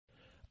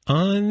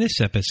On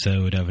this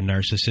episode of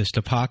Narcissist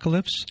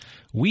Apocalypse,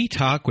 we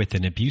talk with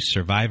an abuse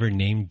survivor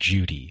named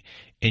Judy.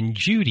 And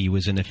Judy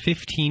was in a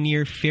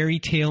 15-year fairy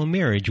tale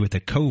marriage with a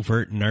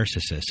covert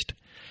narcissist.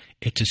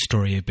 It's a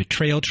story of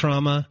betrayal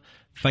trauma,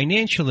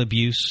 financial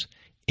abuse,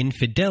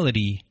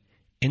 infidelity,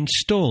 and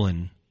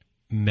stolen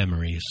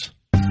memories.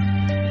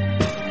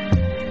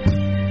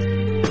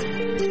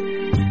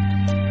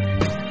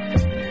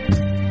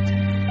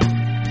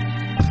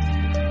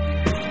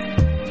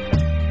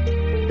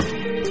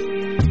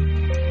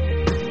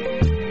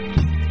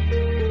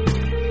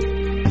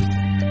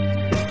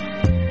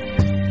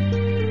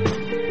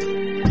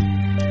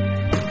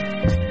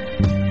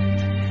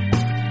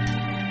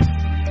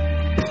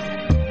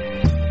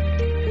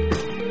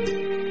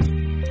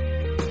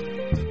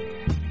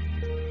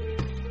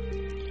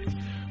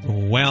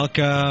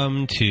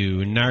 Welcome to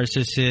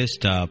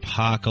Narcissist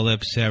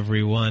Apocalypse,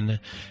 everyone.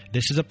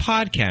 This is a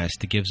podcast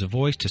that gives a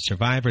voice to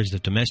survivors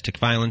of domestic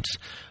violence.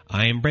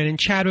 I am Brennan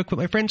Chadwick, but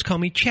my friends call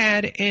me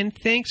Chad, and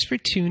thanks for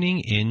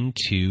tuning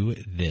into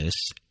this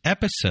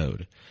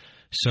episode.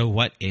 So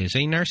what is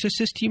a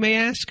narcissist, you may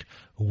ask?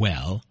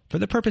 Well, for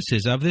the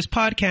purposes of this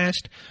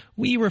podcast,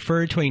 we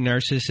refer to a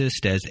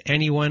narcissist as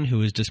anyone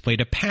who has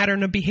displayed a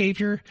pattern of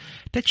behavior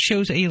that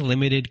shows a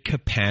limited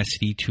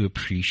capacity to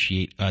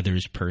appreciate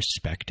others'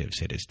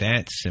 perspectives. It is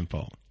that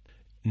simple.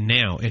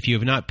 Now, if you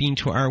have not been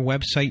to our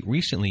website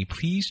recently,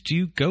 please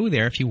do go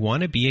there if you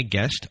want to be a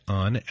guest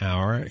on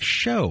our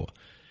show.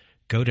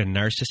 Go to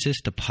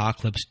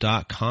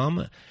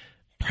narcissistapocalypse.com.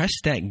 Press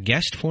that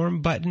guest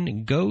form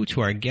button, go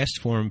to our guest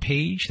form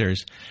page.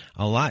 There's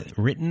a lot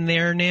written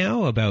there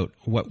now about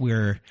what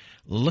we're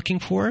looking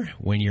for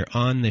when you're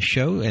on the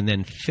show, and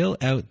then fill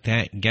out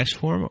that guest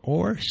form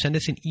or send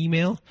us an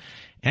email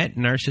at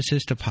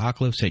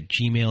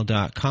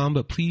narcissistapocalypse@gmail.com.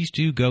 But please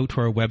do go to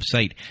our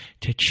website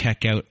to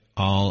check out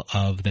all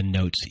of the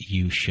notes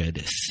you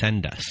should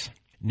send us.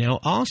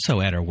 Now,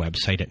 also at our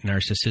website at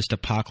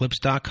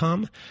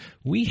narcissistapocalypse.com,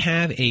 we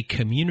have a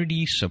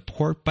community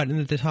support button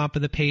at the top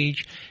of the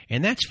page,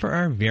 and that's for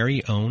our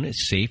very own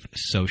safe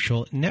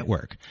social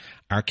network.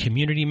 Our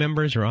community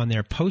members are on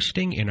there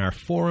posting in our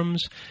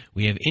forums.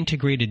 We have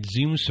integrated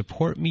Zoom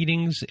support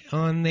meetings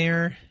on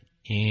there,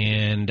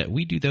 and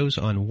we do those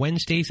on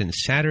Wednesdays and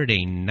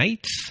Saturday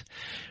nights.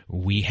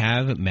 We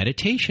have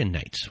meditation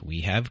nights. We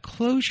have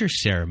closure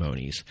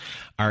ceremonies.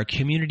 Our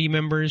community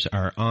members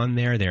are on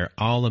there. They're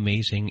all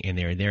amazing, and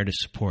they're there to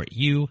support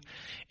you.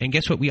 And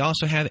guess what? We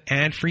also have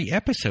ad-free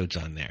episodes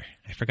on there.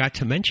 I forgot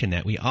to mention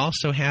that. We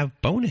also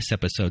have bonus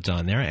episodes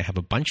on there. I have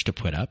a bunch to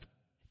put up.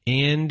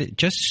 And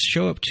just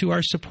show up to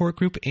our support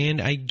group,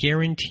 and I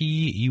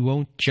guarantee you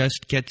won't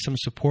just get some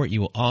support.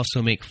 You will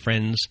also make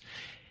friends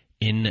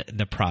in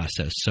the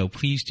process. So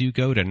please do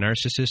go to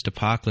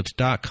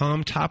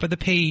narcissistapocalypse.com, top of the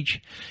page,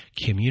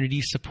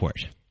 community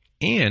support.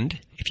 And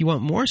if you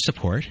want more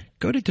support,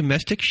 go to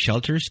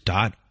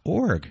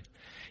domesticshelters.org.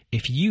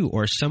 If you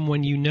or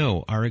someone you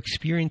know are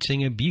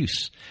experiencing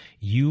abuse,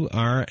 you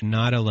are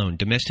not alone.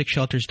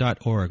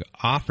 Domesticshelters.org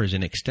offers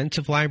an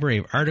extensive library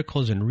of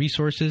articles and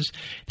resources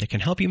that can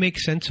help you make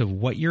sense of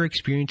what you're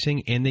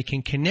experiencing, and they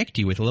can connect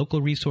you with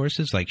local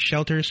resources like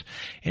shelters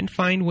and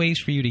find ways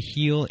for you to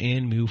heal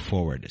and move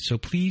forward. So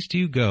please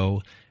do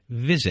go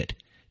visit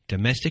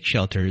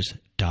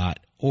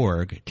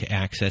domesticshelters.org to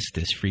access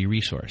this free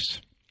resource.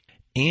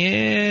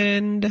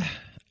 And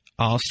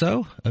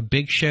also, a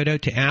big shout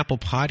out to Apple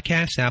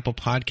Podcasts. Apple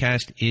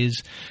Podcast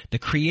is the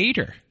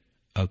creator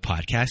of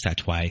podcasts.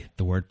 That's why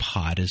the word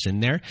pod is in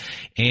there.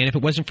 And if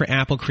it wasn't for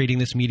Apple creating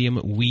this medium,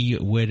 we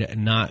would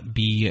not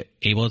be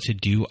able to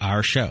do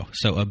our show.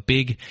 So a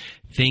big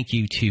thank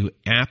you to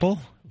Apple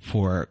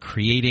for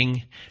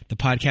creating the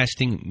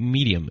podcasting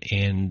medium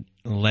and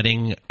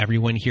letting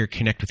everyone here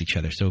connect with each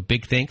other. So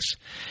big thanks.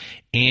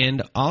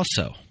 And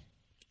also,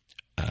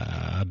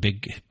 a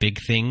big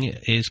thing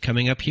is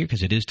coming up here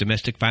because it is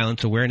Domestic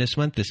Violence Awareness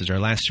Month. This is our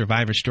last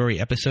Survivor Story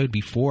episode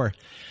before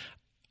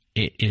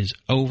it is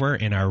over,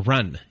 and our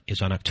run is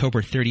on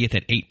October 30th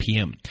at 8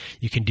 p.m.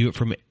 You can do it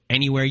from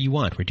anywhere you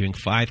want. We're doing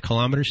 5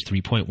 kilometers,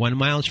 3.1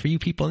 miles for you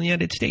people in the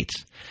United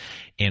States.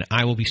 And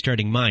I will be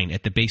starting mine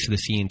at the base of the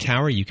CN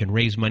Tower. You can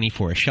raise money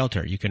for a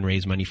shelter. You can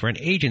raise money for an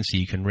agency.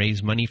 You can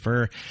raise money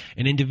for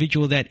an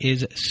individual that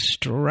is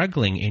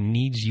struggling and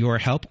needs your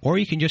help, or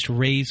you can just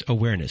raise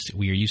awareness.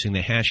 We are using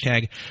the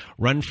hashtag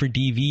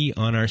 #RunForDV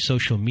on our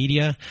social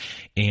media,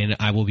 and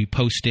I will be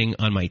posting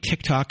on my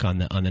TikTok on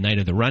the night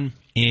of the run.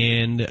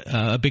 And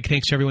a big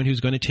thanks to everyone who's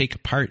going to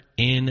take part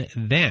in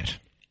that.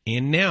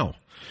 And now,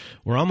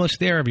 we're almost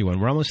there, everyone.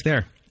 We're almost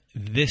there.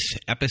 This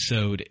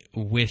episode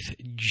with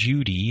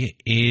Judy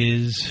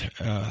is,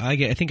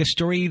 I think, a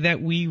story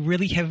that we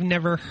really have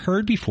never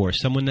heard before.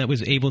 Someone that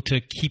was able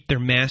to keep their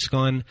mask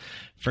on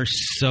for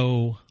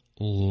so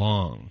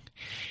long.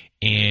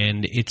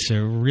 And it's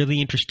a really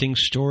interesting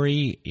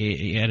story.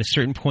 At a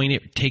certain point,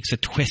 it takes a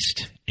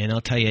twist. And I'll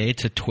tell you,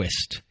 it's a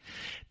twist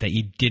that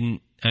you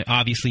didn't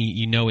Obviously,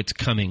 you know it's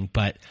coming,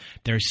 but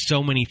there's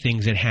so many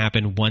things that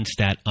happen once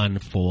that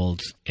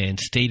unfolds. And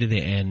stay to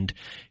the end,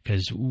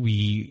 because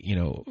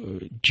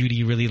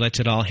Judy really lets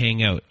it all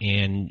hang out.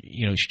 And,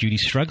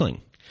 Judy's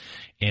struggling.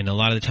 And a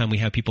lot of the time we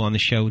have people on the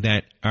show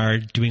that are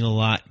doing a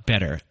lot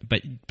better.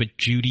 But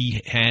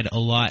Judy had a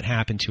lot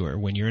happen to her.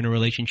 When you're in a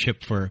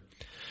relationship for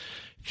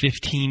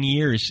 15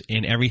 years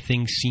and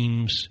everything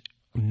seems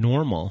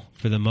normal,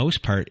 for the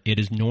most part, it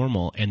is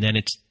normal. And then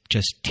it's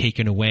just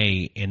taken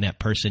away, and that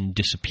person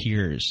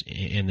disappears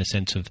in the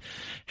sense of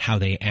how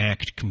they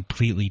act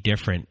completely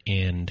different.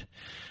 And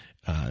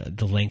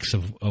the lengths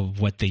of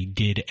what they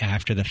did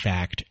after the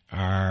fact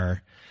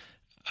are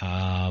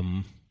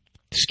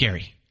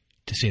scary,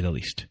 to say the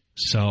least.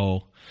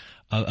 So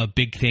a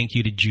big thank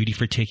you to Judy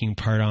for taking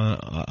part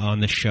on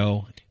the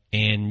show.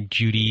 And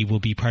Judy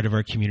will be part of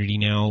our community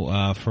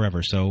now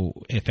forever.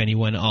 So if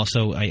anyone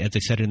also, as I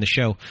said in the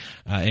show,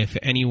 if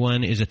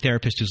anyone is a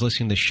therapist who's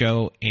listening to the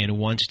show and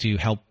wants to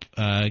help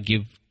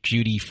give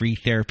Judy free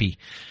therapy,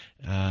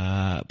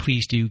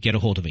 please do get a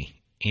hold of me.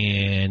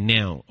 And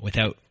now,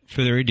 without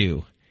further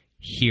ado,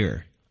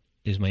 here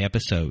is my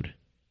episode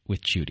with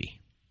Judy.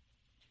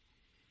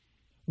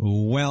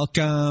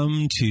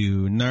 Welcome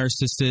to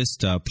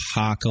Narcissist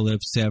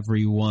Apocalypse,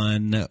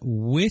 everyone.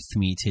 With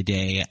me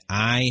today,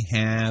 I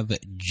have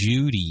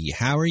Judy.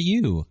 How are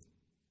you?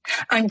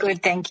 I'm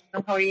good, thank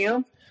you. How are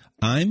you?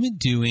 I'm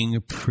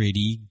doing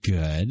pretty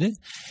good.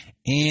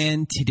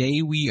 And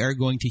today we are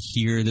going to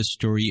hear the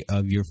story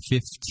of your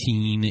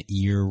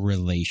 15-year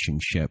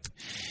relationship.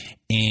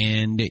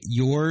 And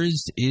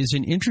yours is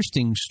an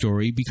interesting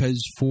story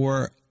because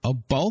for a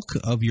bulk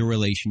of your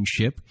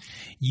relationship,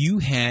 you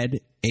had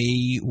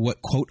a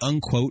what quote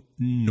unquote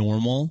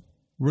normal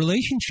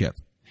relationship.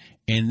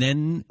 And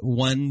then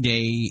one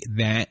day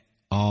that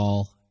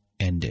all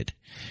ended.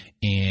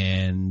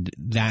 And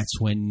that's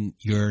when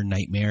your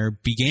nightmare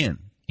began.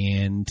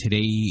 And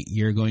today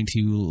you're going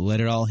to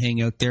let it all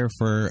hang out there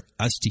for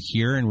us to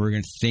hear. And we're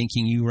going to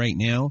thanking you right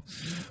now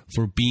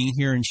for being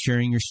here and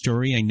sharing your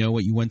story. I know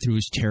what you went through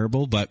is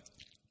terrible, but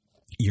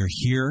you're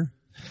here.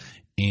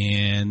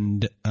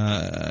 And,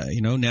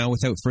 now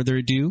without further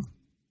ado,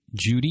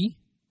 Judy,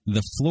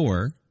 the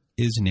floor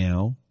is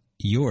now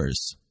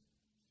yours.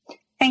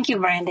 Thank you,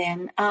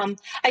 Brandon. I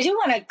do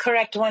want to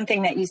correct one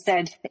thing that you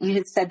said. You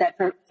had said that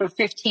for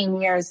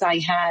 15 years I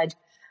had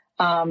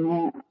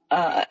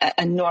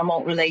a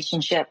normal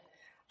relationship.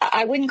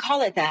 I wouldn't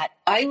call it that.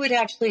 I would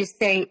actually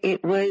say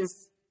it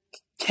was,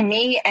 to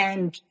me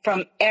and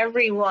from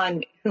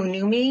everyone who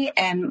knew me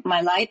and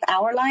my life,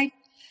 our life,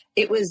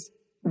 it was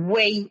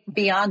way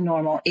beyond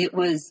normal. It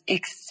was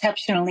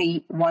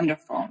exceptionally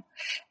wonderful.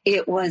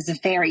 It was a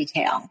fairy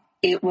tale.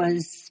 It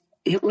was,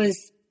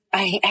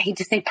 I hate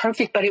to say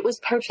perfect, but it was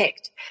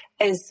perfect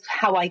as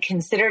how I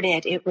considered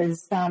it. It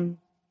was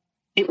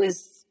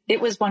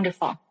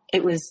wonderful.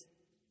 It was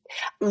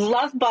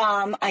love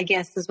bomb, I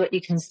guess is what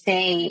you can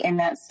say in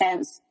that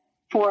sense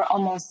for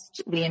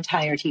almost the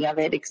entirety of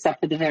it, except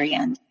for the very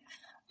end.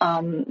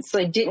 So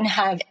I didn't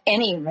have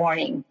any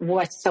warning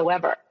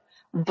whatsoever.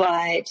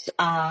 But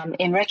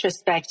in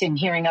retrospect and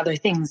hearing other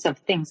things of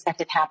things that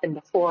had happened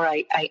before,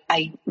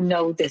 I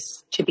know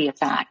this to be a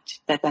fact,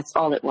 that's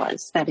all it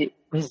was, that it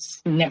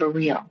was never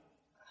real.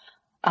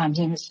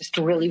 He was just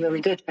really,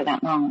 really good for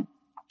that long.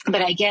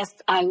 But I guess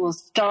I will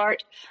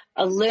start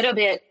a little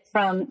bit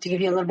to give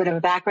you a little bit of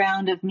a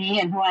background of me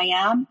and who I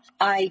am.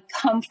 I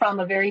come from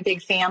a very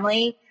big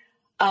family.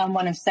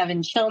 One of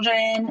 7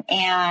 children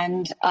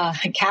and a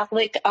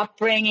Catholic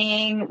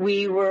upbringing.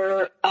 We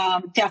were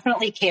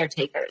definitely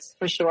caretakers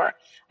for sure.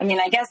 I mean,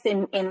 I guess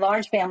in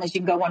large families,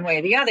 you can go one way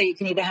or the other. You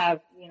can either have,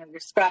 you're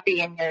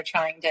scrappy and you're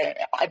trying to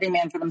every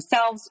man for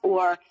themselves,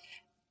 or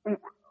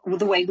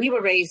the way we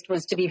were raised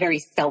was to be very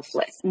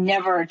selfless,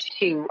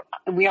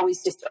 we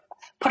always just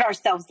put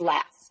ourselves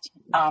last.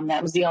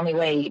 That was the only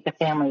way the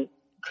family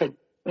could,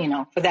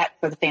 for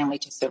the family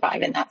to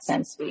survive in that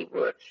sense. We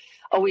were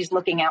always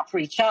looking out for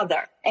each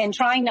other and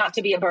trying not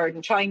to be a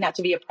burden, trying not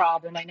to be a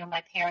problem. I know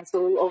my parents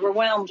were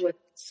overwhelmed with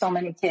so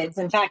many kids.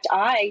 In fact,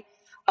 I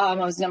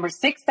was number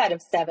 6 out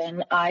of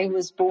 7. I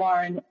was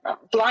born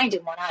blind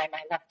in one eye.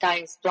 My left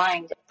eye is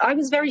blind. I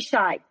was very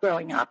shy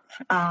growing up.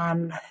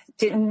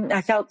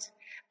 I felt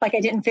like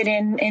I didn't fit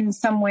in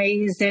some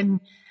ways.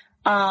 And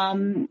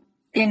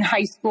in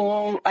high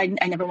school, I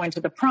never went to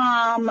the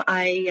prom.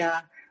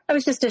 I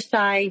was just a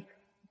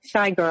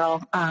shy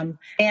girl.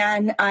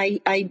 And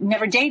I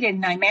never dated,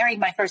 and I married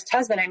my first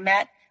husband I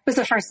met, was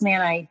the first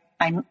man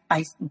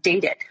I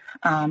dated.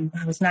 I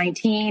was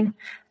 19,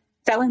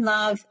 fell in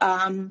love.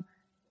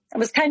 I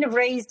was kind of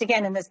raised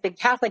again in this big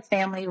Catholic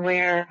family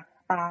where,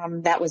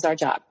 that was our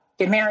job.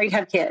 Get married,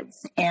 have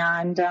kids.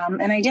 And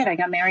I did. I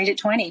got married at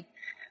 20.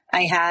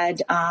 I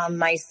had,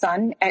 my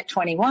son at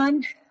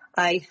 21.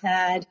 I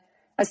had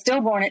a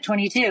stillborn at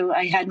 22.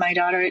 I had my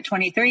daughter at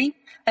 23.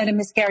 I had a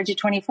miscarriage at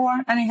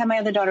 24, and I had my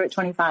other daughter at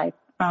 25.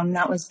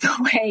 That was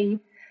the way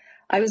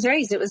I was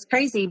raised. It was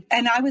crazy.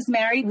 And I was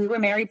married. We were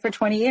married for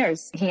 20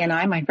 years. He and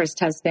I, my first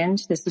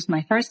husband, this was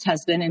my first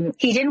husband, and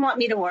he didn't want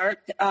me to work.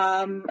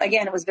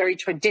 Again, it was very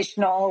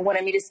traditional,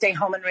 wanted me to stay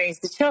home and raise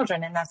the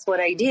children. And that's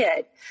what I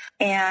did.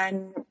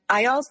 And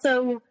I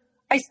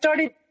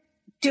started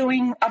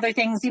doing other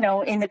things, you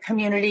know, in the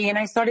community, and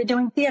I started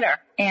doing theater,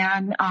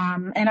 and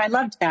I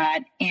loved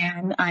that.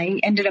 And I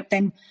ended up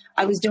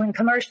I was doing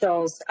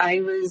commercials.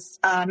 I was,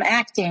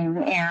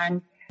 acting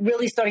and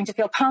really starting to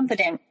feel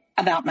confident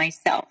about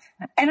myself.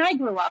 And I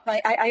grew up.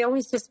 I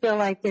always just feel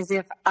like as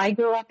if I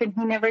grew up and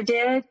he never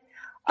did.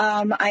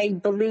 I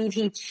believe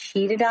he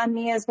cheated on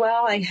me as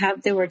well.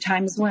 There were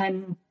times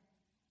when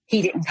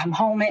he didn't come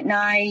home at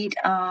night.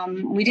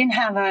 We didn't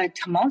have a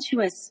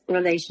tumultuous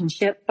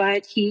relationship,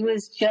 but he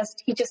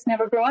just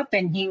never grew up,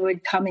 and he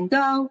would come and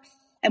go.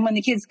 And when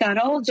the kids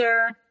got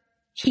older,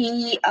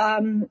 he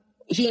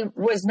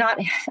was not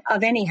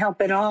of any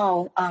help at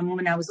all.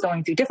 When I was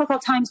going through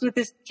difficult times with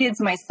his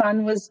kids, my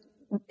son was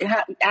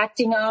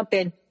acting up,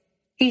 and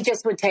he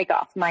just would take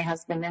off, my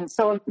husband. And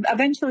so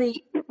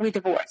eventually we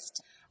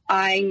divorced.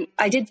 I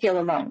did feel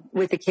alone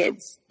with the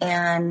kids.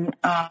 And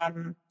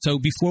so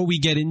before we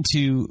get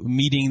into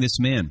meeting this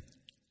man,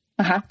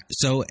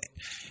 so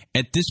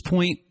at this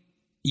point,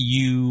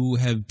 you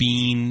have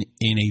been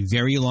in a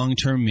very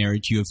long-term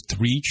marriage. You have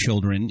 3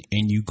 children,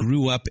 and you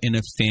grew up in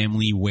a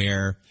family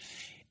where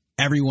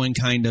everyone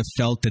kind of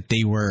felt that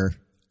they were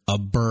a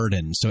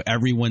burden. So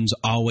everyone's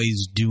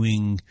always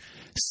doing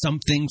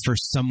something for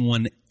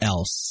someone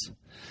else.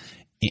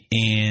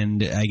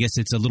 And I guess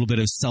it's a little bit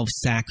of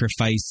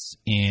self-sacrifice,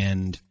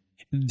 and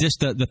just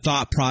the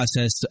thought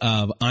process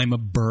of I'm a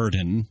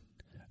burden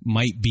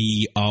might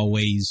be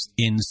always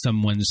in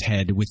someone's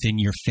head within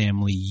your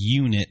family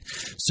unit.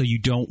 So you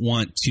don't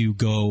want to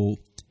go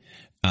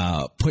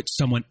put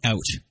someone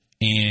out.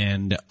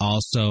 And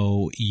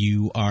also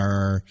you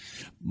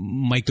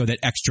might go that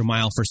extra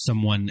mile for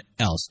someone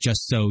else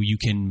just so you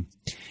can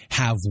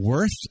have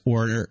worth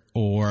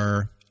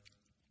or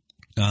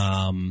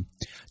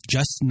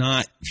just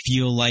not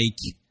feel like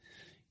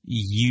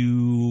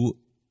you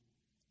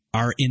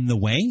are in the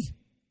way.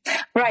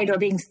 Right. Or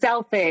being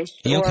selfish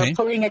or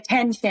pulling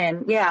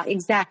attention. Yeah,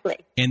 exactly.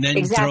 And then,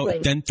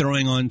 then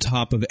throwing on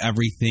top of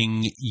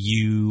everything,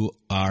 you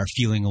are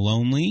feeling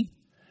lonely.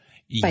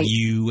 Right.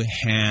 You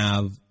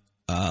have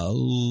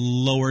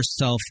lower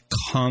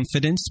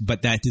self-confidence,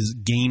 but that is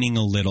gaining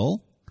a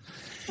little.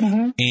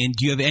 Mm-hmm. And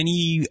do you have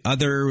any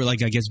other,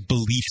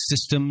 belief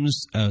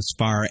systems as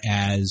far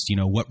as,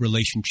 what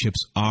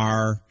relationships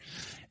are,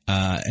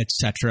 et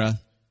cetera?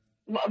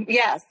 Well,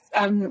 yes.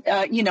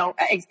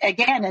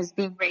 Again, as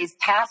being raised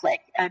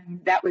Catholic,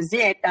 that was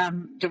it.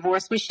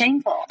 Divorce was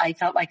shameful. I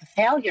felt like a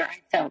failure.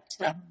 I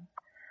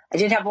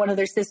did have one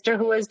other sister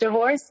who was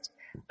divorced,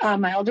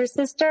 my older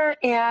sister,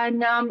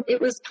 and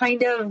it was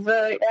kind of,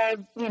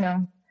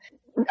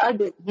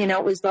 ugly.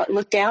 It was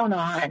looked down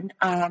on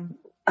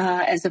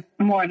as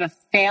more of a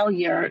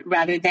failure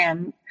rather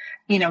than,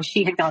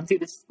 she had gone through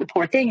this, the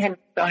poor thing had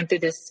gone through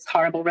this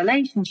horrible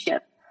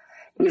relationship.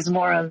 It was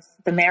more of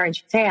the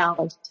marriage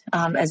failed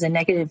as a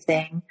negative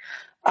thing.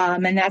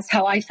 And that's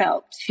how I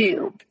felt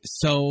too.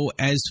 So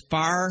as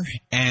far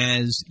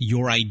as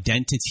your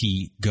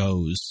identity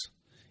goes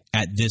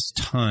at this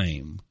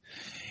time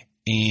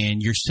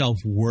and your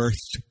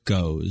self-worth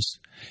goes,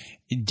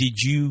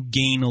 did you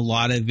gain a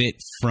lot of it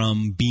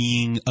from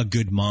being a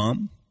good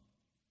mom?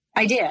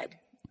 I did.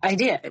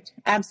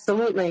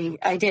 Absolutely.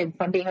 I did,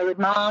 from being a good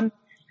mom.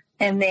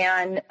 And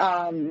then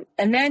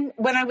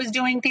when I was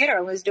doing theater,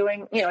 I was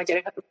doing, I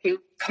did a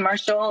few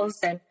commercials,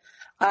 and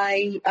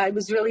I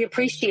was really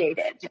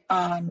appreciated.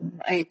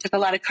 It took a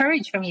lot of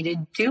courage for me to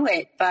do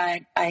it,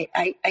 but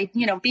I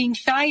being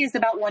shy is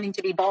about wanting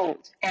to be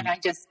bold, and I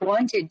just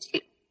wanted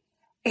to.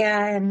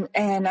 And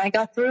I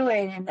got through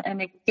it,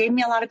 and it gave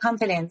me a lot of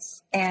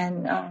confidence.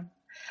 And,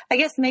 I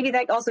guess maybe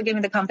that also gave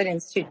me the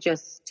confidence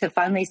to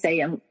finally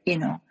say,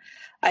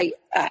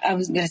 I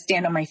was going to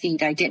stand on my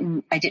feet. I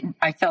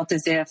felt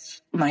as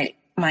if my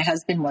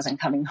husband wasn't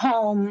coming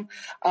home,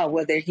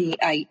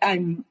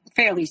 I'm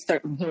fairly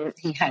certain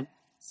he had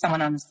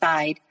someone on the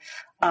side,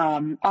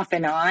 off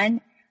and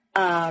on,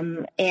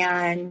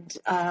 and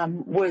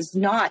was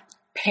not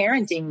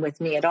parenting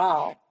with me at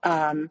all.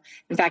 In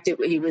fact,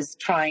 he was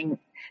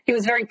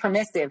very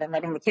permissive and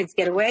letting the kids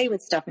get away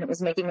with stuff, and it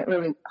was making it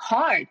really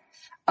hard.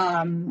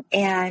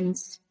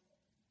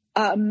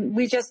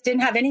 We just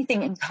didn't have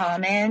anything in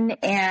common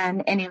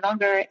and any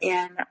longer.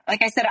 And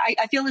like I said,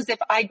 I feel as if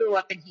I grew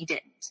up and he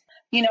didn't.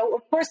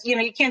 Of course,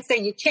 you can't say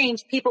you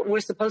change. People were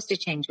supposed to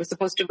change. We're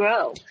supposed to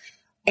grow.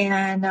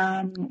 And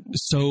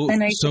so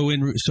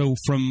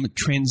from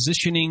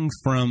transitioning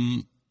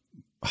from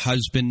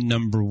husband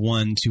number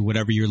one to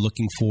whatever you're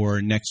looking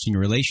for next in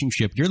your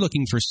relationship, you're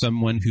looking for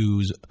someone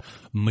who's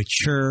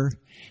mature,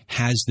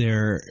 has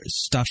their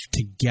stuff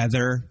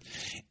together,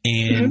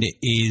 and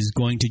is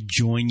going to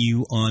join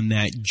you on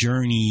that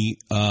journey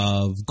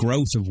of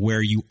growth of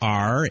where you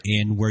are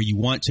and where you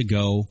want to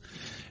go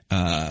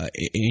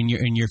in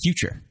your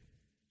future.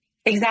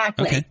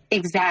 Exactly. Okay.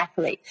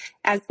 Exactly.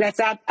 That's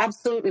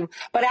absolutely.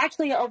 But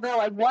actually, although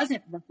I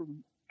wasn't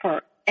looking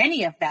for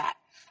any of that,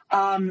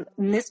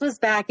 this was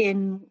back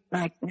in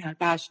late,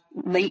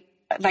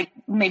 like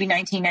maybe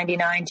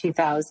 1999,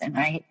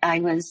 2000. I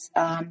was,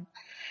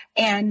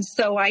 and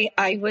so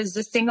I was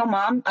a single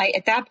mom.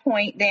 At that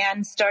point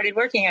then started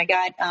working.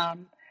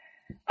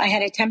 I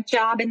had a temp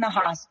job in the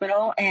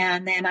hospital,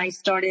 and then I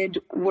started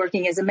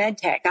working as a med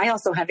tech. I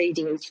also have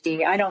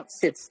ADHD. I don't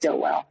sit still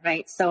well,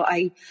 right? So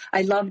I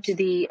loved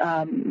the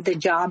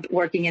job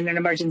working in an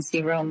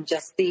emergency room.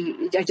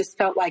 I just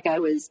felt like I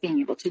was being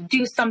able to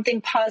do something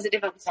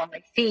positive. I was on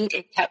my feet.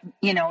 It kept,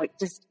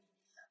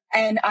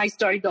 and I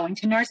started going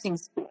to nursing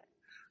school.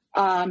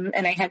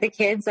 And I had the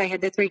kids. I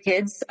had the 3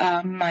 kids.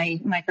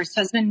 My first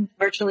husband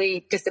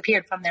virtually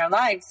disappeared from their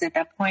lives at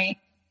that point.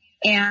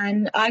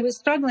 And I was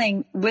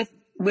struggling with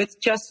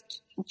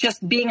just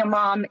being a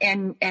mom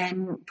and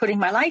putting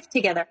my life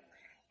together.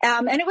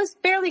 And it was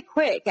fairly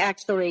quick,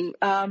 actually.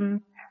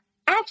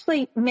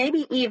 Actually,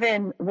 maybe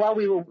even while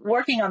we were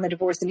working on the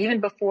divorce and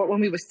even before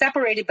when we were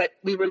separated, but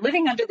we were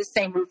living under the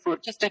same roof for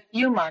just a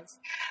few months.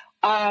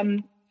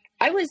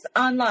 I was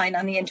online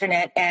on the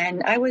internet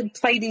and I would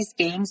play these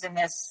games in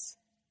this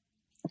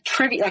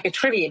like a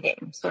trivia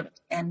game, sort of.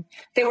 And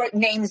there were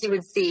names you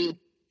would see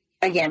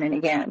again and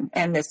again.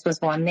 And this was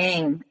one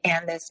name.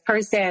 And this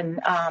person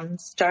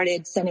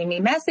started sending me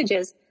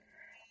messages.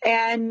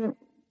 And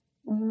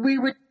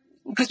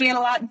because we had a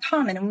lot in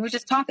common, and we would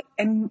just talk,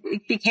 and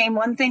it became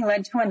one thing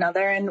led to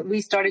another. And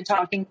we started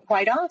talking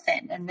quite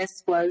often. And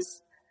this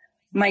was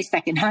my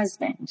second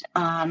husband.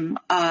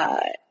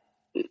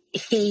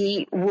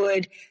 He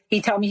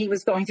told me he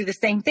was going through the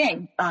same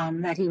thing,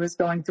 that he was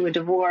going through a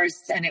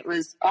divorce, and it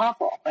was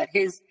awful. But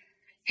his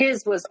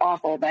was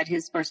awful, that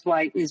his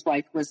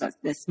wife was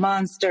this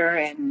monster,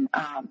 and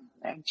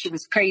she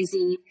was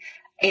crazy,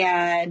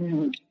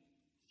 and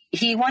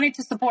he wanted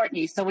to support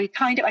me. So I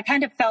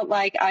kind of felt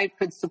like I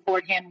could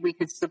support him. We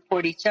could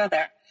support each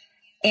other.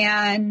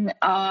 And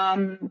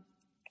I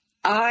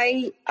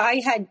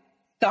had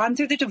gone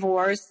through the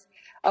divorce.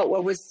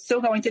 Was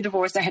still going through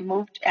divorce. I had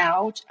moved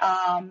out.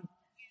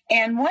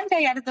 And one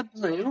day out of the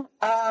blue,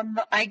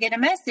 I get a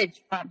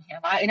message from him.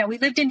 We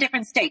lived in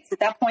different states. At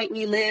that point,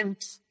 we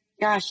lived,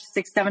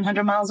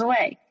 600-700 miles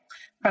away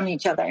from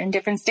each other in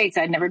different states.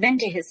 I'd never been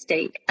to his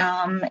state.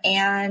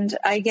 And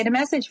I get a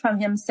message from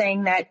him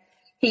saying that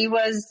he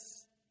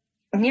was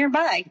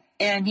nearby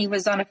and he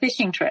was on a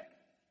fishing trip.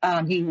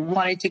 He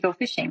wanted to go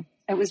fishing.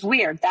 It was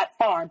weird that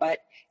far, but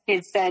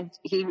it said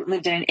he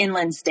lived in an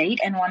inland state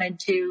and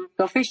wanted to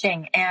go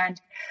fishing. And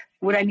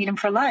would I meet him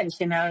for lunch?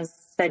 And I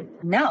said,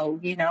 no,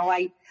 no,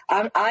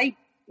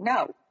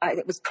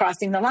 it was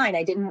crossing the line.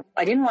 I didn't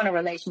want a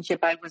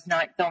relationship. I was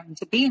not going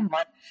to be in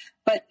one.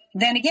 But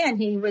then again,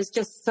 he was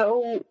just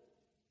so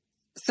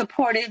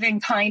supportive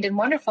and kind and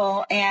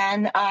wonderful.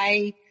 And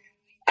I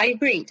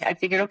agreed. I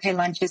figured, okay,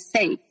 lunch is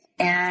safe.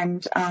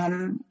 And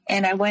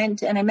I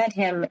went and I met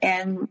him,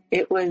 and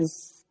it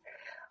was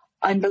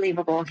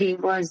unbelievable. He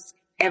was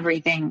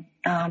everything.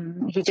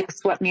 He just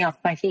swept me off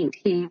my feet.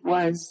 He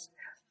was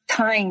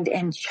kind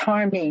and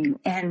charming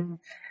and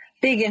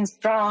big and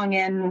strong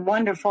and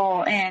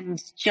wonderful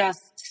and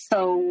just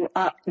so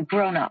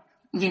grown up.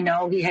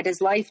 He had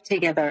his life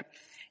together.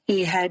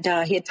 He had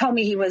told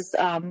me he was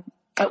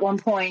at one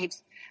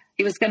point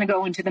he was going to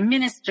go into the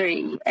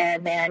ministry,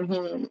 and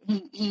then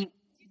he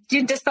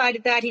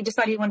decided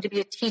he wanted to be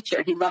a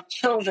teacher. He loved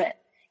children,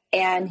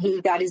 and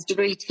he got his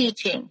degree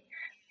teaching.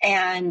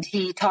 And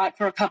he taught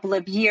for a couple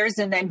of years,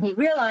 and then he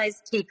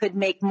realized he could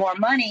make more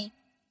money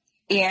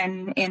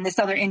in this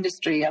other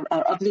industry,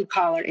 a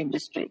blue-collar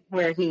industry,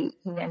 where he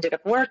ended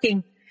up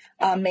working,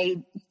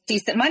 made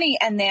decent money,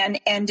 and then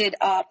ended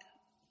up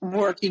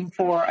working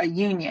for a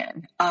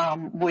union,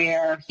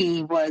 where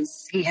he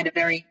had a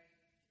very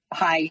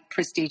high,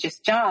 prestigious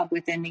job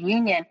within the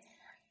union,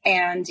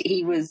 and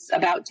he was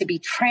about to be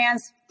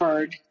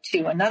transferred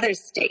to another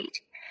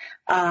state.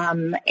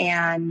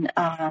 And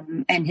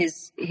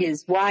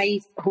his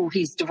wife, who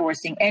he's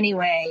divorcing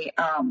anyway,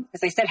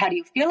 because I said, how do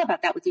you feel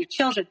about that with your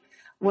children?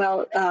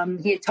 Well,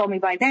 he had told me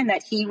by then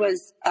that he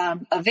was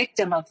a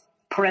victim of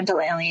parental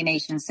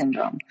alienation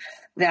syndrome,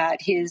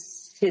 that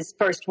his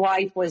first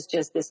wife was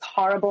just this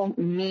horrible,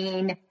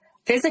 mean,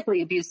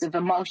 physically abusive,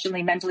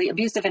 emotionally, mentally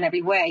abusive in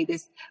every way,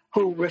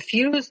 who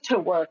refused to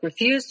work,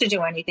 refused to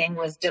do anything,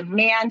 was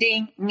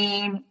demanding,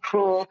 mean,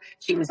 cruel.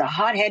 She was a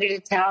hot-headed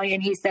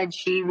Italian, he said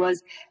she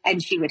was,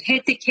 and she would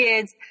hit the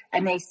kids,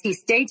 and he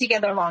stayed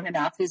together long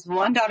enough. His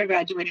one daughter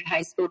graduated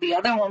high school, the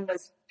other one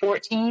was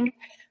 14,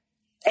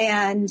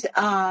 and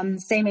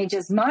same age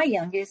as my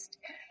youngest,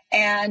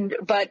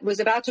 but was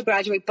about to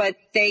graduate, but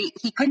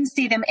he couldn't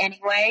see them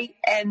anyway,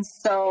 and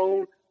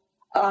so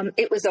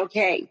it was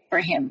okay for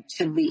him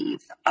to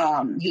leave.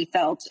 He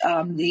felt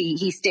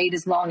he stayed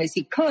as long as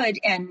he could,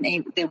 and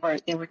they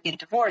were getting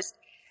divorced.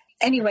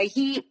 Anyway,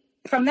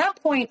 from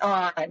that point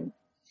on,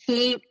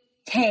 he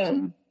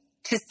came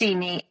to see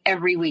me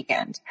every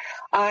weekend.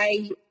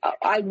 I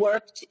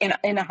worked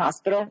in a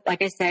hospital,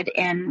 like I said,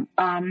 and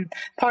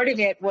part of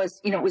it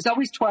was, it was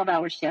always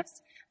 12-hour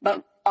shifts,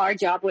 but our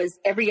job was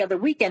every other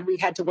weekend we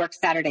had to work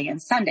Saturday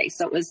and Sunday.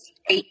 So it was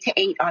 8 to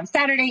 8 on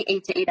Saturday,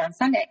 8 to 8 on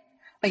Sunday.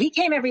 But he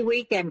came every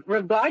weekend,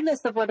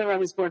 regardless of whether I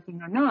was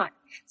working or not.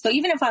 So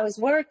even if I was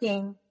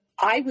working,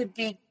 I would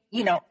be,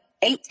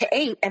 8 to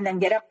 8 and then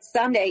get up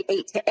Sunday,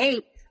 8 to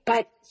 8.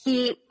 But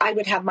I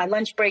would have my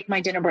lunch break,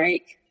 my dinner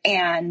break,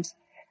 and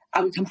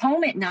I would come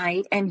home at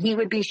night and he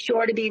would be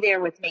sure to be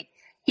there with me.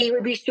 He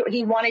would be sure,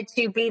 he wanted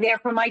to be there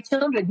for my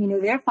children. He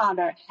knew their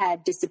father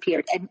had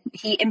disappeared and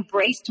he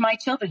embraced my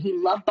children. He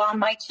love bombed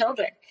my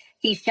children.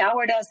 He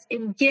showered us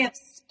in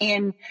gifts,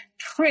 in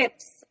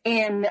trips,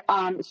 and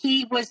our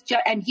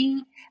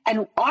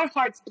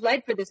hearts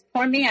bled for this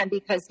poor man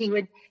because he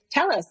would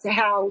tell us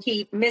how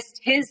he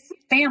missed his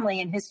family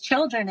and his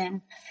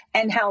children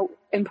and how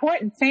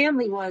important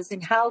family was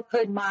and how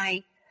could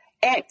my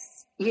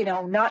ex,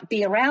 not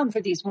be around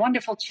for these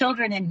wonderful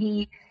children. And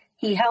he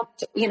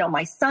helped,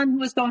 my son who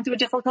was going through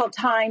difficult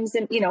times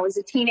and, as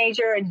a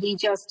teenager, and he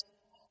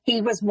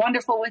was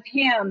wonderful with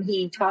him.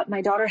 He taught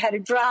my daughter how to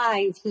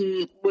drive.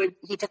 He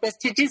took us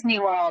to Disney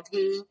World.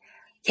 He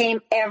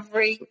came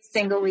every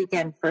single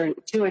weekend for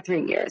 2 or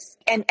 3 years.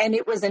 And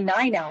it was a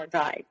 9-hour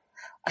drive.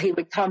 He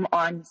would come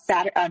on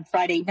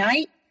Friday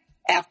night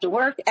after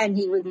work and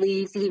he would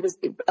leave. He was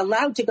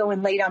allowed to go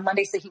in late on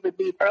Monday. So he would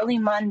leave early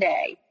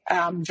Monday,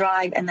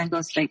 drive and then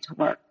go straight to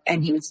work.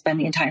 And he would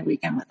spend the entire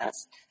weekend with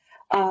us.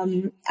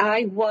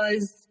 I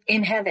was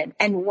in heaven.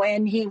 And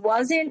when he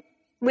wasn't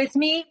with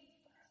me,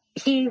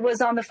 he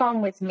was on the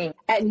phone with me.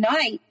 At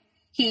night,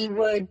 he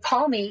would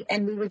call me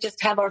and we would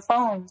just have our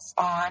phones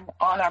on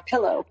our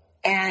pillow.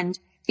 And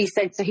he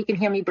said, so he can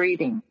hear me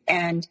breathing.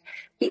 And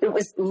it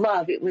was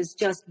love. It was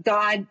just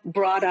God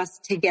brought us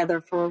together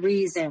for a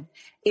reason.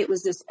 It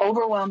was this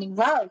overwhelming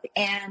love.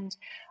 And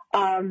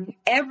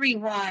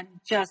everyone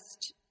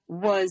just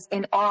was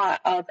in awe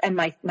of, and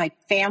my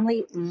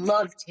family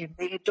loved him.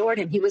 They adored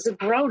him. He was a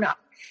grown-up.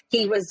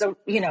 He was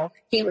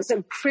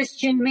a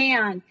Christian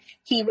man.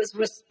 He was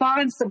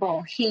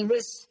responsible. He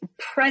was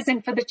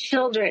present for the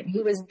children.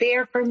 He was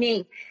there for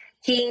me.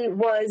 He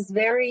was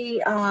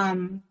very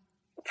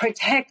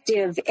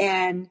protective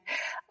and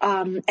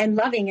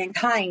loving and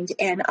kind.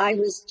 And I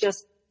was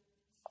just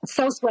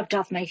so swept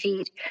off my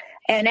feet.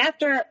 And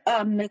after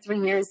the 3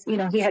 years,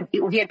 he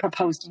had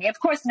proposed to me, of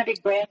course, in a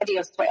big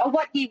grandiose way.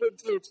 What he would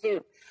do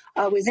too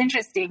was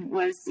interesting.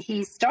 Was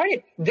he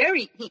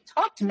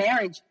talked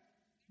marriage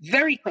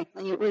very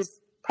quickly. It was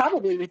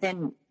probably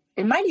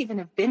it might even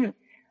have been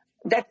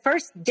that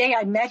first day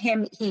I met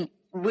him. He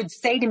would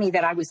say to me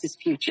that I was his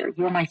future.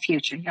 You're my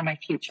future. You're my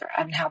future.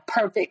 And how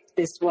perfect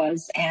this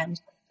was. And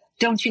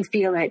don't you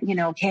feel it?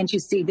 Can't you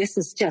see this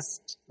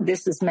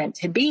is meant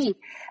to be?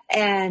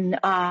 And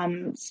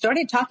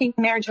started talking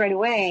marriage right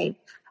away.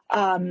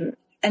 And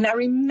I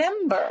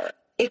remember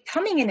it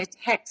coming in a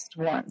text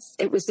once.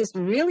 It was this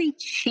really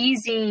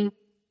cheesy,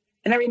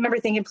 and I remember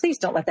thinking, please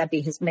don't let that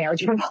be his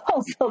marriage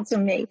proposal to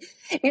me.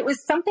 It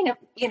was something of,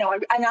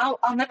 and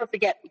I'll never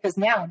forget, because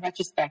now in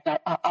retrospect,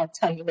 I'll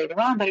tell you later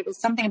on, but it was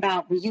something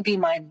about, will you be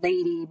my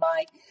lady,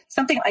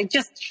 something like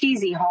just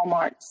cheesy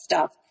Hallmark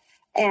stuff.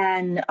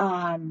 And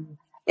I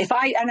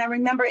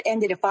remember it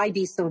ended, if I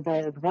be so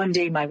bold, one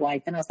day my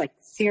wife, and I was like,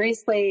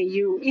 seriously,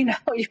 you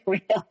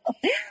will.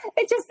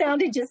 It just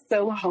sounded just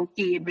so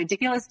hokey and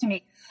ridiculous to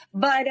me.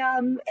 But,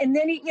 and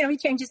then he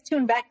changed his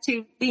tune back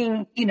to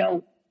being,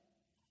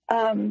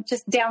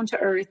 just down to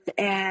earth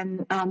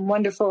and,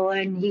 wonderful.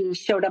 And he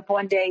showed up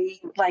one day,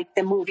 like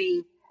the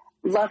movie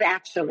Love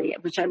Actually,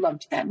 which I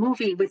loved that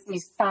movie, with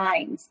these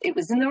signs. It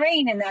was in the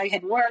rain and I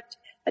had worked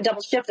a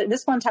double shift. And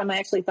this one time I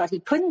actually thought he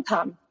couldn't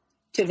come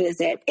to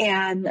visit.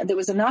 And there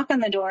was a knock on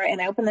the door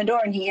and I opened the door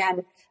and he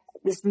had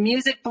this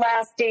music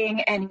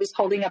blasting and he was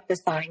holding up the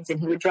signs and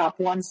he would drop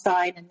one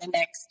side and the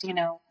next,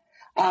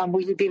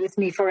 will you be with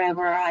me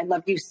forever? I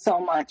love you so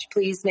much.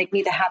 Please make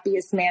me the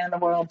happiest man in the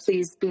world.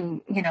 Please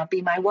be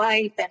my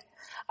wife. And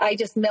I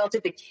just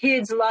melted. The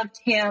kids loved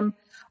him.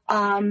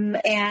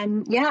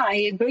 And yeah,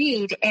 I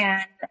agreed.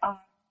 And,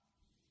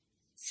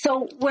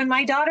 so when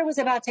my daughter was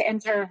about to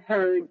enter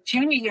her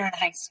junior year in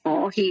high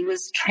school, he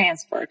was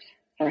transferred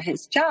for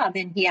his job.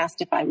 And he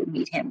asked if I would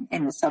meet him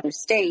in this other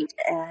state.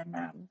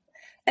 And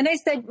I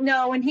said,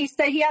 no. And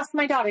he asked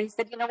my daughter, he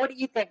said, what do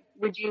you think?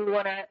 Would you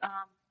want to,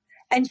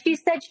 and she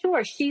said,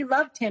 sure. She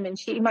loved him. And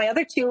my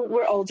other two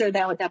were older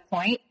now at that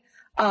point.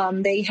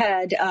 They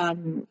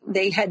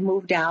had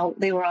moved out.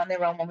 They were on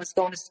their own. One was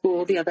going to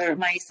school.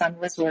 My son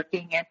was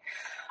working. And,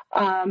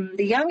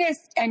 the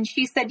youngest, and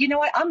she said, you know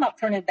what? I'm up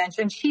for an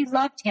adventure. And she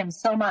loved him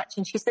so much.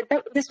 And she said,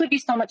 this would be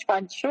so much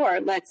fun. Sure.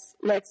 Let's,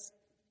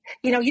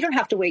 you don't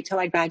have to wait till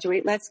I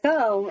graduate. Let's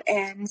go.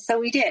 And so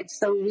we did.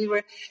 So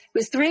it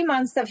was 3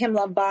 months of him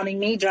love bombing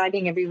me,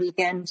 driving every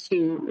weekend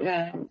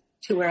to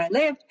where I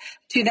lived,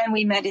 to then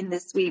we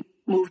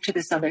moved to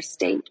this other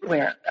state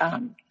where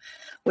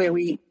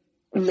we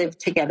lived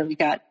together. We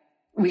got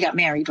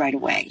married right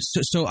away.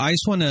 So I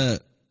just want to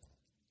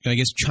I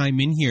guess, chime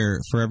in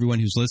here for everyone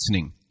who's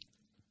listening,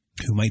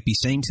 who might be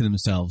saying to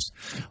themselves,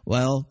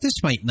 well, this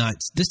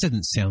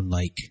doesn't sound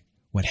like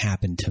what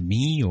happened to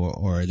me,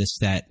 or this,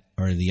 that,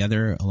 or the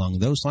other along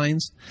those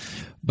lines.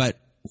 But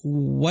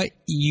what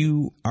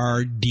you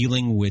are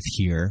dealing with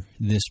here,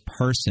 this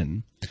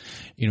person,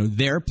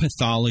 their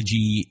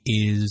pathology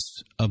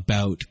is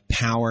about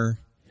power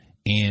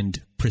and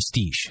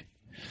prestige.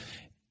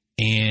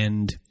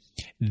 And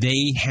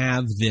they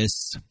have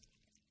this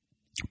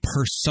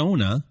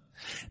persona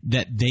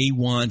that they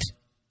want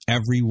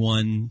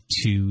everyone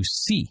to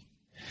see.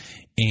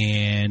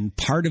 And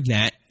part of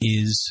that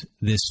is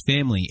this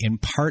family.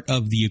 And part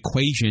of the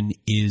equation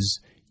is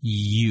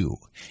you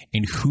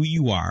and who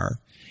you are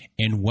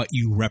and what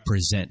you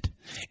represent.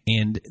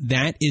 And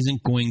that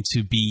isn't going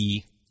to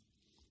be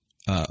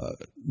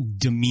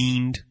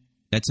demeaned.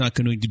 That's not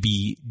going to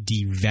be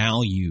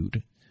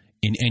devalued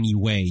in any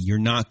way. You're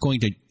not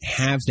going to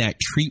have that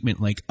treatment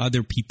like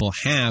other people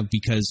have,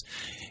 because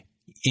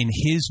in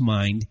his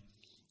mind,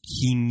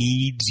 he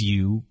needs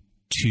you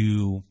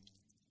to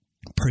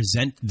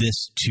present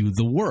this to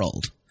the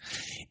world.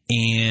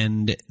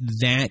 And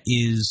that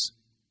is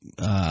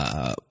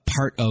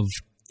part of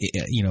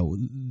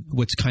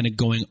what's kind of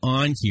going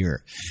on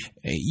here.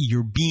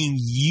 You're being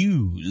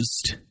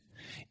used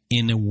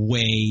in a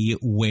way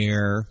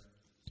where,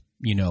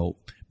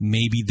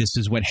 maybe this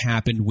is what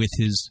happened with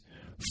his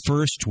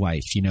first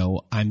wife.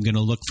 I'm going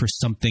to look for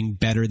something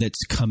better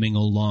that's coming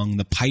along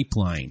the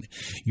pipeline.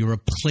 You're a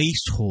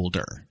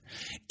placeholder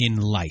in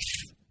life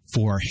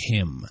for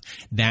him.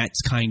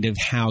 That's kind of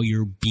how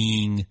you're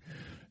being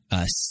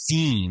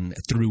seen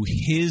through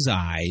his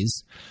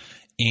eyes.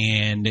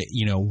 And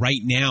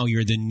right now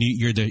you're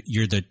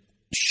the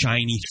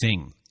shiny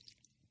thing.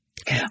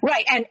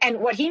 Right. And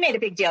what he made a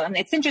big deal. And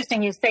it's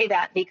interesting you say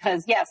that,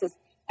 because yes,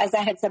 as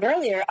I had said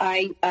earlier,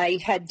 I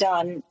had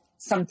done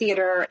some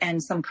theater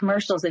and some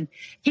commercials, and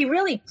he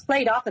really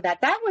played off of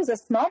that. That was a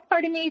small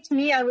part of me. To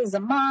me, I was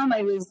a mom.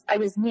 I was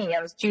me.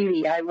 I was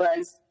Judy.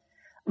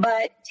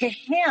 But to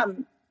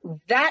him,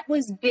 that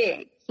was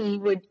big. He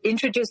would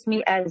introduce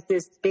me as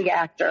this big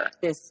actor,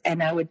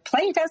 and I would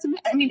play it as,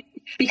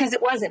 because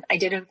it wasn't. I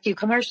did a few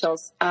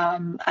commercials.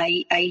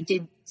 I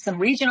did some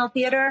regional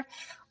theater.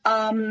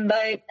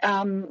 But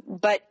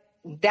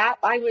that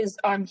I was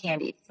arm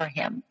candy for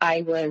him.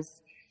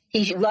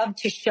 He loved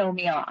to show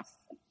me off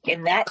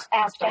in that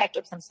aspect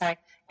of some side.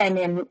 And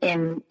in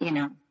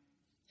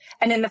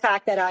the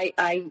fact that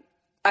I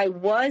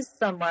was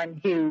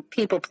someone who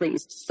people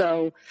pleased.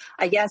 So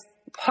I guess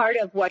part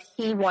of what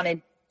he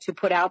wanted to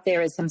put out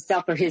there as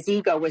himself, or his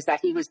ego, was that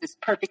he was this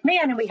perfect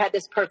man, and we had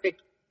this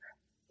perfect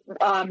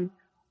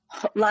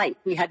life.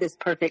 We had this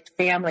perfect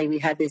family. We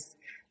had this,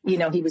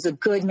 he was a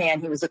good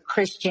man. He was a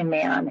Christian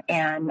man.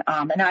 And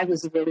I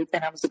was a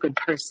good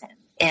person,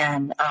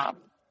 and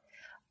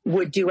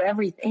would do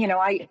everything.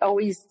 I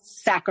always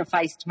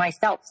sacrificed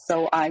myself.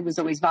 So I was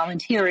always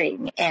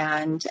volunteering,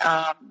 and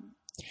those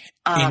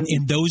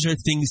are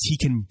things he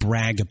can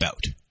brag about.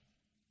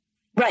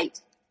 Right.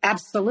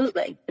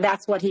 Absolutely.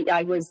 That's what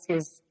I was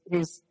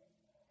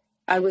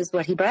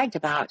what he bragged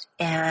about.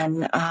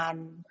 And,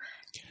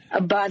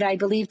 but I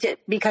believed it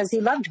because he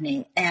loved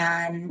me,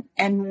 and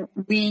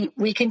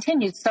we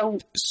continued. So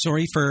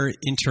sorry for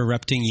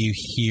interrupting you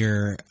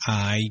here.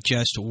 I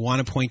just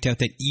want to point out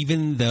that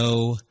even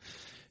though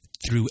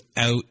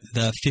throughout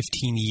the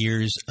 15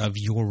 years of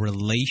your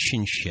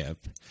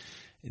relationship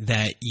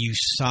that you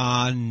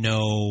saw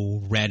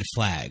no red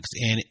flags,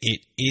 and it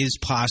is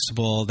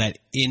possible that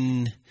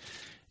in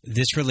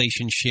this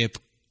relationship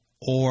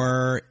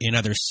or in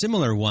other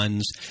similar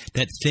ones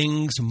that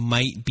things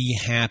might be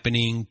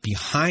happening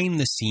behind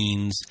the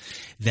scenes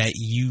that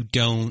you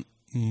don't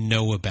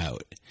know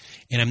about.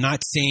 And I'm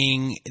not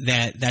saying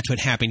that that's what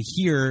happened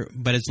here,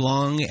 but as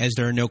long as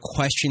there are no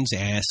questions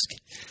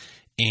asked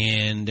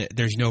and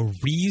there's no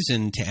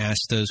reason to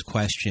ask those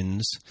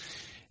questions,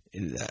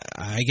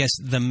 I guess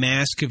the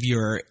mask of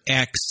your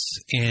ex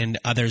and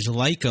others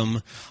like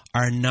them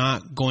are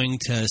not going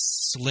to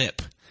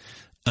slip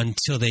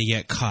until they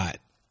get caught.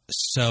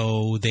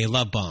 So they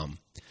love bomb.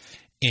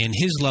 And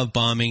his love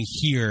bombing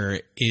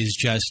here is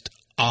just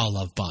all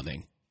love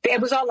bombing.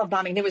 It was all love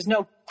bombing. There was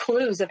no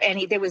clues of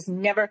any. There was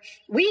never.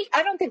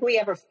 I don't think we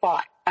ever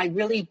fought. I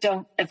really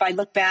don't. If I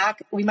look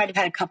back, we might have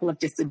had a couple of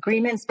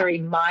disagreements, very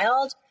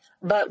mild,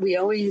 but we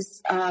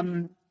always,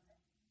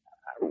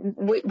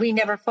 we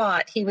never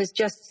fought. He was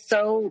just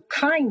so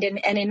kind.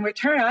 And in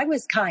return, I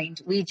was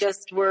kind. We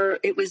just were,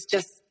 it was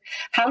just,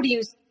 how do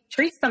you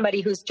treat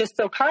somebody who's just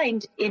so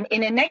kind in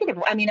a negative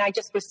way? I mean, I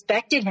just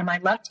respected him. I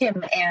loved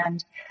him.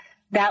 And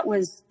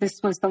this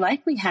was the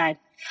life we had.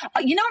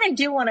 You know what, I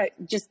do want to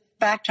just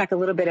backtrack a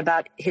little bit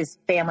about his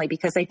family,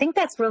 because I think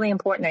that's really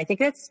important. I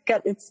think it's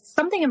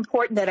something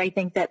important that I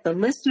think that the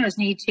listeners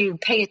need to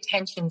pay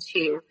attention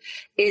to,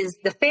 is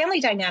the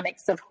family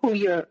dynamics of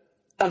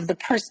of the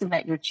person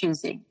that you're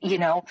choosing,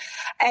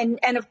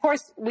 and of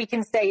course we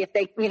can say if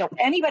they,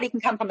 anybody can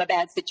come from a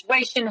bad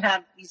situation,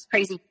 have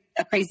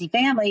a crazy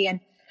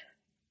family.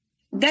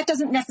 that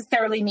doesn't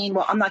necessarily mean,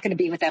 well, I'm not going to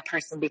be with that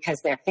person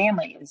because their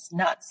family is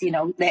nuts. You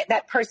know,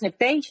 that person, if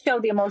they show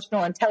the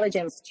emotional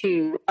intelligence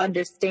to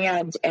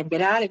understand and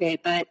get out of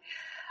it. But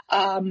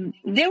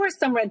there were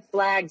some red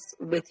flags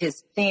with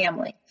his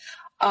family.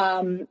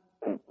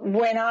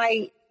 When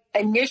I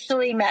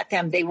initially met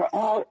them, they were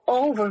all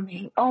over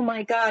me. Oh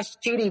my gosh,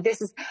 Judy,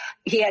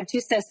 he had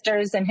 2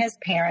 sisters and his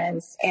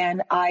parents.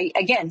 And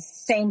again,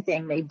 same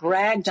thing. They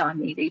bragged on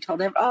me. They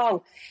told him,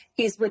 oh,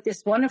 he's with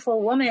this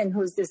wonderful woman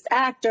who's this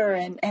actor,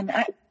 and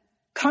I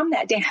calm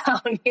that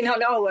down.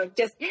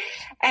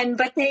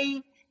 But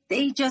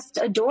they just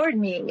adored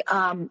me.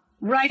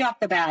 Right off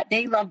the bat,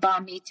 they love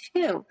bombed me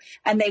too.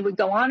 And they would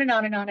go on and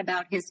on and on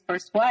about his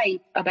first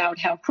wife, about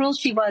how cruel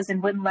she was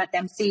and wouldn't let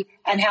them see,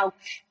 and how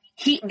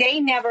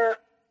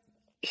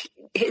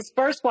his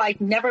first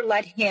wife never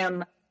let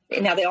him,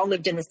 now they all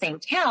lived in the same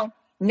town,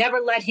 never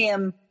let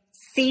him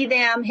see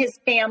them, his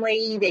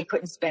family. They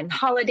couldn't spend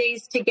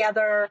holidays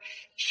together.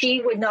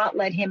 She would not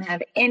let him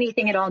have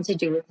anything at all to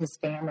do with his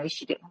family.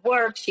 She didn't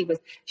work. She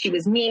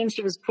was mean.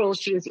 She was cruel.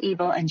 She was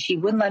evil, and she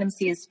wouldn't let him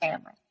see his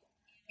family.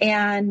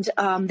 And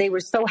they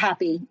were so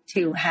happy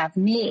to have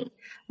me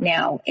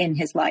now in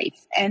his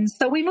life. And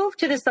so we moved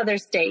to this other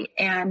state,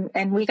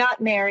 and we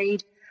got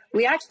married.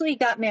 We actually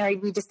got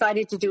married. We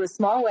decided to do a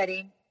small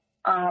wedding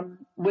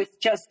with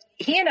just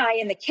he and I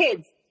and the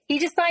kids. He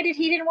decided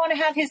he didn't want to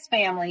have his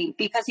family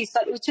because he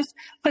thought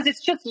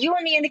it's just you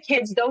and me and the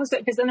kids.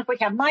 Because then if we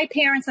have my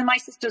parents and my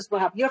sisters,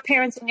 we'll have your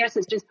parents and your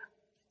sisters.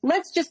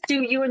 Let's just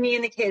do you and me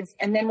and the kids,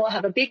 and then we'll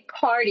have a big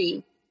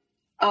party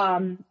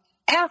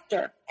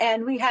after.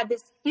 And we had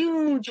this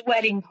huge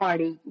wedding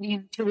party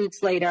 2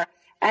 weeks later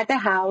at the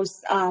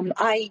house.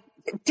 I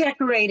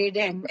decorated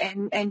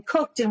and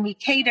cooked, and we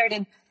catered,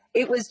 and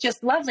it was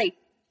just lovely.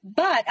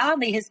 But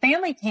oddly, his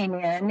family came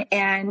in,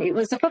 and it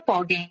was a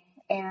football game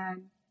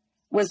and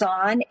was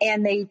on,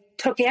 and they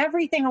took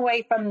everything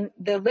away from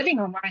the living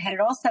room where I had it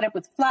all set up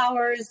with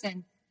flowers,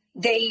 and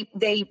they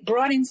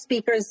brought in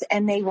speakers,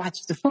 and they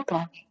watched the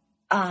football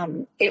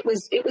game. It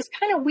was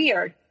kind of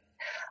weird.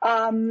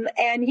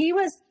 And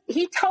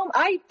he told,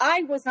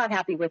 I was not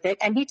happy with it,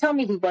 and he told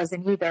me he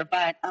wasn't either,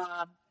 but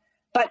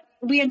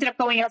we ended up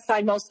going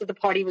outside. Most of the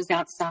party was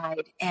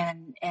outside,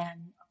 and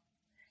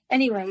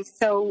anyway,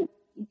 so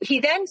he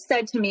then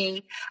said to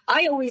me,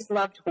 I always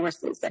loved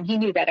horses, and he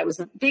knew that I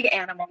was a big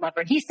animal lover.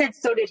 And he said,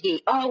 so did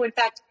he. Oh, in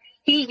fact,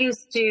 he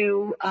used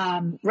to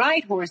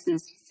ride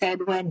horses. He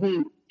said when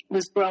he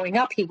was growing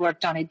up, he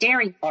worked on a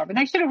dairy farm. And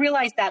I should have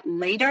realized that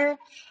later.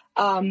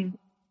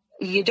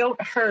 You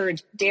don't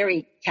herd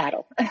dairy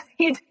cattle, but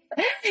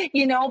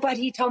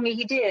he told me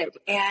he did.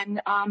 And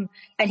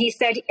he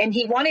said, and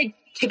he wanted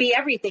to be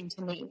everything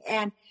to me.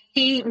 And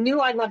he knew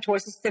I loved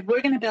horses. He said,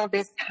 we're going to build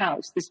this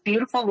house, this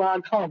beautiful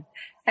log home.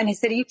 And I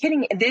said, are you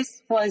kidding?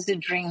 This was a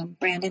dream,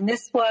 Brandon.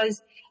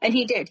 And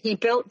he did. He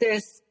built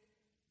this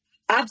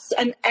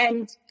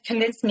and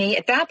convinced me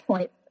at that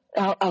point,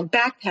 I'll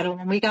backpedal.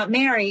 When we got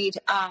married,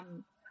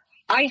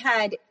 I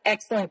had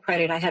excellent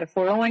credit. I had a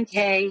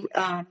 401k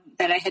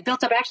that I had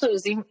built up. Actually, it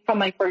was even from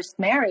my first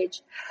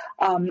marriage.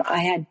 I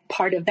had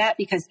part of that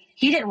because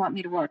he didn't want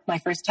me to work, my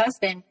first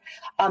husband.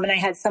 And I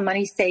had some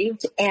money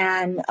saved,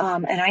 and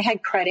I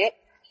had credit.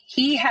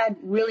 He had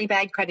really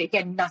bad credit. He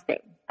had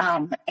nothing.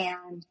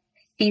 And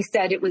he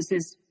said it was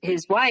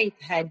his wife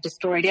had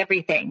destroyed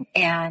everything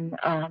and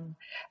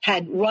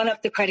had run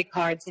up the credit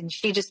cards, and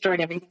she destroyed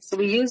everything. So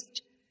we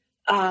used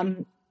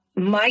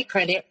my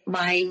credit,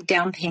 my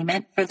down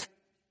payment for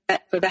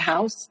the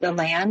house, the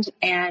land,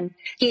 and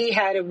he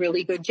had a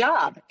really good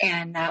job,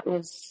 and that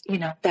was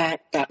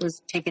that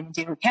was taken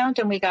into account,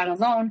 and we got a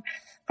loan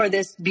for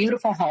this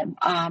beautiful home.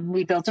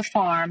 We built a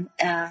farm,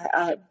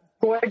 a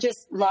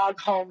gorgeous log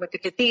home with the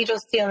cathedral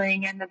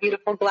ceiling and the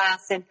beautiful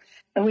glass, and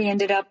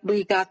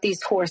we got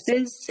these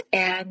horses,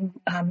 and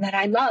that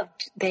I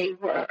loved. They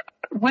were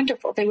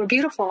wonderful, they were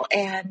beautiful,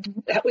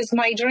 and that was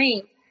my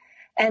dream.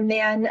 And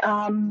then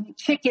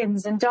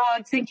chickens and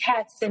dogs and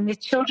cats and the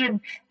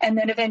children. And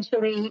then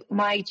eventually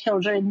my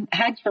children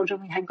had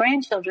children. We had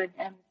grandchildren.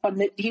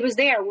 And he was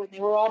there when they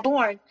were all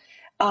born.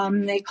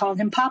 They called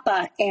him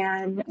Papa.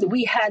 And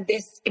we had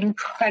this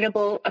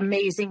incredible,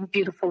 amazing,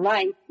 beautiful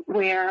life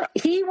where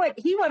he went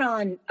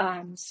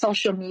on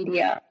social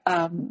media.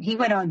 He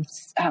went on,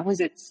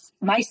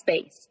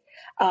 MySpace?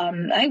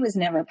 I was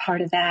never a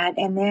part of that.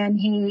 And then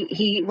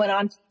he went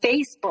on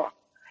Facebook.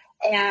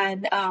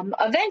 And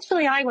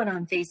eventually I went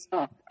on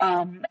Facebook,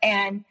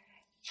 and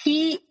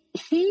he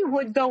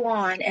would go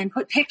on and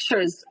put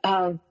pictures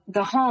of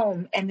the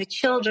home and the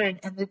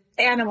children and the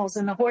animals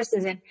and the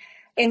horses, and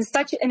in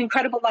such an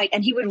incredible light.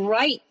 And he would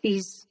write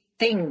these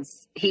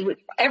things.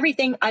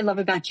 Everything I love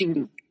about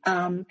Judy.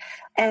 And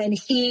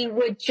he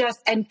would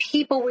and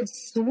people would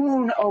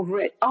swoon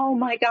over it. Oh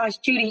my gosh,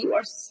 Judy, you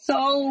are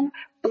so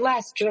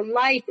blessed. Your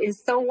life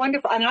is so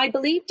wonderful. And I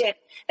believed it.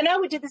 And I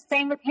would do the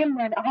same with him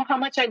then. Oh, how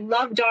much I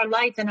loved our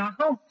life and our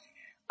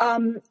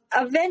home.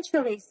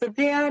 Eventually, so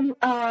then,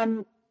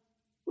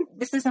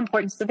 this is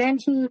important. So then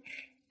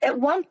at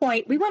one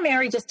point, we were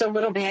married just a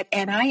little bit,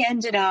 and I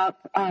ended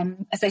up,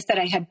 as I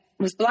said,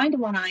 was blind in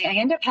one eye. I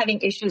ended up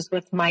having issues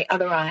with my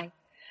other eye.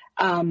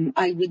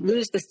 I would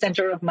lose the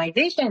center of my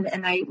vision,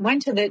 and I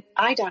went to the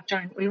eye doctor,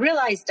 and we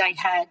realized I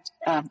had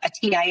a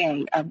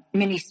TIA, a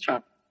mini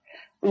stroke.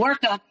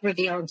 Workup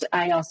revealed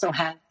I also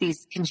have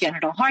these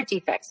congenital heart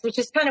defects, which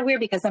is kind of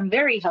weird because I'm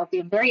very healthy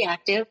and very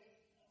active.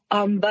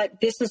 But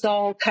this is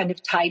all kind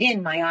of tied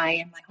in, my eye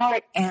and my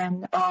heart.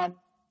 And I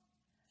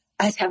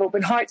had to have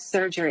open heart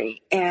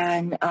surgery,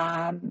 and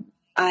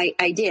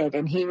I did.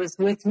 And he was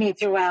with me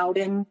throughout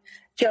and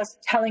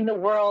just telling the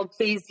world,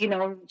 please,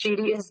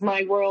 Judy is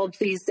my world.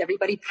 Please,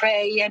 everybody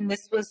pray. And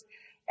this was,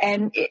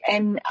 and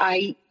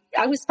I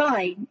was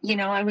fine,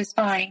 I was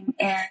fine.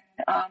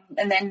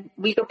 And then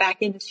we go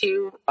back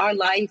into our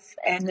life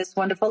and this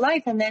wonderful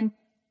life. And then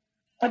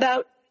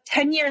about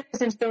 10 years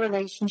into the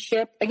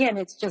relationship, again,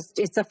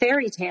 it's a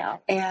fairy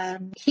tale,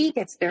 and he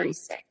gets very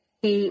sick.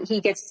 He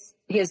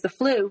has the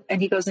flu,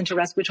 and he goes into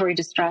respiratory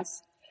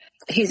distress.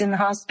 He's in the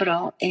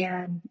hospital,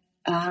 and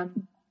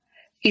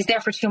he's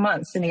there for 2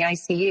 months in the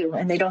ICU,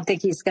 and they don't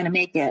think he's going to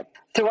make it.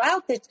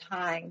 Throughout the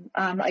time,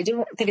 I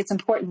do think it's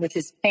important with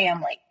his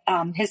family.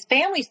 His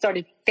family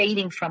started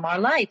fading from our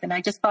life, and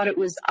I just thought it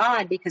was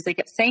odd because they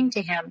kept saying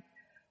to him,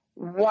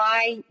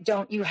 why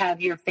don't you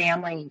have your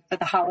family for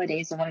the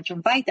holidays? I wanted to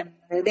invite them.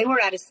 They were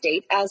out of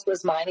state, as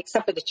was mine,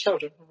 except for the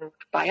children who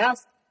moved by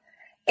us.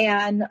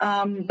 And,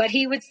 but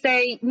he would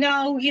say,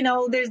 no,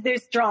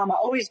 there's drama,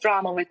 always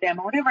drama with them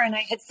or whatever. And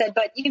I had said,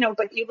 but you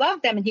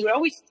love them. And he would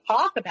always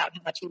talk about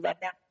how much he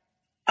loved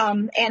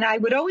them. And I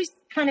would always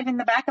kind of in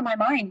the back of my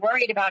mind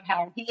worried about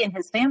how he and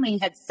his family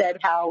had said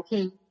how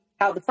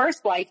the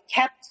first wife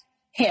kept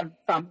him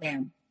from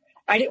them.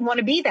 I didn't want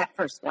to be that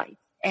first wife.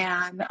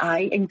 And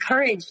I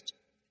encouraged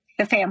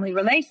the family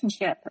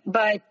relationship,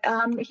 but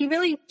he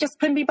really just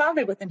couldn't be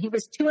bothered with them. He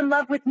was too in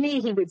love with me,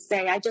 he would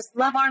say. I just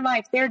love our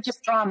life. They're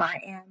just drama,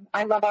 and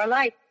I love our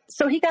life.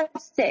 So he got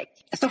sick.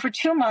 So for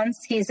 2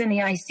 months, he's in the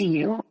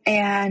ICU,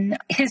 and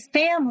his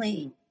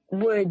family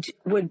would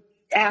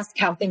ask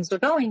how things were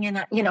going, and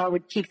I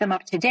would keep them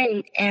up to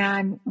date.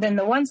 And then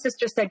the one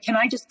sister said, can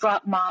I just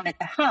drop mom at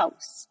the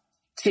house?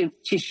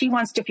 She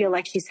wants to feel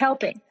like she's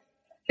helping.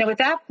 Now at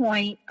that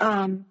point,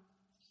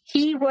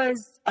 he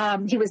was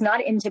not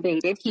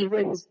intubated. He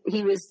was,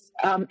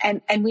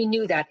 and we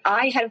knew that.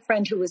 I had a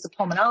friend who was a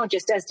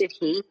pulmonologist, as did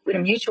he, with a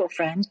mutual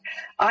friend.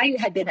 I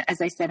had been,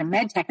 as I said, a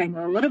med tech. I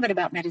know a little bit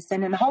about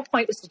medicine, and the whole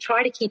point was to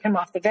try to keep him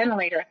off the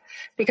ventilator,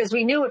 because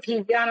we knew if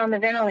he got on the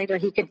ventilator,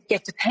 he could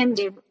get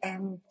dependent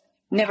and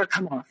never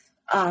come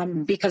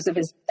off, because of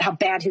how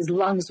bad his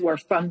lungs were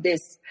from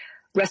this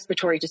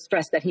respiratory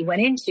distress that he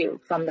went into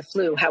from the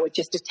flu, how it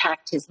just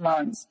attacked his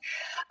lungs.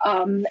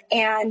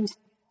 And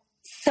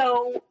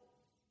so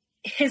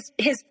his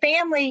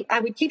family,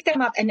 I would keep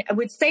them up, and I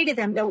would say to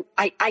them, no,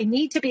 I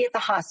need to be at the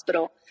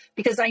hospital,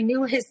 because I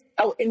knew his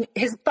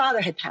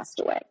father had passed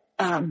away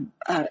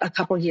a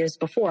couple years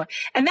before.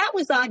 And that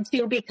was odd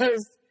too,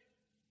 because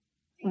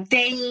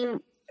they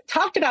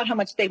talked about how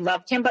much they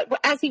loved him, but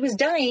as he was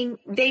dying,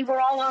 they were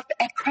all up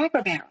at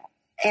Cracker Barrel,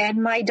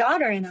 and my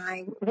daughter and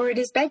I were at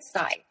his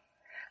bedside.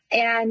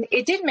 And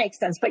it did make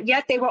sense, but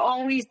yet they were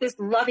always this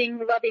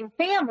loving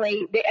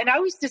family. And I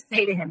always just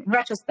say to him, in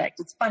retrospect,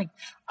 it's funny,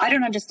 I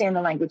don't understand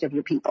the language of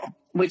your people,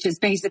 which is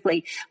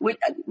basically,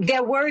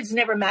 their words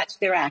never match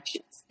their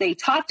actions. They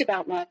talked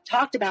about love,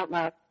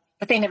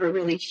 but they never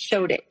really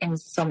showed it in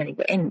so many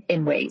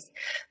in ways.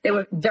 They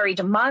were very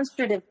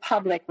demonstrative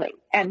publicly.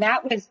 And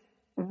that was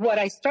what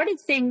I started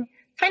seeing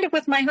kind of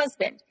with my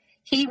husband.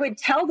 He would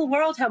tell the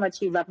world how much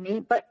he loved me,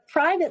 but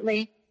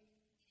privately,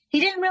 he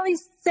didn't really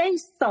say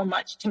so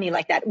much to me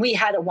like that. We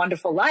had a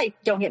wonderful life,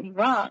 don't get me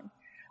wrong.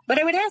 But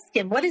I would ask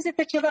him, what is it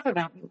that you love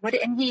about me?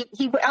 And he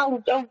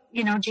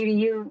Judy,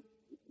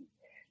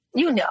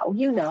 you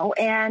know.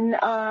 And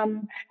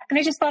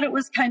I just thought it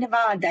was kind of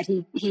odd that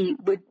he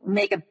would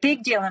make a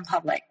big deal in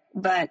public,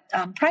 but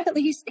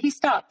privately he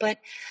stopped. But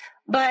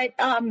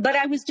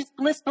I was just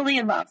blissfully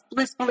in love,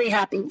 blissfully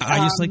happy. I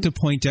just like to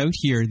point out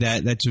here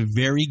that that's a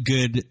very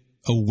good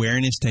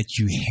awareness that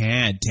you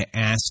had to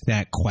ask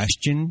that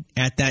question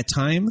at that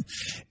time,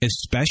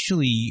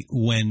 especially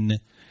when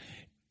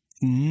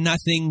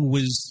nothing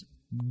was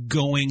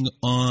going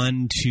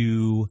on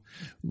to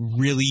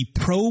really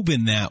probe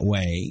in that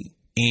way,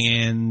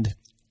 and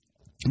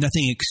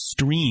nothing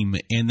extreme,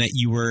 and that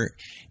you were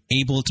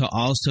able to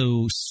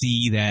also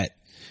see that,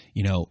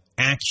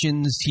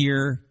 actions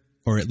here,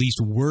 or at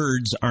least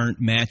words, aren't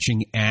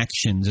matching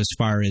actions as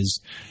far as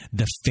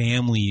the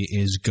family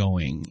is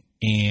going.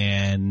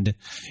 And,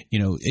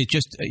 it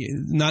just,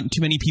 not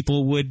too many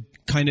people would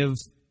kind of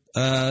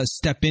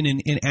step in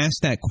and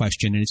ask that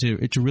question. And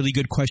it's a really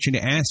good question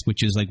to ask,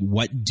 which is like,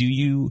 what do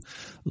you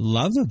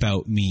love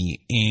about me?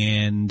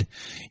 And,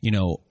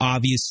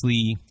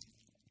 obviously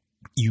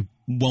you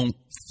won't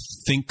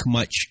think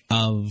much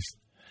of,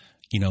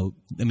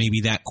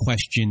 maybe that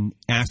question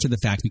after the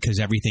fact, because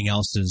everything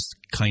else is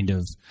kind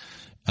of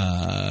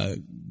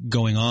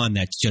going on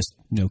that's just,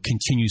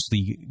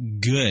 continuously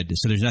good.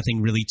 So there's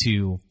nothing really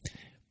to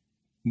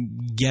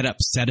get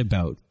upset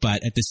about.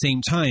 But at the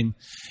same time,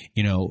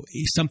 you know,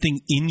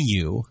 something in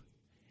you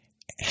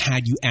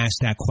had you ask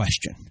that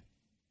question.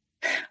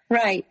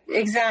 Right,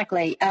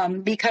 exactly.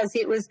 Because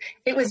it was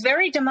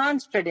very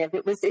demonstrative.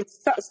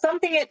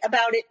 Something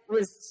about it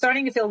was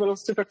starting to feel a little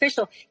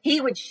superficial. He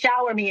would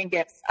shower me in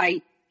gifts.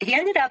 He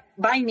ended up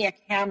buying me a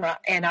camera,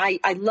 and I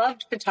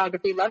loved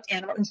photography, loved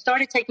animals, and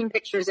started taking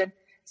pictures and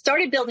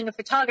started building a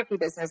photography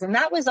business. And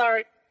that was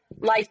our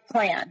life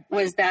plan,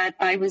 was that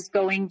I was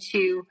going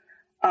to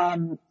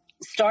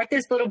start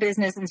this little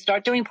business and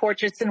start doing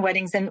portraits and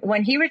weddings. And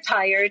when he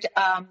retired,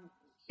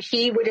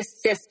 he would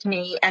assist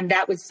me, and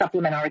that would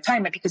supplement our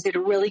retirement because he had a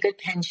really good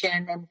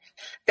pension, and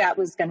that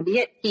was going to be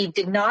it. He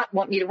did not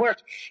want me to work.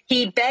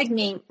 He begged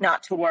me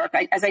not to work.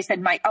 As I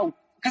said,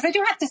 because I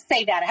do have to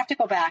say that. I have to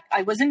go back.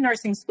 I was in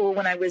nursing school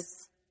when I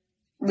was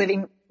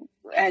living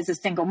as a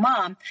single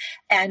mom,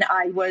 and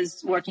I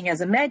was working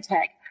as a med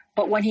tech.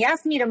 But when he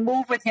asked me to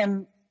move with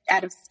him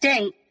out of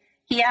state,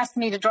 he asked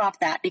me to drop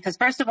that because,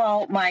 first of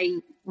all,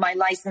 my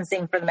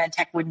licensing for the med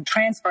tech wouldn't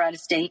transfer out of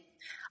state.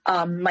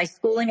 My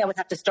schooling, I would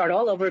have to start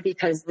all over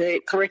because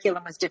the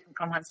curriculum was different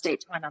from one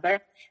state to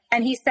another.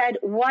 And he said,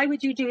 why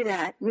would you do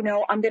that? You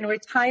know, I'm going to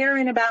retire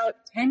in about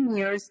 10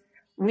 years.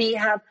 He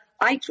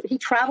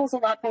travels a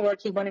lot for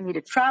work. He wanted me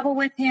to travel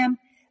with him.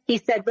 He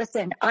said,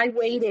 listen, I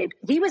waited.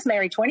 He was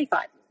married 25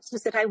 years. He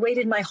said, I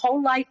waited my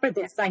whole life for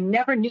this. I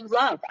never knew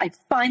love. I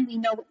finally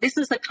know this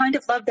is the kind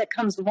of love that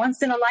comes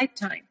once in a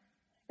lifetime.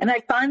 And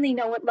I finally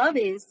know what love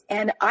is.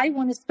 And I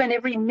want to spend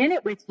every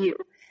minute with you.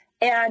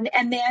 And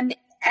then,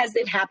 as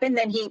it happened,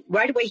 then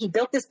right away he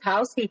built this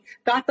house. He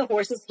got the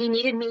horses. He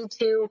needed me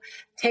to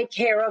take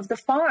care of the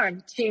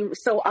farm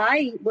so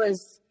I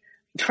was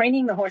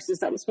training the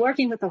horses. I was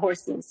working with the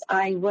horses.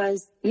 I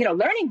was,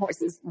 learning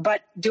horses,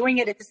 but doing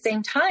it at the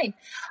same time.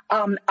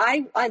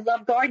 I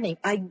love gardening.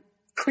 I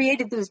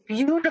created these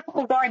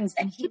beautiful gardens,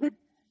 and he would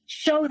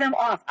show them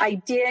off. I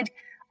did,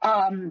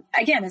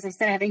 again, as I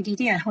said, I have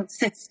ADD. I don't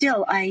sit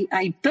still.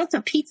 I built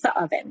a pizza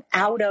oven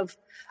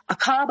a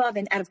cob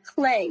oven out of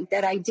clay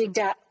that I dug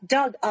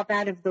up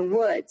out of the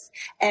woods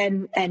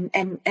and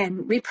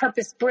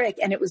repurposed brick.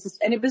 And it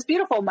was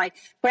beautiful. My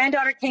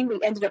granddaughter came. We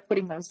ended up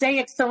putting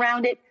mosaics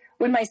around it.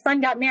 When my son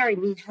got married,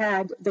 we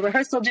had the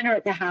rehearsal dinner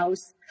at the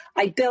house.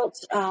 I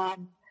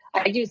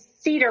used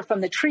cedar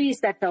from the trees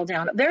that fell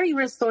down. Very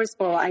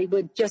resourceful. I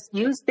would just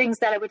use things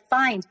that I would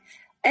find,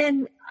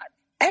 and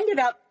ended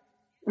up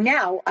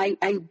now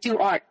I do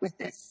art with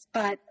this.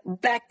 But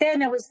back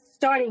then I was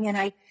starting,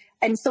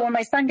 and so when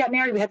my son got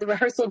married, we had the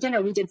rehearsal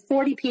dinner. We did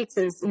 40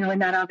 pizzas, in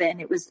that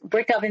oven. It was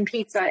brick oven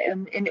pizza,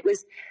 and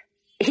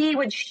he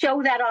would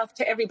show that off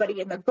to everybody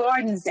in the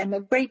gardens and the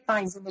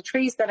grapevines and the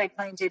trees that I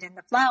planted and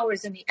the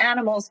flowers and the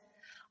animals.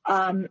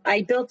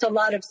 I built a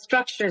lot of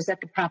structures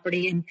at the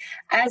property. And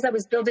as I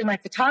was building my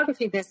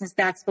photography business,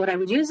 that's what I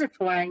would use it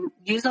for. I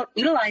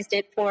utilized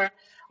it for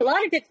a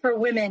lot of it for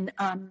women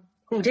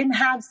who didn't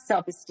have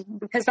self-esteem,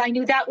 because I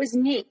knew that was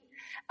me.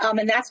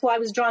 And that's why I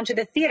was drawn to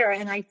the theater.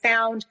 And I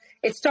found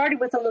it started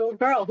with a little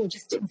girl who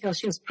just didn't feel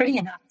she was pretty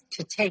enough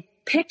to take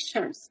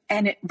pictures.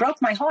 And it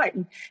broke my heart.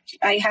 And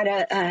I had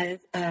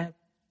a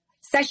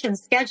session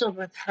scheduled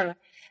with her.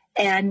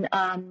 And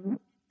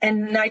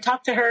I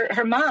talked to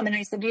her mom, and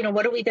I said,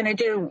 what are we going to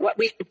do?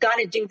 We've got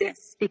to do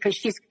this because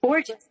she's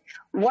gorgeous.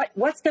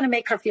 What's going to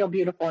make her feel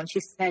beautiful? And she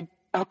said,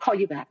 I'll call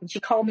you back. And she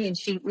called me, and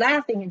she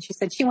laughing, and she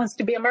said, she wants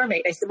to be a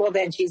mermaid. I said, well,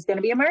 then she's going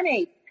to be a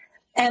mermaid.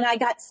 And I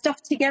got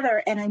stuff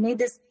together, and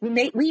we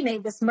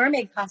made this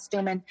mermaid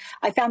costume, and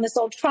I found this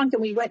old trunk,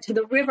 and we went to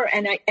the river,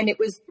 and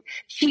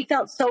she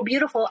felt so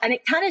beautiful. And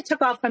it kind of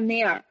took off from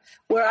there,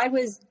 where I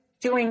was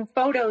doing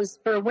photos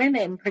for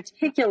women,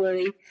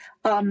 particularly,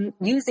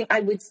 I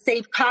would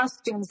save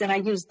costumes, and I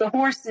used the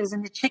horses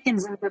and the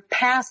chickens and the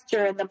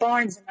pasture and the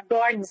barns and the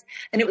gardens.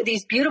 And it was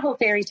these beautiful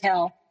fairy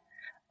tale,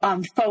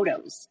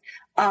 photos.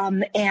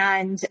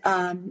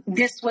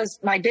 This was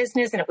my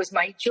business, and it was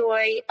my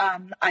joy.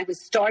 I was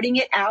starting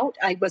it out.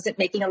 I wasn't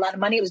making a lot of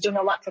money. I was doing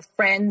a lot for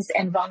friends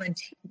and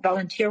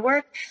volunteer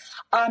work.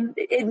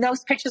 In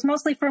those pictures,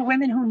 mostly for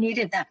women who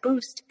needed that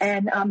boost.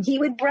 And he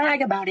would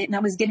brag about it, and I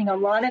was getting a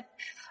lot of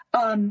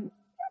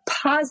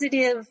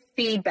positive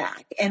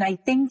feedback. And I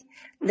think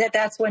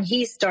that's when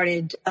he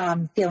started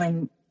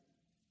feeling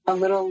a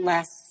little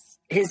less.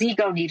 His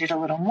ego needed a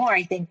little more,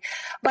 I think.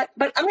 But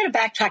I'm going to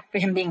backtrack for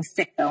him being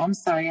sick, though. I'm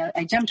sorry,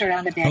 I jumped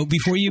around a bit. Oh,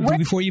 before you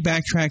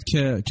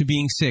backtrack to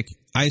being sick,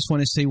 I just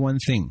want to say one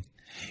thing.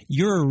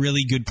 You're a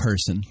really good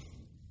person.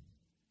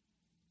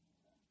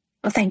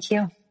 Well, thank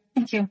you.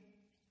 Thank you.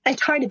 I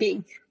try to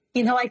be.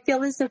 I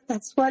feel as if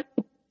that's what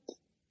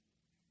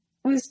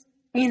was,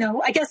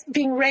 I guess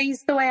being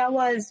raised the way I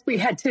was, we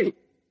had to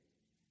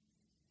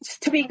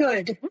be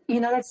good.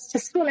 That's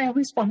just what I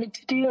always wanted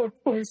to do,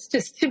 was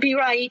just to be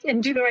right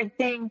and do the right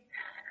thing,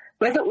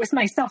 whether it was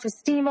my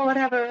self-esteem or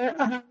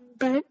whatever.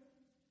 But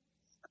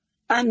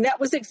that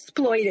was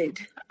exploited.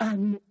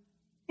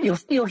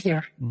 You'll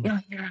hear. You'll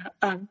hear.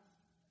 All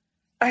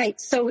right.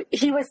 So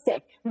he was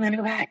sick. I'm going to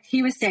go back.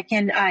 He was sick,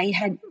 and I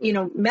had,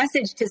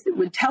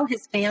 would tell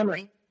his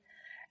family.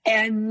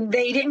 and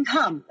they didn't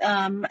come.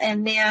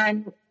 And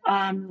then,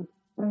 and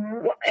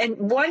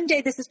one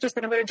day the sister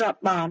said, I'm going to drop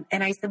Mom.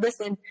 And I said,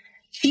 listen,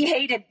 she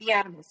hated the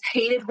animals,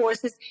 hated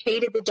horses,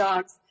 hated the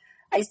dogs.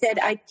 I said,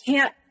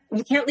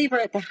 you can't leave her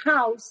at the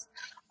house.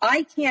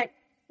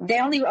 They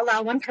only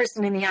allow one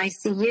person in the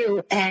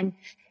ICU. And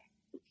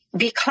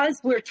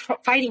because we're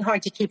fighting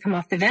hard to keep him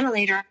off the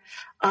ventilator,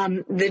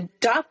 the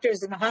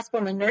doctors in the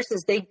hospital and the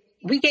nurses,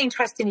 we gained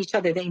trust in each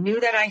other. They knew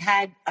that I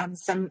had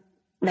some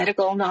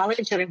medical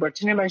knowledge, that I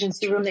worked in an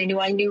emergency room. They knew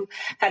I knew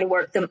how to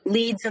work the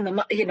leads and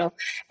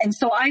and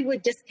so I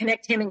would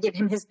disconnect him and give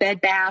him his bed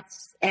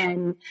baths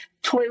and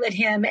toilet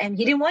him. And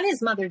he didn't want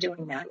his mother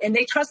doing that. And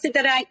they trusted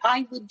that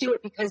I would do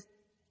it, because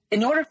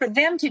in order for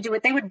them to do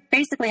it, they would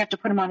basically have to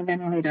put him on a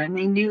ventilator. And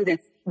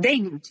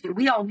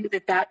we all knew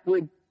that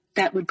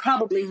would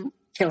probably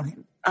kill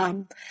him,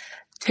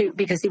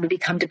 because he would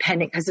become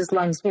dependent because his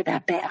lungs were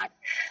that bad.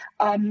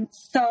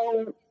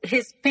 So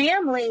his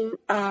family,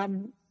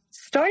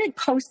 started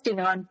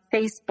posting on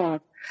Facebook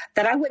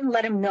that I wouldn't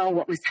let him know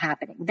what was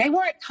happening. They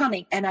weren't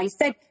coming. And I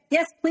said,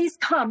 yes, please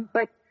come,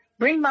 but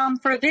bring Mom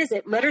for a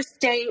visit. Let her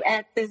stay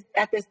at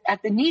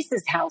the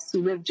niece's house,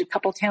 who lived a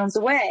couple towns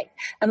away,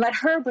 and let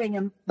her bring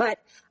him. But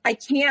I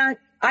can't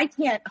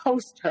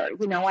host her.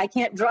 I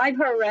can't drive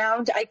her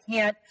around. I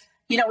can't,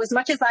 as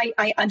much as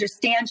I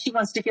understand she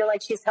wants to feel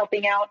like she's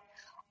helping out.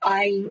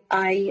 I'm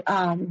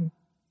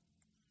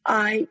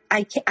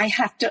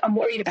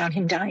worried about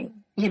him dying.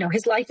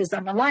 His life is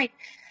on the line.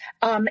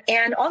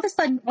 And all of a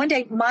sudden, one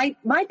day, my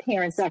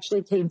parents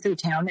actually came through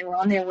town. They were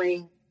on their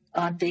way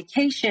on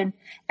vacation,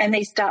 and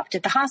they stopped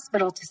at the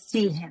hospital to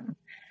see him.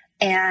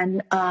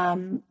 And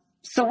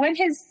so when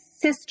his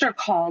sister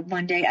called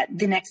one day,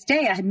 the next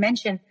day, I had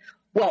mentioned,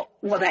 well,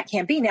 that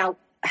can't be. Now,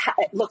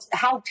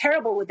 how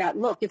terrible would that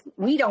look if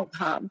we don't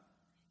come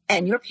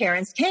and your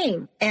parents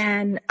came?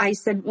 And I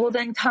said, well,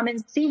 then come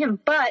and see him,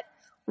 but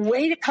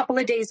wait a couple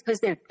of days, because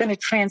they're going to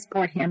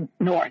transport him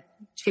north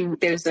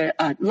there's a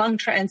lung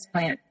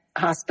transplant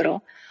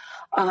hospital.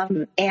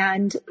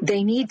 And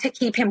they need to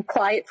keep him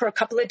quiet for a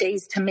couple of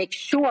days to make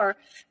sure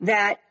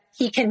that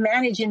he can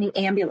manage in the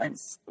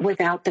ambulance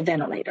without the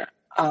ventilator.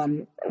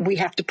 We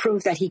have to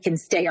prove that he can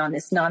stay on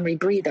this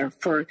non-rebreather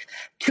for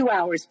 2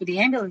 hours for the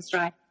ambulance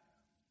ride.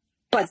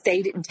 But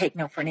they didn't take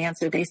no for an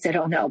answer. They said,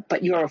 oh, no,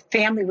 but your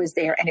family was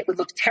there, and it would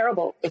look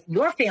terrible if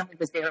your family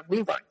was there and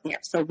we weren't there.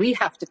 So we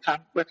have to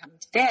come. We're coming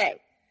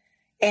today.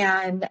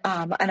 And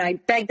I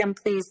begged them,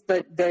 please,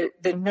 the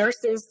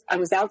nurses, I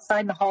was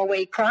outside in the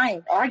hallway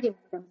crying, arguing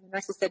with them. The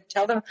nurses said,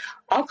 tell them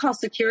I'll call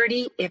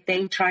security if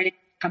they try to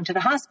come to the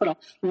hospital.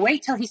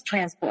 Wait till he's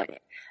transported.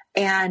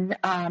 And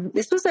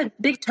this was a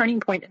big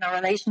turning point in our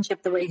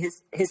relationship, the way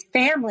his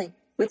family,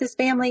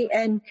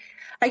 and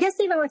I guess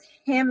even with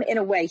him in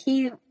a way,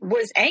 he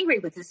was angry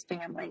with his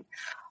family.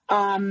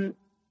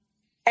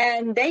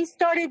 And they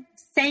started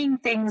saying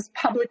things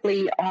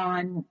publicly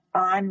on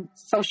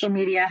social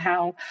media,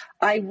 how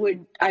I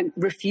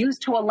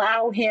refused to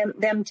allow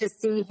them to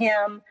see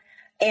him,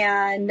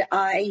 and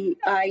I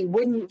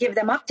wouldn't give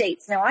them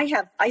updates. Now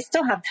I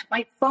still have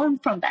my phone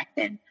from back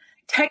then,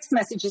 text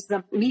messages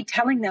of me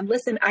telling them,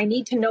 listen, I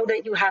need to know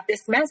that you have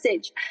this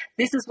message.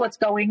 This is what's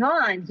going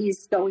on.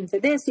 He's going for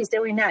this. He's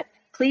doing that.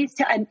 Please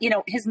tell. And,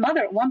 his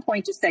mother at one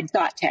point just said,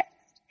 got text.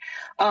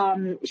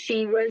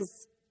 She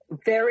was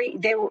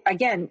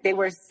they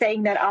were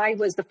saying that I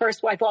was the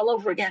first wife all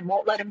over again,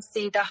 won't let him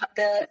see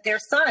their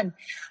son.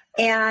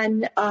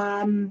 And,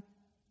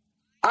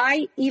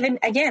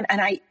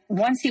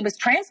 once he was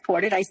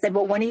transported, I said,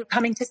 well, when are you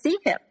coming to see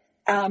him?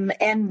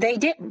 And they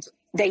didn't.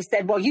 They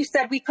said, well, you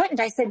said we couldn't.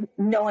 I said,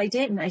 no, I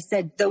didn't. I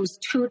said,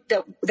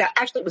 that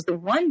actually was the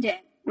one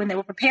day when they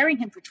were preparing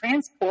him for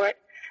transport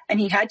and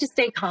he had to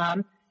stay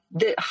calm.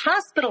 The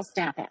hospital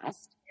staff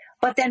asked,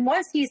 but then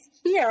once he's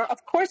here,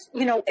 of course,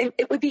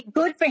 it would be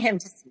good for him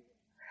to see.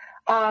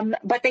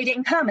 But they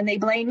didn't come and they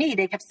blamed me.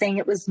 They kept saying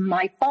it was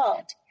my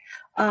fault.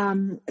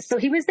 So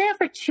he was there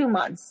for 2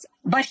 months,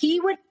 but he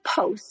would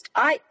post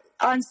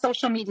on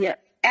social media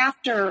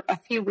after a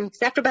few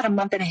weeks, after about a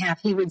month and a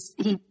half, he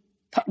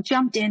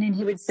jumped in and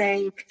he would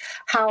say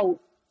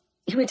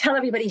he would tell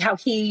everybody how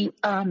he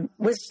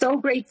was so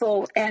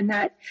grateful and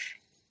that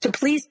to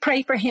please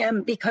pray for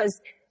him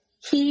because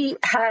he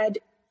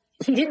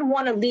didn't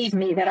want to leave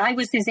me, that I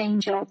was his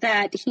angel,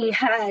 that he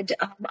had,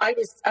 I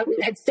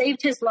had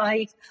saved his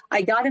life.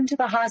 I got him to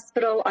the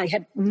hospital. I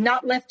had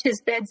not left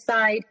his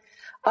bedside.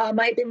 I've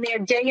been there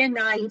day and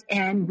night,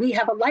 and we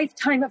have a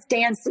lifetime of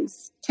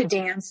dances to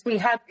dance.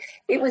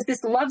 It was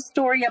this love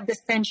story of the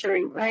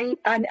century, right?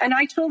 And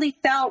I truly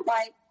felt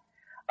like,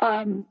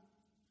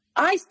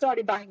 I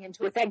started buying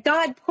into it, that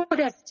God put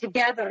us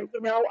together.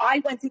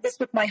 I went through this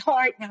with my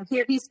heart. Now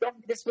here he's going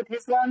through this with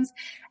his lungs,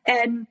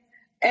 and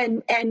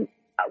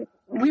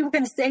we were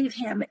going to save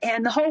him,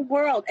 and the whole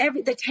world,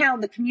 the town,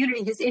 the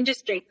community, his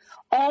industry,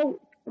 all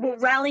were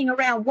rallying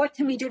around. What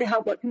can we do to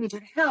help? What can we do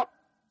to help?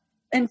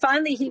 And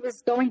finally, he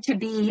was going to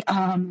be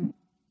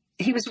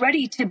he was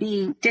ready to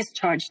be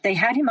discharged. They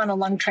had him on a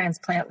lung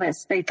transplant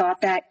list. They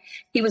thought that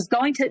he was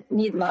going to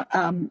need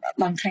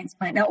lung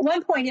transplant. Now, at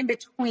one point in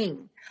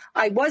between,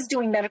 I was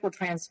doing medical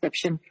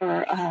transcription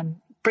for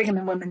Brigham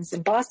and Women's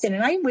in Boston,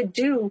 and I would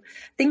do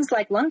things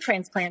like lung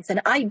transplants.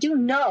 And I do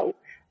know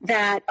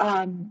that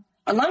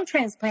a lung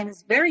transplant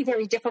is very,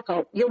 very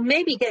difficult. You'll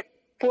maybe get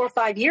 4 or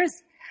 5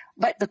 years,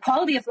 but the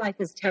quality of life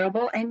is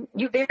terrible. And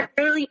you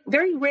very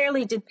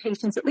rarely did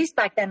patients, at least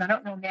back then, I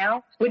don't know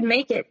now, would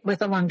make it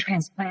with a lung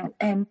transplant.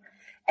 And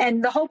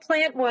the whole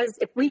plan was,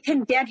 if we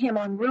can get him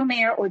on room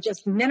air or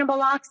just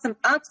minimal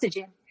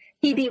oxygen,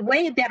 he'd be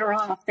way better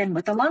off than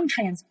with a lung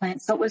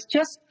transplant. So it was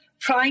just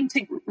trying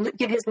to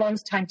give his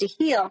lungs time to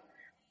heal.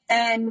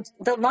 And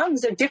the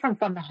lungs are different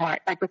from the heart.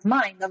 Like with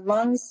mine, the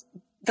lungs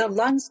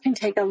can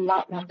take a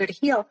lot longer to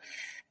heal.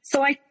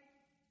 So our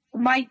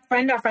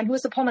friend who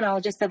was a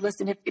pulmonologist said,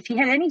 listen, if he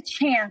had any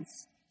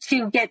chance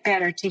to get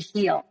better, to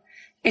heal,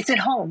 it's at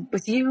home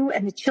with you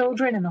and the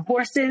children and the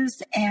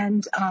horses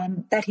and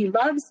that he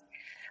loves,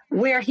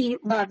 where he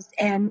loves.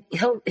 And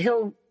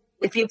he'll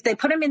if they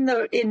put him in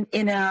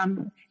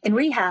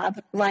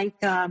rehab, like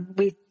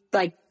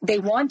they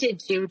wanted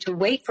to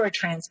wait for a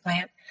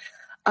transplant,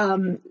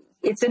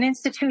 it's an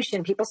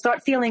institution. People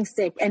start feeling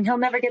sick and he'll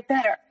never get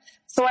better.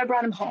 So I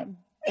brought him home.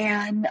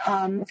 And,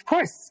 of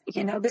course,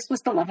 this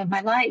was the love of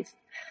my life.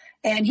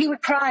 And he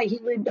would cry. He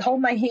would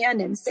hold my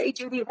hand and say,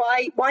 Judy,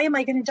 why am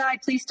I going to die?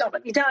 Please don't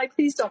let me die.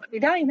 Please don't let me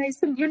die. And I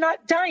said, you're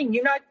not dying.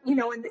 You're not,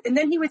 and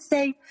then he would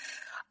say,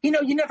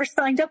 you never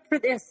signed up for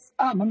this.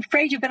 I'm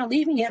afraid you're going to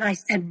leave me. And I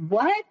said,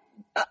 what?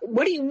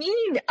 What do you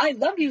mean? I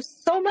love you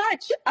so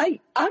much.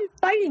 I'm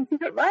fighting for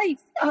your life.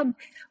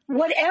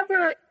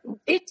 Whatever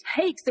it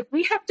takes. If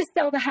we have to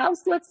sell the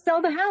house, let's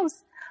sell the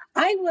house.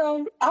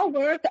 I'll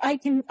work.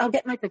 I'll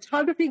get my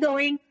photography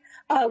going.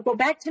 I'll go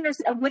back to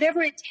nursing,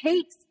 whatever it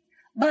takes.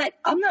 But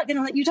I'm not going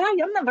to let you die.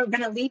 I'm never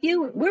going to leave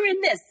you. We're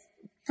in this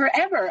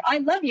forever. I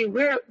love you.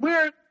 We're,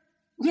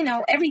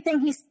 everything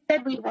he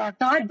said we were.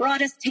 God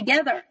brought us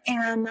together.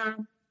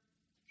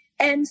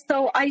 And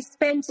so I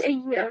spent a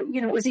year,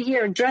 it was a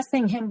year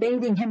dressing him,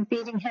 bathing him,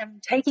 feeding him,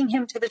 taking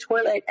him to the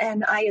toilet.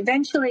 And I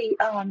eventually,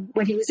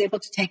 when he was able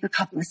to take a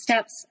couple of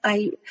steps,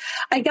 I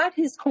got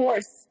his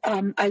horse.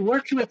 I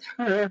worked with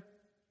her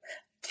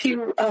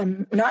to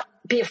not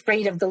be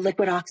afraid of the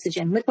liquid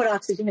oxygen. Liquid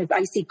oxygen is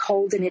icy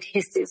cold and it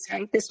hisses,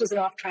 right? This was an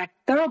off-track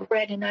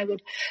thoroughbred, and I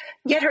would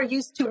get her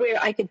used to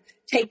where I could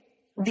take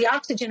the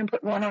oxygen and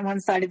put one on one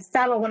side of the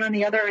saddle, one on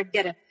the other, and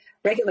get a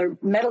regular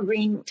metal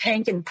green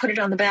tank and put it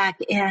on the back.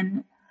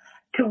 And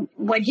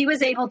when he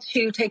was able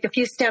to take a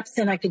few steps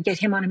and I could get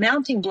him on a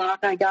mounting block,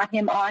 I got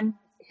him on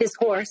his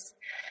horse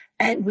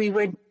and we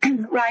would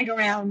ride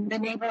around the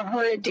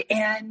neighborhood,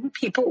 and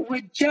people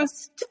would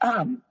just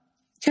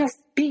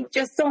be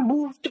so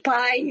moved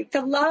by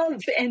the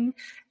love and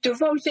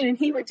devotion. And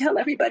he would tell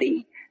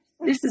everybody,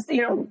 this is,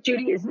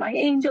 Judy is my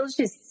angel.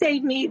 She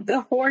saved me,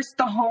 the horse,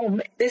 the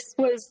home. This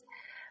was,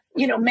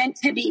 meant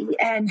to be,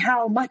 and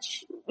how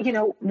much,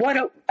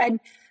 and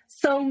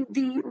so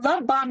the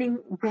love bombing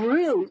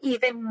grew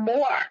even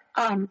more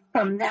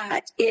from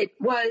that. It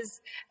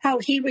was how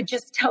he would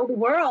just tell the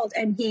world,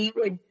 and he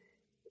would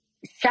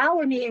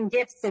shower me in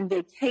gifts and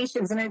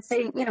vacations. And I'd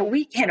say,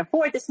 we can't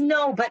afford this.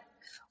 No, but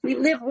we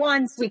live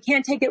once, we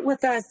can't take it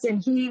with us.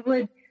 And he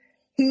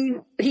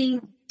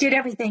did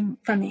everything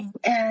for me.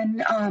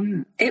 And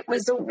it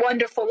was a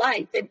wonderful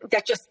life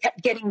that just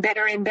kept getting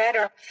better and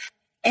better.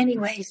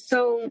 Anyway,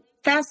 so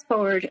fast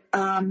forward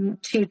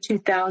to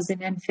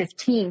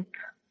 2015,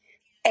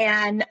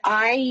 and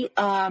I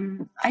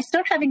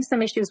start having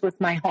some issues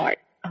with my heart.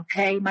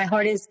 Okay, my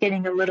heart is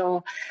getting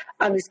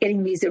I was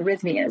getting these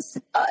arrhythmias.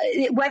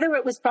 Whether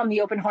it was from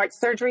the open heart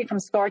surgery, from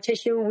scar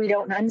tissue, we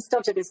don't know. And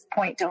still to this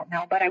point don't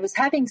know. But I was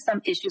having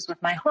some issues with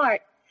my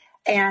heart.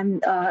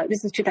 And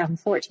this is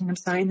 2014, I'm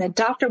sorry. And the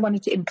doctor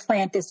wanted to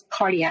implant this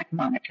cardiac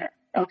monitor.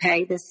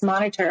 Okay, this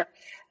monitor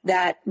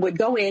that would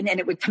go in and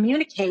it would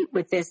communicate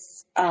with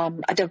this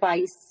a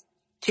device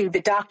to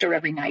the doctor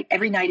every night.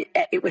 Every night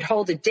it would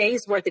hold a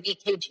day's worth of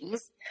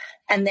EKGs,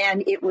 and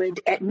then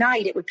at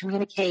night it would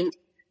communicate.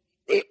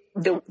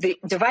 The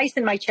device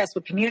in my chest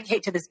would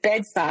communicate to this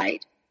bedside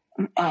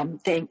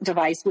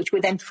device, which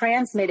would then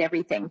transmit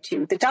everything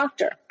to the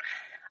doctor.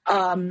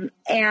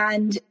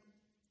 And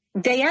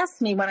they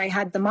asked me when I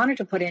had the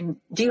monitor put in,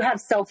 do you have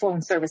cell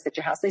phone service at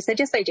your house? They said,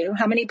 yes, I do.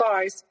 How many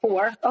bars?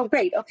 4. Oh,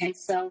 great. Okay.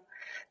 So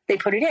they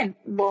put it in.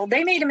 Well,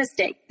 they made a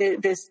mistake.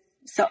 This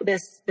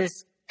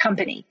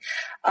company.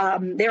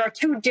 There are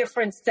 2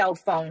 different cell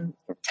phone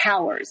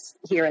towers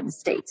here in the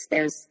States.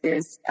 There's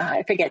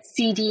I forget,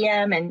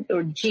 CDM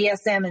or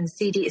GSM and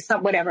CD,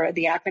 whatever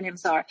the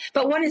acronyms are.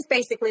 But one is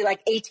basically like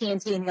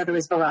AT&T and the other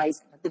is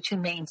Verizon, the 2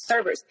 main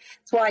servers.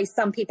 That's why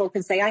some people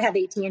can say, I have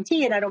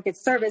AT&T and I don't get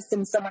service,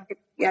 and someone could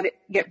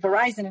get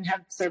Verizon and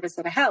have service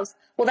at a house.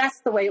 Well, that's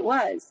the way it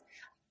was.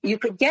 You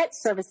could get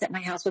service at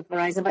my house with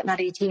Verizon, but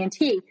not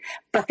AT&T.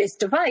 But this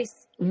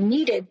device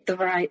needed the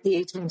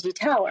AT&T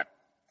tower.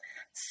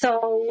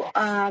 So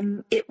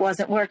it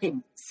wasn't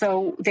working.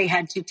 So they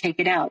had to take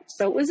it out.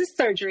 So it was a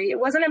surgery. It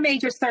wasn't a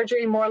major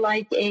surgery, more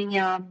like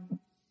a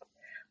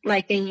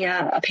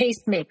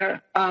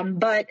pacemaker.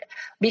 But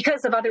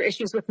because of other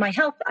issues with my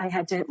health, I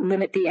had to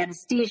limit the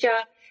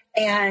anesthesia,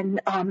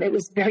 and it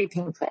was very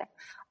painful.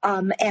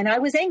 And I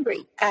was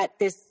angry at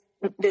this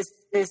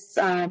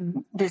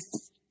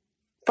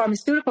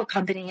pharmaceutical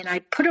company, and I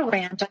put a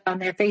rant on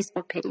their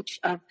Facebook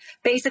page of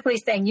basically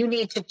saying you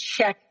need to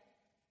check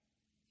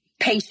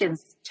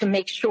patients to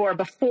make sure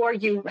before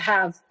you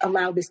have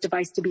allowed this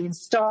device to be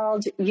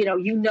installed,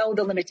 you know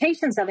the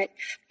limitations of it,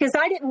 because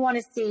I didn't want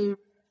to see,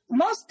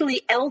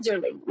 mostly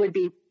elderly would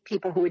be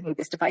people who would need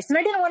this device, and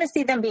I didn't want to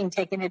see them being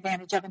taken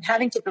advantage of and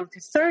having to go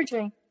through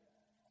surgery.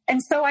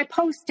 And so I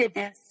posted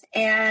this,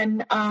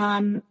 and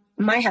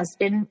my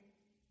husband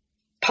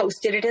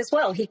posted it as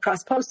well. He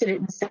cross-posted it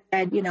and said,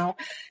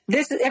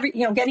 this is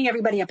getting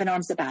everybody up in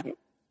arms about it.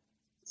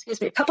 Excuse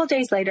me. A couple of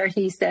days later,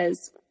 he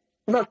says,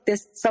 look,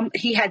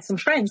 he had some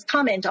friends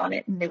comment on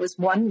it, and there was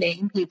one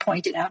name he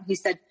pointed out. He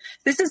said,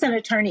 this is an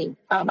attorney.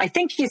 I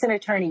think she's an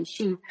attorney.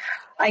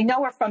 I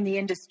know her from the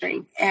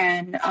industry.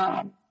 And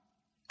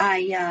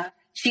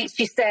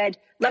she said,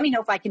 let me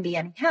know if I can be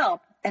any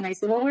help. And I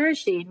said, well, where is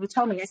she? And he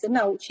told me. I said,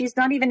 no, she's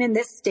not even in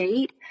this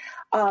state.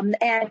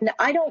 And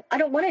I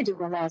don't want to do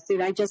a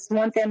lawsuit. I just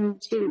want them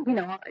to,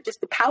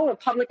 just the power of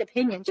public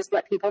opinion, just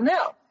let people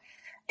know.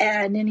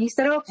 And then he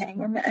said, okay.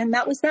 And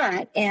that was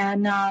that.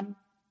 And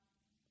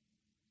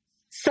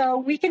so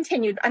we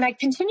continued, and I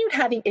continued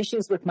having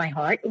issues with my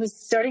heart. It was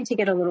starting to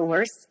get a little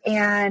worse.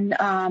 And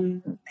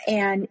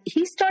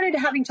he started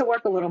having to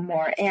work a little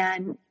more,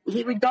 and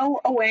he would go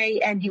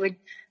away and he would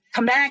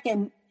come back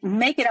and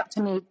make it up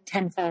to me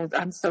tenfold.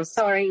 I'm so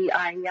sorry.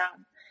 I,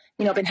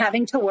 been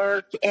having to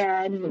work,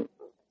 and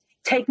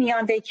take me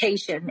on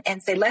vacation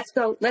and say, let's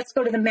go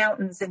to the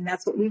mountains. And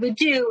that's what we would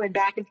do, and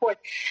back and forth.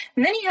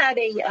 And then he had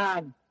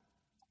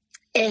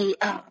a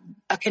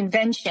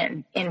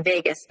convention in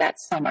Vegas that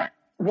summer.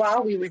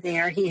 While we were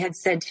there, he had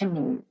said to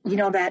me,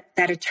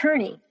 that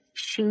attorney,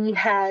 she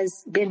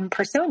has been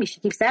pursuing me. She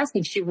keeps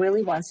asking, she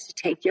really wants to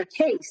take your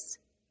case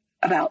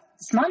about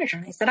this monitor.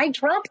 And I said, I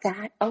dropped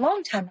that a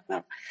long time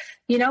ago.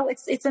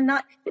 It's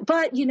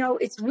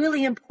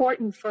really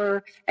important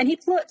and he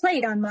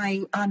played on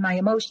my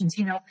emotions,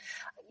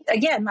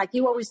 again, like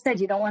you always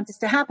said, you don't want this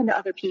to happen to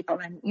other people.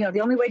 And,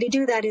 the only way to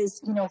do that is,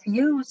 if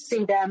you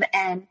see them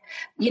and,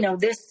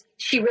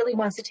 she really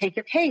wants to take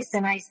your case.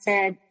 And I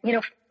said,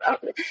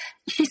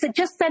 she said,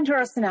 just send her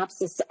a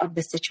synopsis of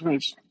the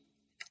situation.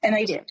 And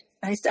I did.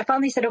 I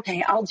finally said,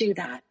 okay, I'll do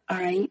that. All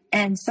right.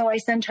 And so I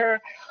sent her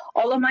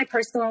all of my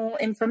personal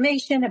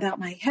information about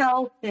my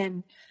health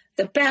and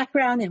the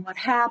background and what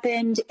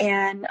happened.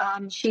 And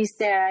she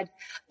said,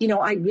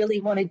 I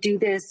really want to do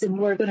this, and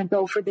we're going to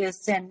go for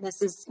this. And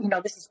this is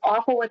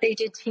awful what they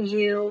did to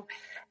you.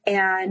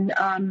 And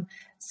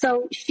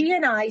so she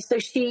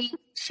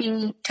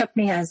took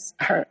me as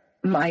a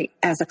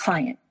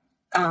client.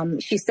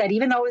 She said,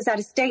 even though I was out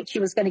of state, she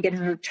was going to get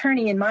an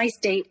attorney in my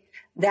state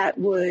that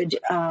would,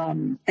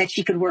 that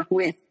she could work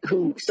with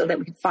so that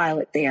we could file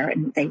it there.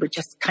 And they would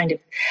just kind of,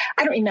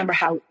 I don't remember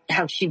how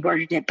she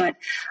worded it, but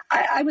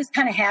I was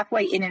kind of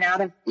halfway in and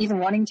out of even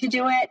wanting to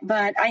do it,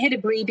 but I had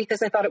agreed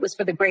because I thought it was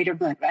for the greater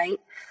good.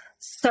 Right.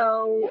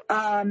 So,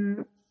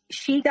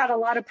 she got a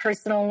lot of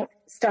personal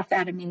stuff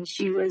out of me.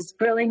 She was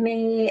grilling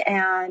me.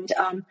 And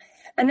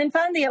then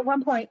finally at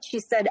one point she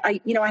said, I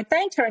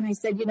thanked her, and I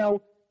said,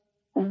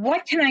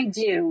 what can I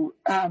do,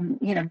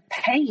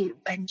 pay you?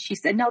 And she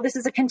said, no, this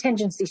is a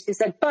contingency. She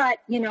said, but,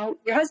 your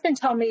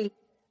husband told me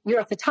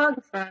you're a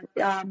photographer.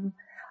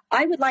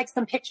 I would like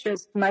some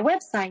pictures for my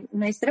website.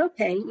 And I said,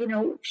 okay,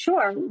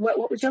 sure.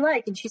 What would you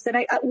like? And she said,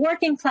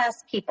 working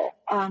class people,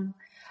 a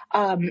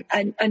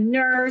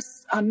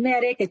nurse, a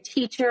medic, a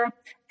teacher,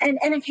 and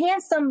a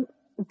handsome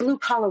blue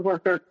collar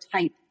worker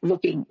type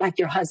looking like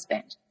your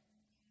husband.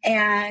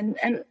 And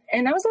I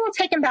was a little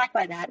taken back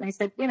by that. And I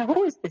said,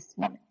 who is this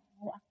woman?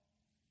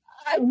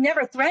 I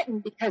never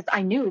threatened because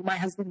I knew my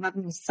husband loved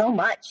me so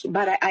much.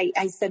 But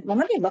I said, well,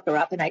 let me look her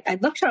up. And I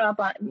looked her up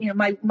on,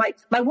 my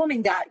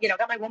woman got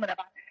my woman up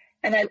on,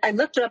 and I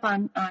looked her up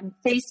on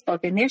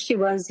Facebook, and there she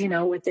was,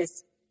 with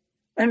this.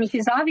 I mean,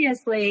 she's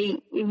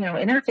obviously, in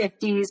her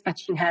 50s, but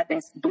she had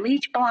this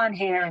bleach blonde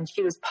hair, and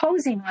she was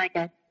posing like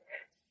a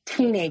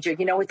teenager,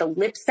 with the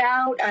lips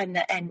out, and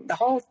the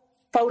whole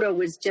photo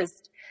was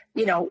just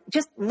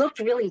looked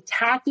really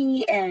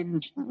tacky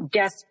and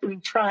desperately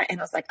trying. And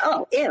I was like,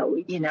 oh,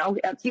 ew,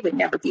 he would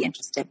never be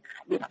interested.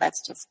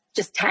 That's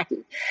just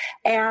tacky.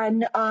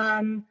 And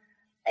I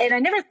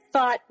never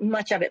thought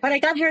much of it, but I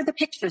got her the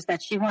pictures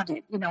that she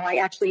wanted. I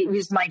actually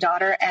used my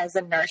daughter as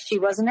a nurse. She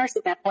was a nurse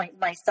at that point.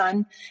 My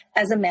son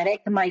as a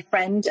medic. My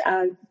friend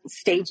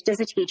staged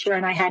as a teacher,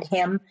 and I had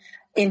him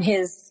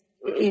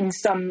in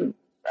some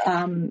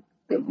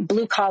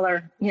blue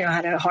collar,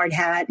 had a hard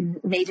hat,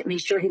 and made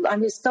sure I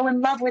was so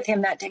in love with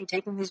him that day,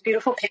 taking these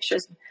beautiful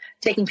pictures,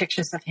 taking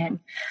pictures of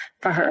him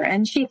for her.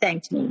 And she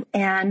thanked me.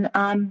 And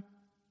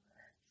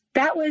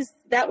that was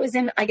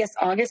in, I guess,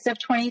 August of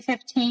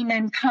 2015.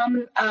 And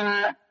come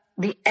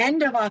the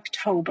end of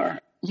October,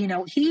 you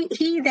know,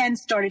 he then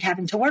started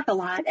having to work a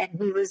lot, and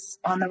he was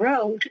on the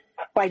road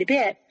quite a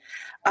bit.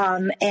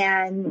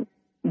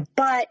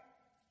 But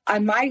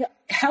my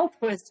health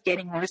was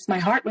getting worse. My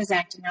heart was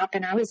acting up,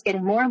 and I was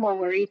getting more and more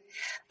worried.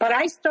 But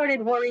I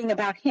started worrying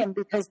about him,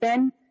 because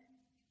then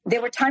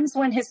there were times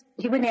when he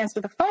wouldn't answer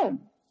the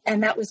phone,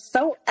 and that was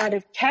so out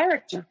of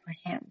character for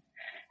him.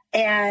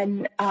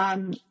 And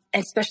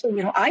especially,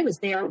 you know, I was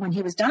there when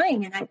he was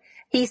dying, and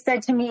he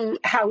said to me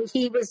how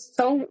he was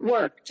so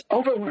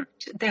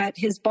overworked, that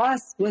his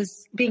boss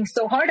was being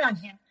so hard on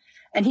him,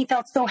 and he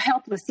felt so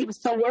helpless. He was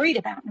so worried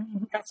about me.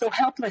 He felt so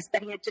helpless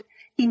that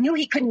he knew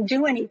he couldn't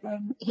do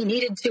anything. He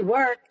needed to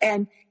work,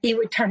 and he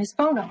would turn his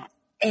phone off.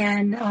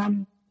 And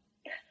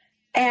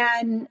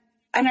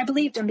I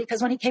believed him,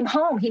 because when he came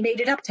home, he made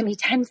it up to me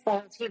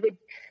tenfold.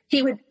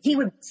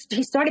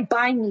 He started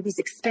buying me these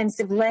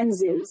expensive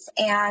lenses,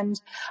 and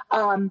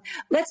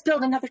let's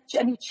build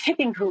a new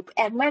chicken coop,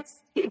 and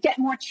let's get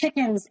more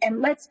chickens,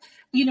 and let's,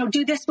 you know,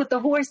 do this with the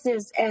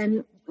horses,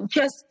 and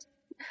just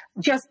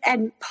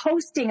and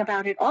posting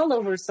about it all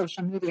over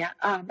social media,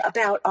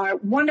 about our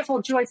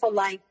wonderful, joyful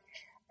life,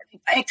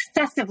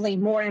 excessively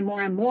more and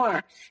more and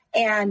more.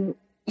 And,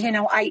 you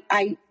know,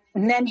 and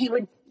then he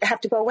would have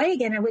to go away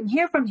again. I wouldn't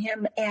hear from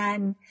him.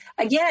 And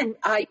again,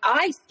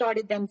 I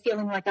started then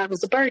feeling like I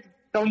was a burden,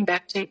 going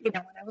back to, you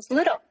know, when I was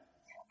little.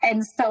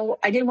 And so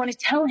I didn't want to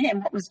tell him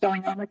what was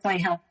going on with my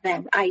health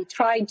then. I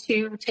tried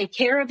to take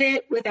care of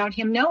it without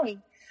him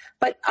knowing.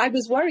 But I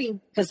was worried,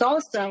 because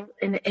also,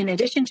 in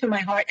addition to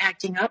my heart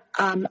acting up,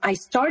 I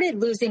started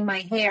losing my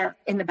hair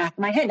in the back of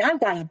my head. Now I've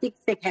got a big,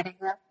 thick head of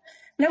hair.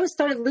 And I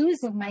started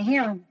losing my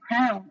hair on the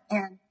crown.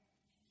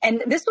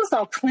 And this was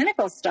all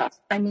clinical stuff.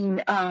 I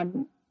mean,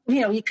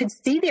 you know, you could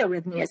see the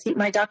arrhythmias.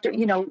 My doctor,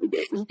 you know,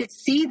 you could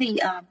see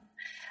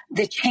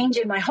the change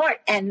in my heart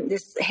and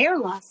this hair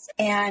loss.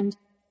 And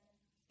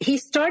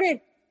he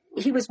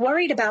was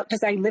worried about,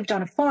 because I lived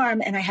on a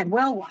farm and I had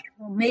well water.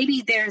 Well,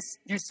 maybe there's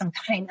some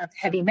kind of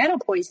heavy metal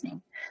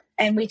poisoning.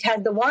 And we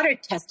had the water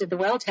tested, the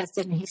well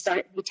tested, and he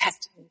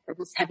tested me for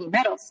these heavy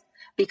metals,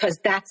 because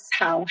that's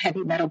how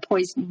heavy metal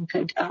poisoning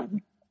could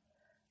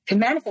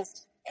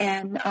manifest.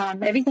 And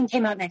everything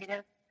came out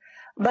negative.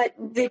 But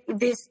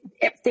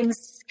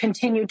things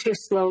continued to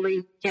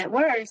slowly get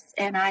worse.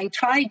 And I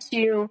tried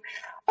to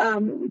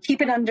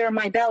keep it under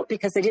my belt,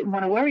 because I didn't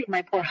want to worry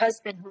my poor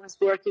husband, who was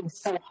working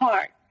so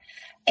hard.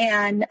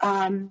 And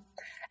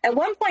at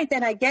one point,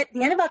 then the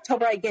end of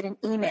October, I get an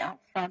email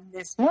from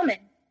this woman,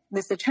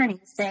 this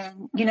attorney,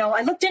 saying, you know,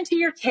 I looked into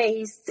your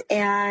case,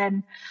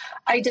 and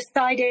I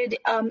decided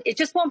it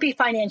just won't be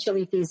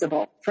financially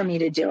feasible for me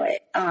to do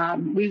it.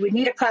 We would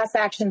need a class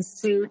action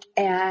suit.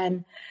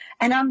 And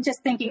I'm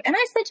just thinking, and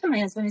I said to my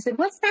husband, I said,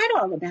 what's that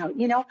all about?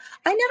 You know,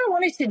 I never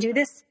wanted to do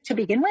this to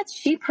begin with.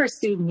 She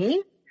pursued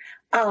me.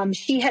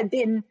 She had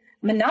been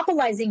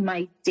monopolizing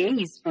my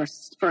days for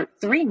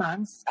 3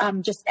 months,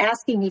 just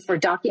asking me for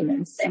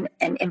documents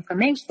and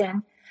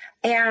information.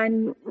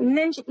 And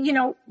then, you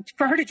know,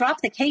 for her to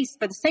drop the case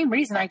for the same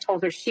reason I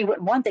told her she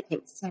wouldn't want the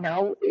case. You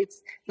know,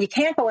 you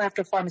can't go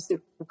after a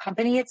pharmaceutical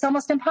company. It's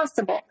almost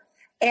impossible.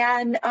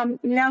 And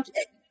now,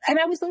 and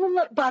I was a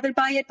little bothered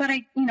by it, but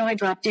I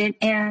dropped it,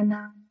 and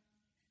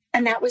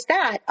that was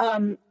that.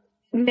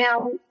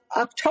 Now,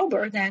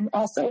 October, then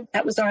also,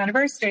 that was our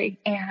anniversary,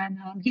 and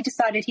he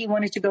decided he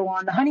wanted to go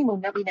on the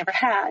honeymoon that we never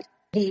had.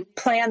 He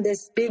planned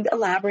this big,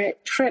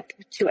 elaborate trip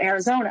to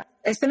Arizona.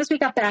 As soon as we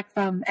got back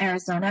from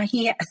Arizona,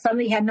 he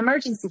suddenly had an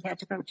emergency he had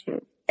to go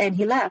to, and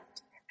he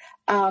left.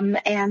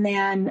 And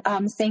then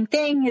same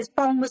thing, his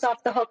phone was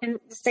off the hook, and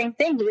the same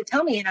thing he would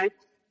tell me, and I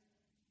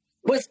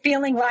was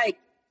feeling like,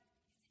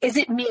 is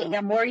it me?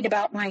 I'm worried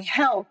about my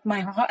health.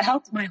 My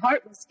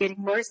heart was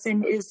getting worse,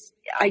 and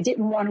I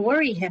didn't want to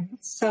worry him.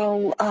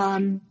 So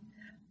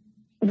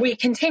we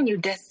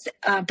continued this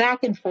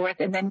back and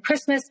forth. And then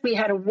Christmas, we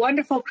had a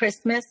wonderful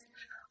Christmas.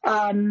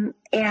 And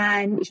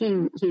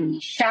he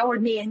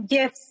showered me in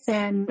gifts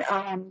and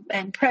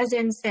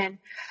presents.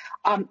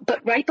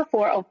 But right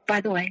before, oh,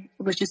 by the way,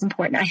 which is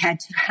important, I had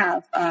to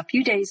have a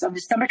few days on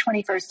December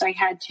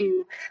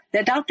 21st.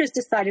 The doctors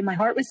decided my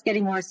heart was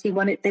getting worse. They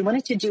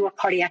wanted to do a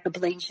cardiac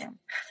ablation,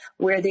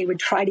 where they would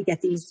try to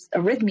get these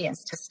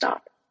arrhythmias to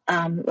stop,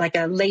 like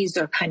a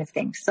laser kind of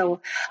thing.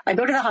 So I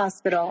go to the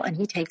hospital, and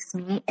he takes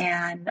me,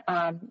 and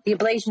the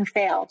ablation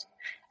failed.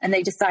 And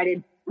they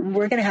decided,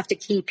 we're going to have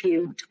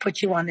to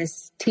put you on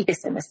this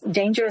Ticasin, this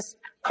dangerous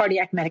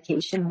cardiac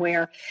medication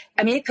where,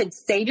 I mean, it could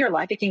save your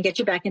life. It can get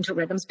you back into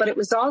rhythms, but it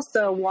was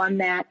also one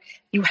that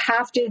the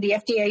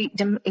FDA,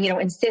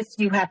 insists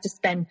you have to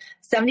spend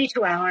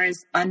 72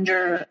 hours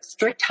under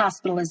strict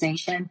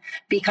hospitalization,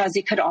 because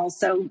it could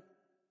also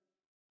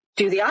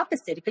do the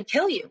opposite. It could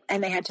kill you,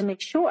 and they had to make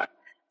sure.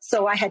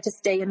 So I had to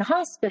stay in the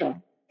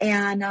hospital.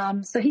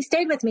 And so he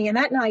stayed with me. And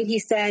that night he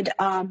said,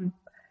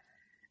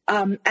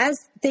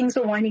 as things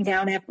were winding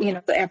down,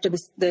 after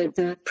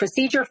the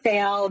procedure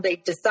failed, they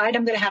decide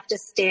I'm going to have to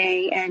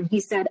stay. And he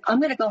said, I'm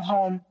going to go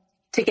home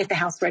to get the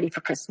house ready for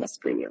Christmas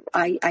for you.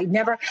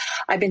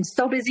 I've been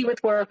so busy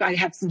with work. I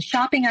have some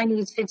shopping I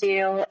need to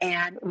do.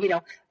 And,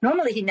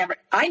 normally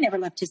I never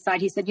left his side.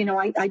 He said,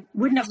 I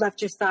wouldn't have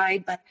left your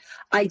side, but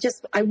I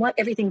want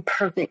everything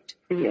perfect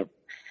for you.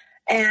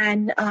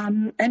 And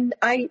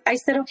I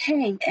said,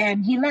 okay.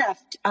 And he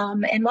left.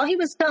 And while he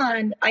was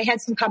gone, I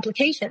had some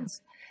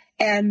complications,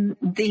 and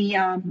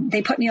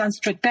they put me on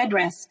strict bed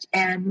rest,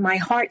 and my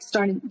heart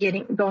started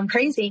going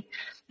crazy.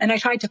 And I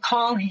tried to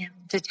call him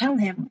to tell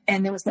him,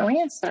 and there was no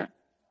answer.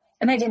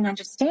 And I didn't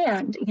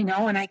understand,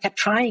 and I kept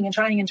trying and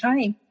trying and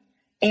trying.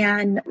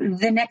 And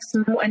and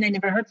I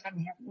never heard from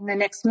him. And the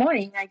next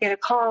morning I get a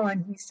call,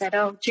 and he said,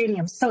 "Oh, Judy,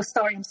 I'm so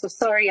sorry. I'm so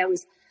sorry. I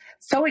was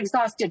so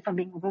exhausted from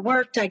being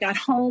overworked. I got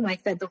home. I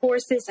fed the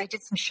horses. I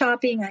did some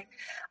shopping.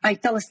 I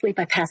fell asleep.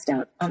 I passed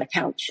out on the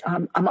couch.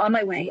 I'm on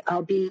my way.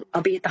 I'll be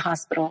at the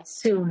hospital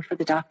soon for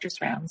the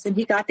doctor's rounds." And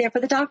he got there for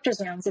the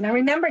doctor's rounds. And I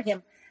remember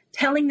him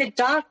telling the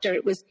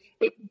doctor,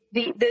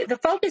 the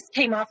focus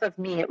came off of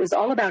me. It was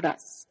all about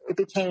us.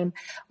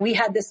 We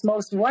had this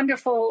most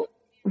wonderful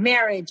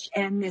marriage,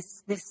 and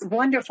this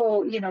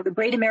wonderful, the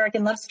great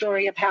American love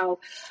story of how,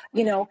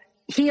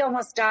 he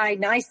almost died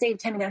and I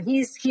saved him, and now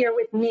he's here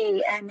with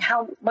me, and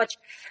how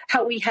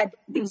we had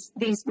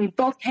we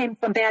both came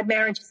from bad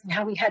marriages, and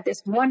how we had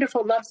this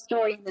wonderful love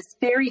story and this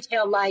fairy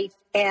tale life,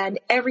 and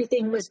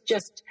everything was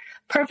just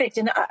perfect.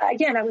 And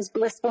again, I was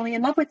blissfully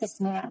in love with this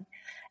man.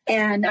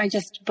 And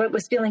but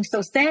was feeling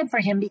so sad for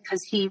him,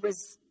 because he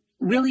was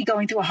really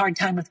going through a hard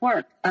time with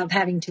work, of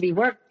having to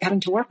work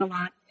a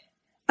lot.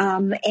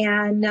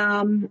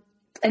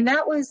 And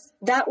that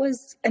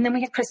was, and then we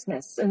had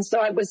Christmas. And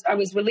so I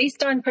was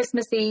released on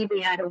Christmas Eve.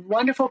 We had a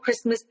wonderful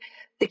Christmas.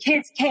 The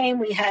kids came,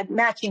 we had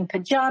matching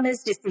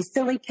pajamas, just these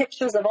silly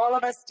pictures of all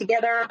of us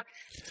together.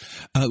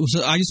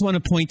 So I just want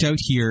to point out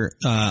here,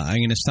 I'm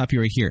going to stop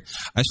you right here.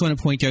 I just want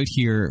to point out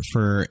here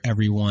for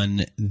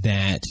everyone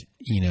that,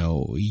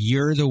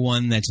 you're the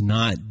one that's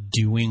not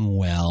doing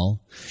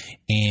well,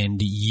 and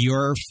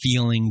you're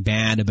feeling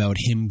bad about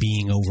him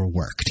being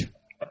overworked.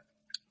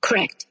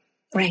 Correct.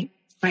 Right.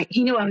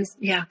 He knew I was,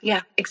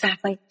 yeah,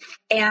 exactly.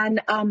 And,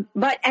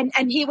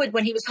 and he would,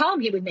 when he was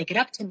home, he would make it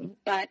up to me,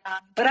 but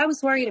I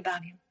was worried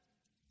about him.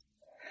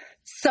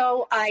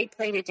 So I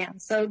played it down.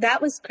 So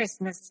that was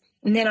Christmas.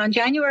 And then on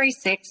January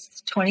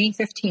 6th,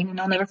 2015, and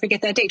I'll never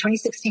forget that day,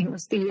 2016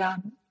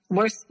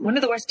 was one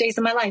of the worst days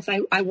of my life.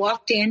 I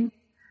walked in,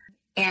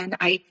 and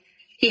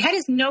he had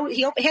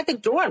had the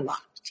door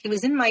locked. He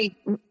was in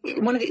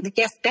one of the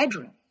guest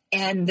bedroom,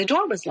 and the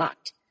door was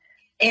locked.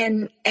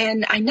 And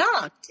I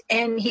knocked,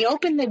 and he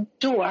opened the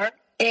door,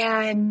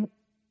 and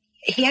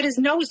he had his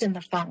nose in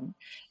the phone.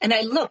 And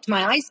I looked,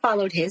 my eyes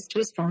followed his to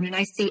his phone, and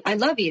I see, "I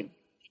love you."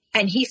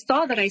 And he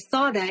saw that I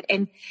saw that,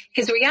 and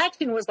his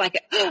reaction was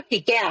like, he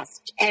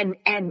gasped. And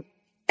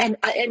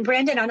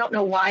Brandon, I don't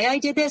know why I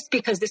did this,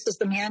 because this was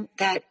the man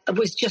that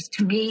was just,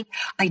 to me,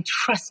 I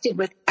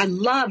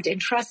loved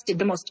and trusted,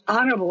 the most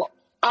honorable,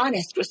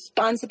 honest,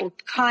 responsible,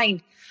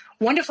 kind,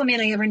 wonderful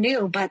man I ever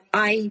knew. But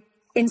I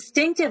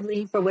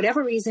instinctively, for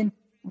whatever reason,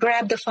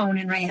 grabbed the phone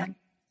and ran.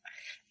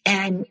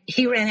 And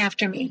he ran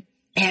after me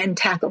and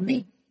tackled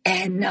me,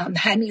 and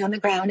had me on the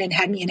ground and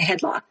had me in a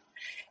headlock.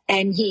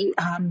 And he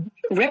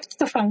ripped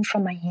the phone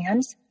from my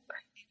hands,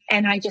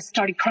 and I just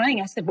started crying.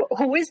 I said, "Well,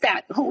 who is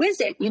that? Who is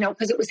it?"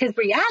 Because it was his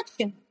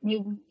reaction,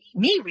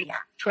 me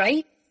react,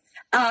 right?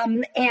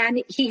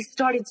 And he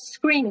started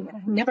screaming.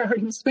 I've never heard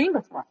him scream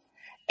before.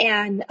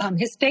 And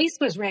his face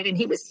was red, and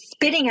he was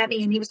spitting at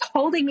me, and he was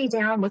holding me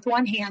down with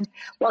one hand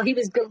while he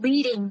was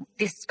deleting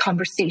this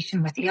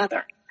conversation with the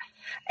other.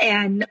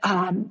 And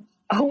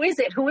who is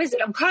it? Who is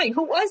it? I'm crying.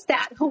 Who was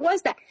that? Who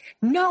was that?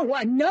 No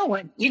one.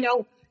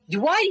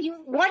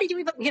 Why did you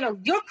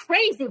even, you're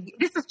crazy.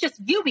 This is just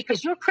you,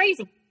 because you're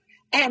crazy.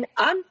 And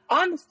I'm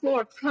on the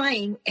floor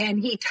crying, and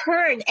he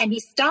turned and he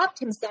stopped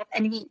himself,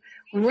 and he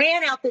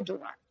ran out the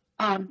door.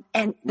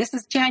 And this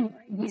is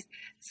January. He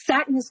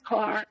sat in his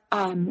car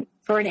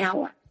for an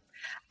hour.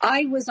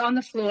 I was on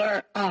the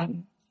floor,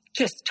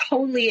 just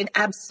totally in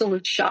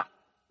absolute shock.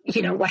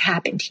 What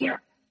happened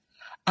here.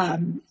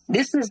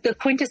 This is the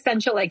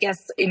quintessential, I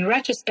guess, in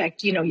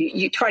retrospect,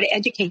 you try to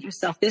educate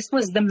yourself. This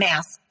was the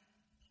mask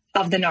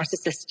of the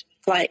narcissist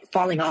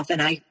falling off,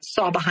 and I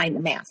saw behind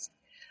the mask.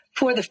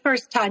 For the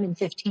first time in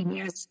 15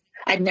 years,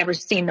 I'd never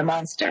seen the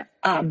monster.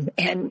 And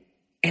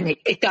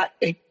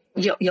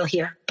you'll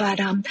hear.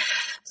 But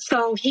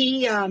so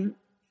he,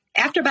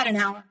 after about an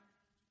hour,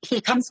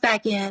 he comes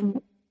back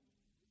in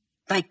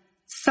like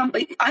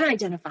somebody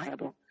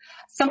unidentifiable,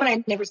 someone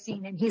I'd never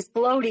seen, and he's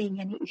bloating.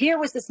 And here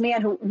was this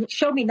man who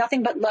showed me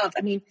nothing but love.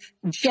 I mean,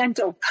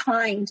 gentle,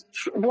 kind,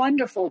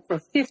 wonderful for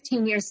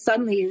 15 years.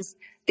 Suddenly is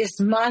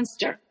this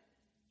monster.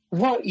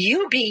 Won't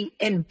you be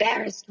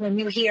embarrassed when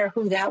you hear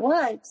who that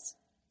was?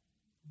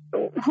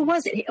 Who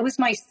was it? It was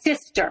my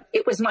sister.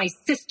 It was my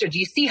sister. Do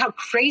you see how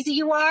crazy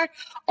you are?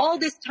 All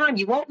this time,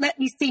 you won't let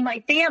me see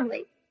my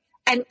family.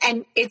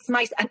 And it's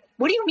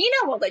what do you mean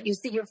I won't let you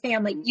see your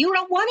family? You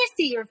don't want to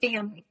see your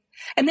family.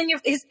 And then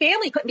his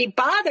family couldn't be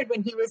bothered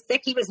when he was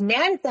sick. He was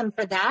mad at them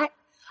for that.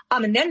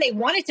 And then they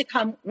wanted to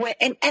come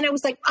and I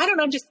was like, I don't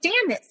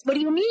understand this. What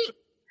do you mean?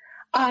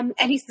 And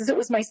he says, it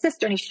was my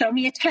sister. And he showed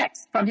me a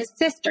text from his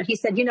sister. He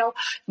said,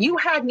 you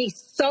had me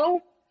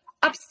so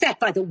upset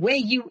by the way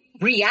you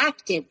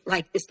reacted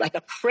like this, like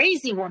a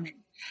crazy woman,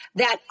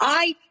 that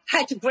I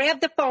had to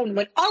grab the phone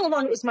when all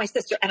along it was my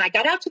sister. And I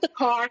got out to the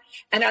car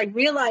and I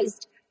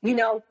realized,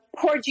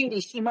 poor Judy,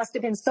 she must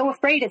have been so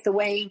afraid at the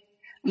way,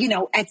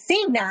 at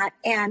seeing that.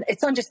 And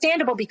it's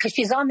understandable because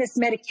she's on this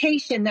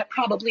medication that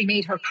probably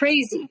made her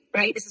crazy,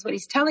 right? This is what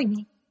he's telling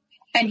me.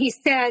 And he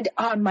said,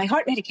 my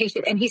heart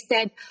medication. And he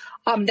said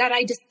that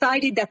I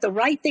decided that the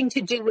right thing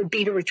to do would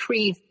be to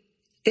retrieve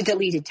the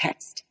deleted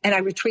text. And I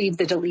retrieved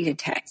the deleted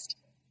text.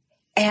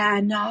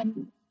 And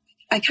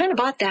I kind of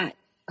bought that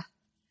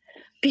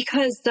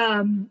because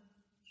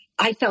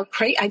I felt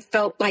crazy. I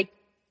felt like,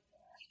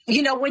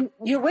 when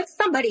you're with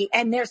somebody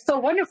and they're so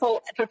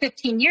wonderful for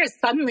 15 years,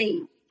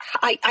 suddenly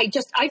I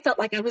felt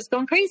like I was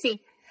going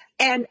crazy.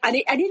 And I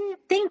didn't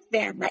think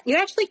then that you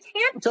actually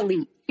can't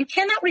delete. You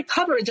cannot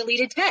recover a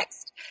deleted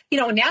text.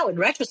 Now in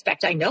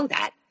retrospect, I know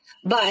that.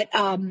 But,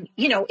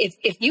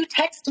 if you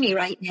text me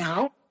right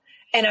now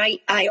and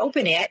I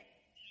open it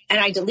and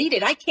I delete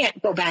it, I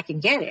can't go back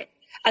and get it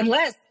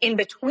unless in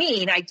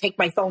between I take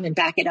my phone and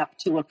back it up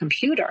to a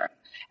computer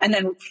and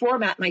then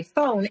format my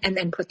phone and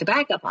then put the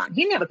backup on.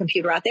 He didn't have a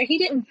computer out there. He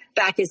didn't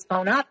back his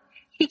phone up.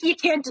 You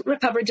can't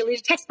recover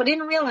deleted text, but I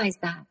didn't realize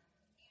that.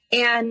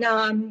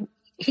 And,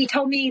 he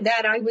told me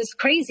that I was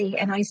crazy,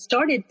 and I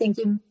started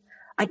thinking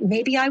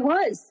maybe I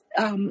was.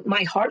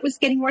 My heart was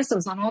getting worse. I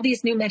was on all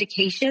these new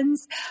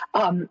medications.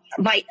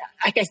 Like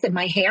I said,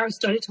 my hair, I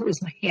started to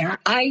lose my hair.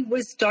 I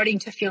was starting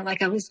to feel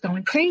like I was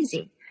going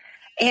crazy.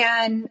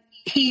 And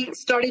he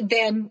started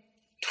then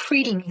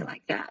treating me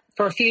like that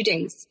for a few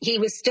days. He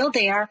was still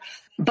there,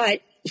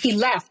 but he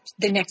left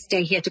the next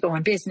day. He had to go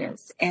on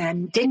business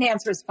and didn't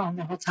answer his phone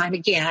the whole time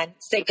again,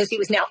 because he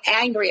was now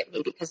angry at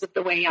me because of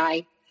the way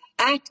I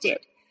acted.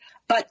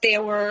 But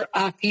there were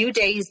a few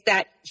days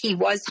that he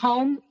was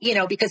home,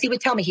 because he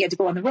would tell me he had to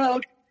go on the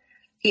road.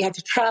 He had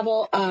to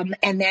travel.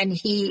 And then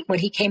when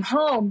he came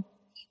home,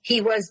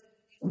 he was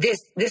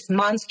this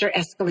monster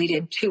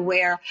escalated to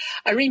where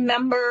I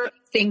remember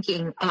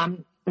thinking,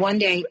 one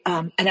day,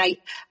 and I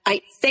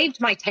saved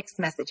my text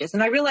messages.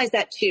 And I realized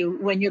that too,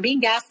 when you're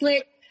being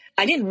gaslit,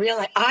 I didn't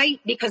realize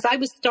because I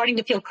was starting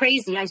to feel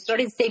crazy. I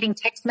started saving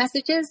text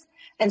messages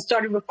and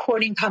started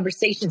recording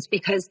conversations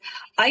because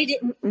I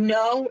didn't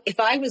know if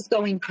I was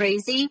going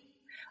crazy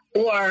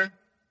or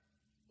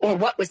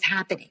what was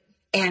happening.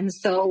 And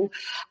so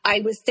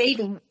I was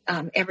saving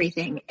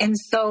everything. And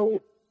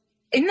so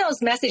in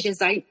those messages,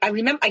 I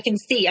remember, I can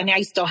see, and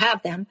I still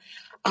have them.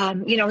 I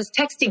was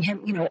texting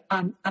him,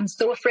 I'm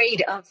so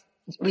afraid of,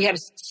 we had a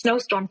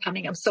snowstorm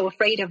coming. I'm so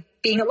afraid of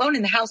being alone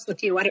in the house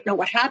with you. I don't know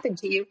what happened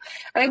to you.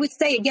 And I would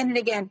say again and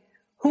again,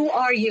 who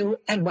are you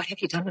and what have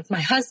you done with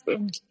my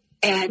husband?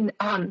 And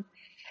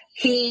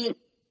he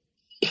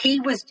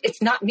was,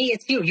 it's not me,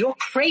 it's you. You're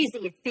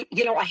crazy.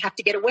 I have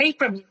to get away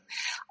from you.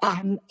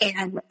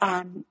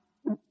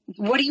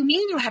 What do you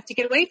mean you have to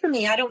get away from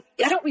me? I don't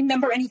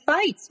remember any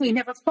fights. We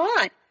never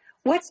fought.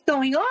 What's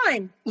going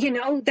on?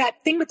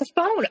 That thing with the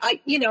phone.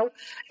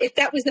 If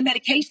that was the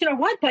medication or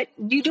what, but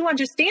you do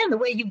understand the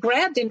way you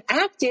grabbed and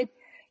acted.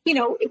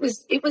 It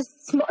was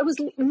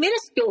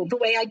minuscule the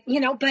way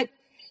but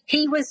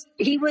he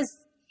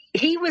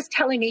was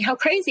telling me how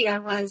crazy I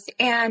was.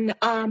 And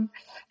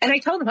I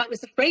told him I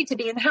was afraid to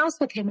be in the house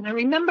with him. And I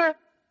remember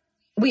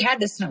we had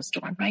the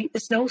snowstorm, right? The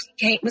snow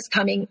was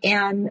coming.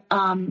 And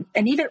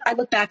even I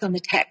look back on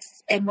the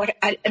texts and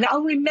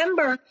I'll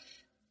remember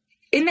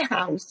in the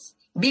house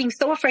being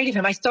so afraid of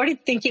him. I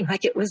started thinking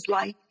like it was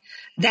like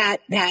that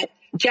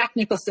Jack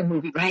Nicholson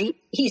movie, right?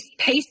 He's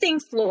pacing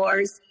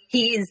floors.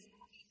 He's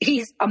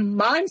a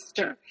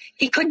monster.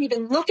 He couldn't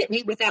even look at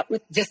me with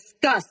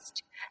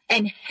disgust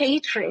and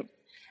hatred.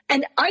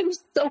 And I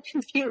was so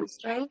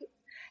confused, right?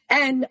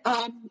 And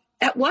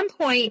at one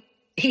point,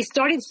 he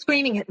started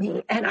screaming at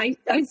me. And I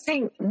was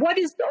saying, what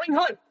is going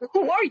on?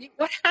 Who are you?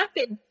 What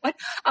happened?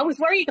 I was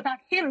worried about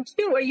him,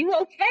 too. Are you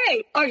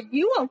okay? Are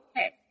you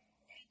okay?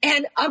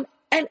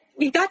 And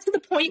we got to the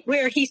point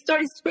where he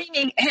started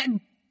screaming, and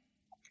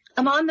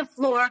I'm on the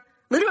floor,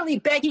 literally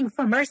begging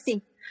for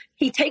mercy.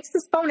 He takes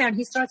his phone out, and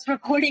he starts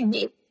recording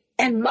me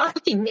and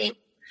mocking me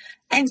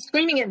and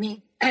screaming at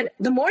me. And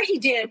the more he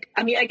did,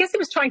 I guess he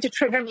was trying to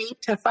trigger me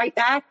to fight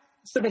back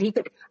so that he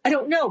could, I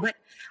don't know, but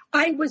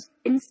I was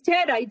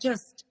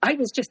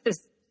just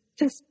this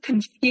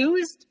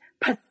confused,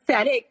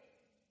 pathetic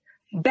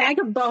bag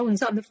of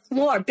bones on the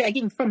floor,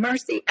 begging for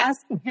mercy,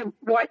 asking him,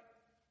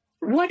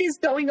 what is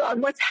going on?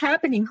 What's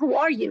happening? Who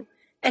are you?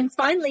 And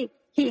finally,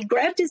 he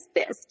grabbed his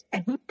fist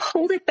and he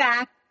pulled it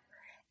back.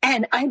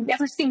 And I've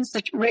never seen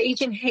such rage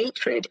and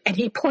hatred. And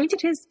he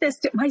pointed his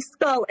fist at my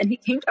skull and he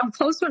came down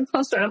closer and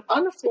closer. And I'm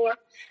on the floor.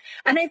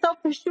 And I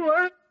thought for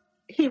sure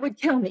he would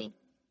kill me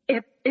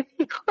if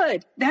he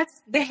could.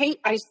 That's the hate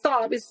I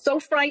saw. I was so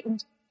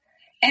frightened.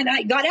 And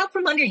I got out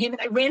from under him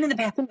and I ran in the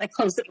bathroom. I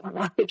closed it and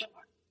I locked the door.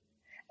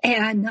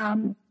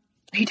 And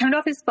he turned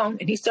off his phone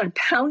and he started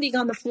pounding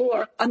on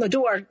the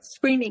door,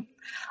 screaming,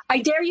 "I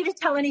dare you to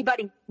tell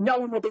anybody. No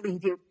one will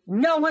believe you.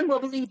 No one will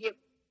believe you."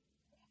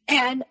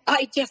 And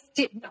I just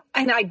didn't know.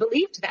 And I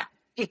believed that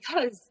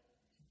because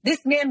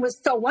this man was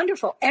so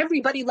wonderful.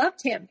 Everybody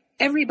loved him.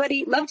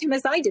 Everybody loved him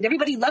as I did.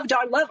 Everybody loved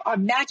our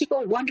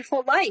magical,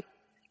 wonderful life.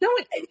 No,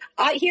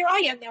 here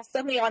I am now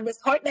suddenly on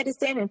this heart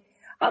medicine and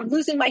I'm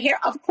losing my hair.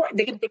 Of course,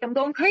 they're going to think I'm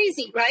going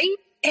crazy, right?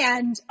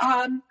 And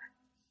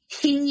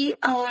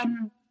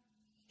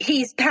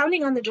he's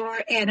pounding on the door,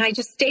 and I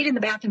just stayed in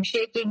the bathroom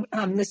shaking.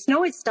 The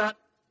snow had stopped.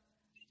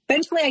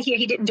 Eventually, I hear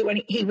he didn't do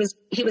any. He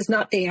was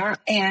not there,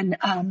 and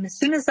as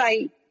soon as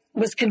I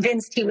was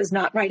convinced he was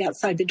not right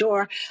outside the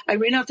door, I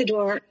ran out the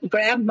door,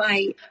 grabbed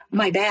my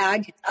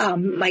bag,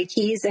 my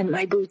keys, and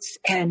my boots,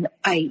 and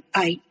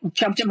I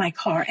jumped in my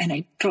car and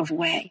I drove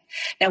away.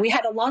 Now we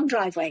had a long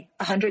driveway,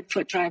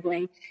 100-foot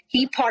driveway.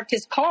 He parked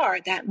his car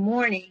that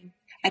morning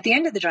at the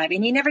end of the driveway,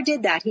 and he never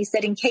did that. He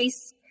said, in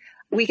case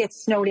we get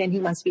snowed in, he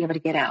wants to be able to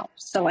get out.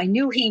 So I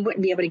knew he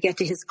wouldn't be able to get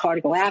to his car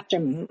to go after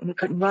me. He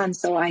couldn't run.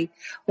 So I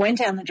went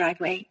down the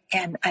driveway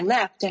and I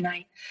left, and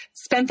I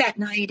spent that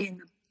night in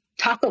the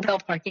Taco Bell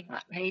parking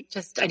lot, right?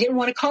 I didn't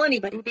want to call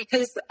anybody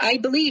because I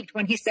believed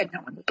when he said no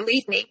one would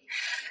believe me.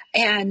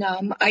 And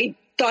I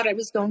thought I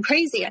was going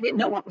crazy. I didn't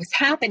know what was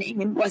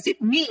happening, and was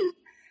it me?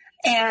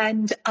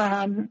 And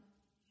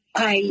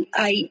I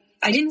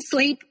didn't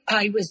sleep.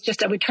 I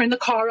would turn the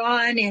car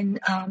on and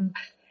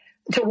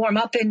to warm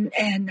up,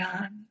 and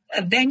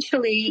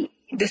eventually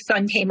the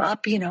sun came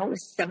up. It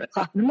was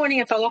 7:00 in the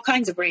morning. I felt all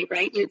kinds of rain,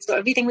 right? So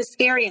everything was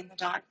scary in the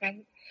dark,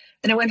 right?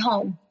 Then I went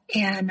home,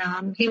 and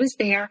he was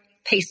there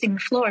pacing the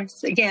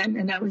floors again,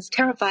 and I was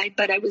terrified,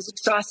 but I was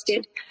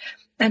exhausted.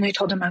 And I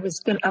told him I was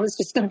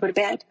just going to go to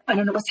bed. I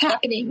don't know what's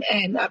happening,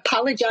 and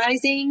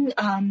apologizing.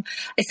 I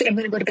said, I'm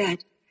going to go to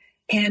bed,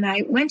 and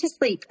I went to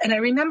sleep. And I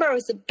remember it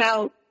was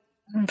about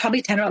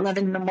probably 10 or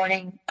 11 in the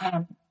morning.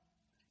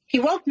 He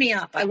woke me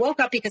up. I woke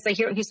up because I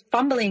hear he's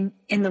fumbling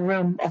in the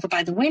room over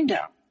by the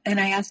window. And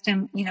I asked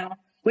him,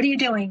 what are you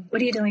doing?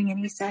 What are you doing? And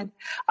he said,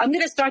 I'm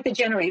going to start the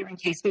generator in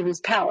case we lose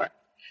power.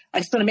 I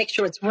just want to make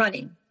sure it's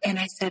running. And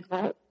I said,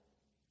 well,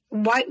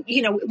 why,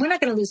 we're not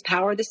going to lose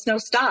power. The snow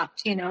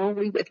stopped,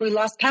 if we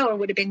lost power, it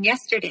would have been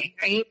yesterday,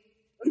 right?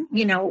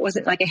 It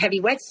wasn't like a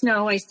heavy wet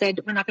snow. I said,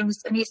 we're not going to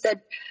lose. And he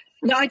said,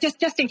 no, I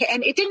just in case.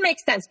 And it didn't make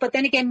sense. But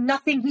then again,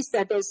 nothing he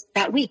said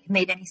that week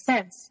made any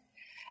sense.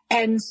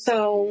 And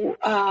so,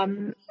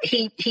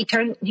 he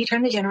turned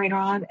the generator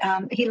on.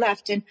 He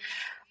left, and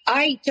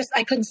I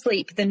couldn't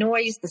sleep. The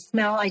noise, the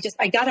smell,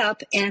 I got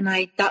up and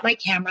I got my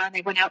camera and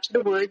I went out to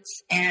the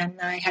woods, and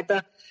I had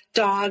the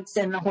dogs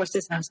and the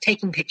horses, and I was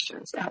taking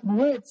pictures out in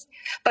the woods.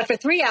 But for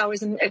 3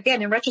 hours, and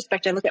again, in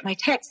retrospect, I look at my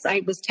texts.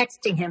 I was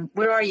texting him,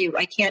 where are you?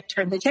 I can't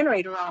turn the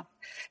generator off.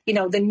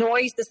 The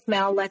noise, the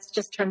smell, let's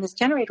just turn this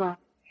generator off.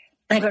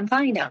 I couldn't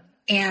find him.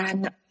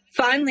 And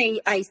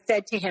finally I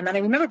said to him, and I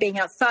remember being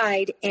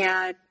outside,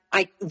 and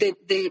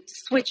the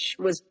switch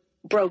was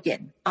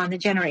broken on the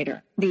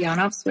generator, the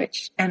on-off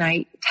switch. And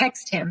I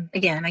text him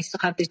again. I still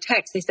have the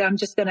text. I said,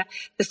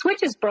 the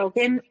switch is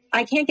broken.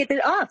 I can't get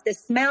it off. The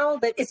smell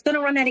that it's going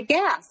to run out of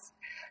gas.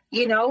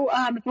 If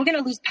we're going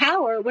to lose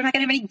power, we're not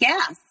going to have any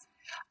gas.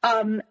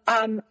 I'm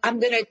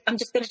going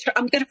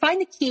to find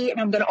the key,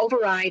 and I'm going to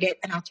override it,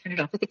 and I'll turn it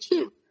off with the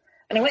key.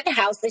 And I went in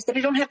the house. They said,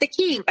 I don't have the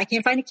key. I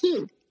can't find the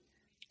key.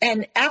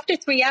 And after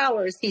 3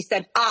 hours, he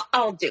said,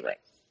 I'll do it.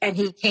 And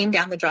he came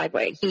down the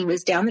driveway. He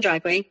was down the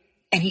driveway,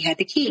 and he had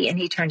the key, and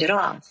he turned it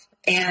off.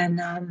 And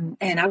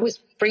I was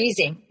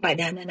freezing by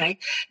then, and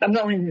I'm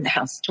going in the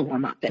house to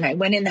warm up. And I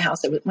went in the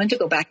house. I went to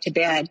go back to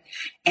bed,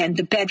 and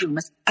the bedroom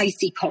was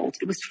icy cold.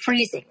 It was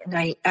freezing.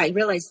 And I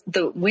realized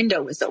the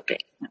window was open.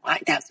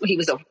 He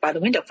was over by the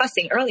window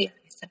fussing earlier.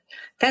 I said,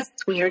 that's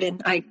weird.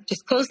 And I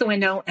just closed the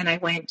window, and I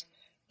went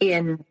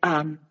in,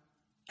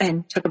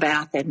 and took a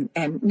bath, and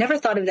never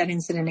thought of that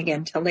incident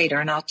again till later.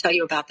 And I'll tell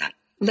you about that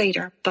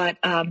later. But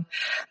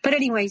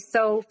anyway,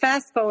 so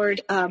fast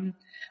forward,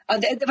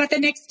 but the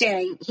next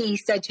day he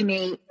said to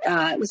me,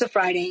 it was a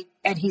Friday,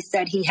 and he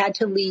said he had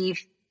to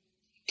leave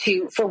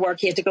for work.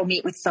 He had to go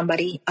meet with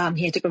somebody.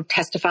 He had to go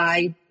testify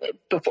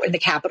in the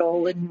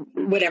Capitol and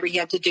whatever he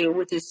had to do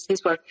with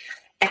his work,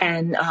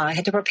 and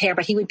had to prepare,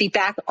 but he would be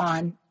back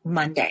on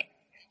Monday.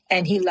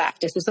 And he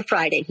left. This was a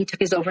Friday. He took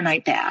his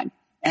overnight bag.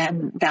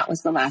 And that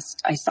was the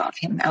last I saw of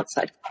him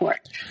outside of court.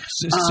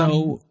 So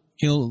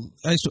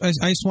I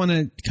just want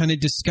to kind of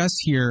discuss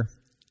here,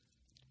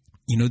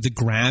 the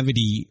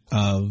gravity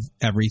of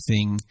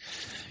everything,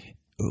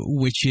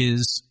 which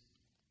is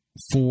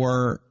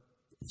for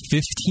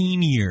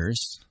 15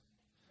 years,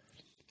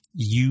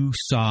 you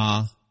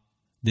saw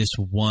this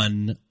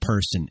one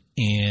person,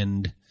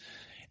 and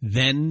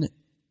then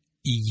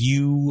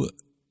you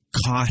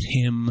caught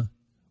him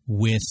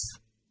with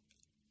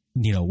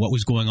what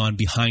was going on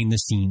behind the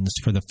scenes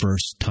for the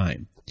first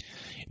time.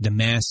 The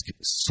mask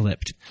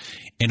slipped,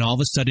 and all of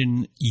a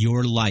sudden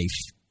your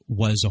life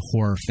was a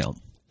horror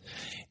film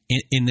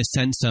in the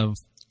sense of,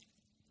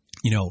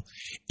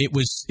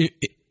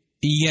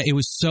 Yeah, it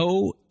was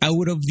so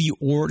out of the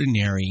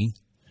ordinary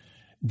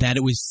that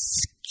it was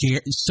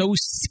so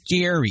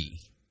scary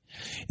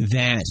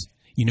that,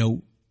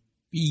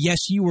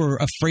 yes, you were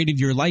afraid of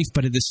your life,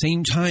 but at the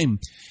same time,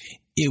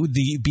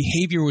 the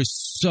behavior was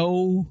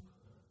so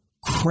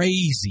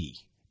crazy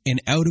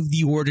and out of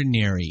the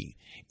ordinary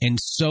and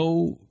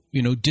so,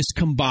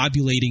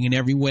 discombobulating in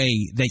every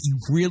way that you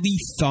really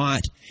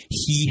thought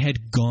he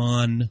had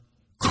gone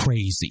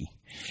crazy.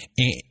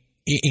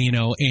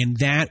 And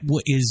that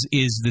is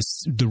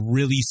the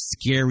really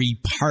scary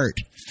part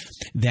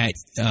that,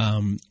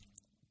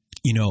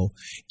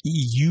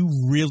 you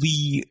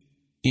really,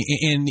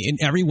 and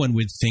everyone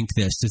would think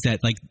this, is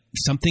that like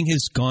something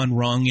has gone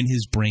wrong in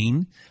his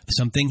brain,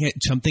 something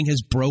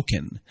has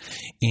broken,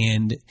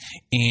 and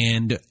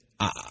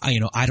I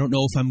don't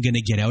know if I'm going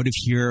to get out of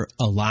here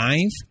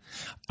alive.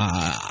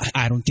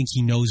 I don't think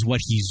he knows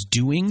what he's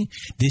doing.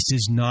 This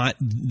is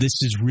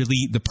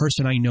really, the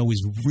person I know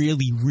is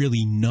really,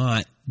 really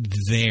not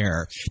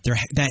there.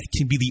 That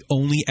can be the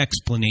only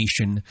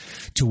explanation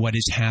to what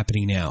is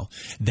happening now.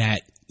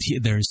 That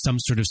there's some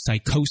sort of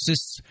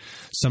psychosis,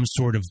 some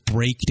sort of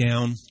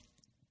breakdown,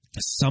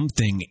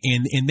 something.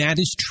 And that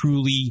is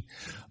truly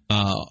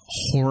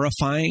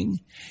horrifying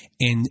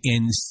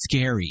and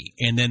scary.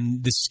 And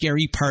then the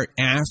scary part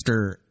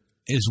after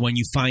is when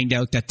you find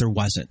out that there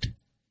wasn't.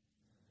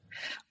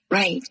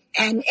 Right.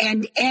 And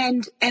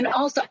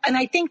also, and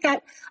I think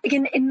that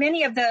again, in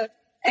many of the,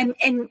 and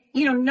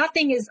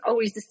nothing is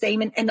always the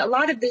same. And a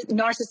lot of the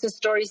narcissist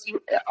stories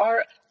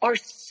are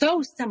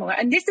so similar.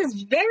 And this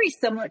is very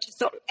similar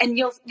and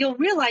you'll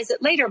realize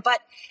it later, but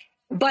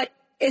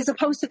as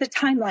opposed to the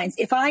timelines,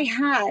 if I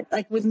had,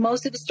 like with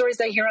most of the stories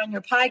I hear on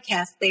your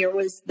podcast, there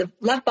was the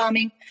love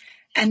bombing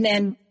and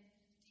then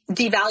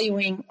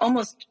devaluing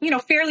almost,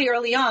 fairly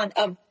early on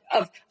of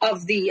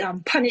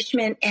the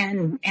punishment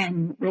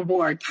and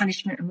reward,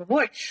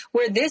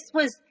 where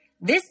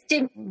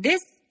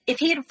if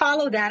he had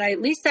followed that,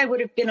 at least I would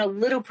have been a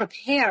little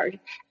prepared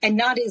and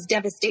not as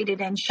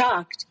devastated and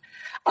shocked.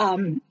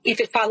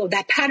 If it followed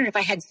that pattern, if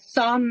I had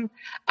some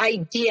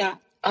idea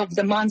of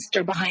the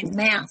monster behind the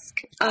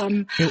mask.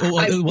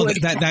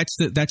 That's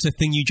the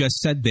thing you just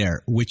said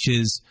there, which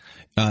is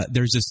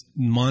there's this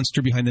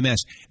monster behind the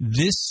mask.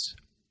 This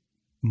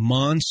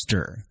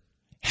monster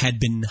had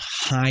been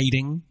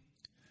hiding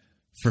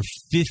for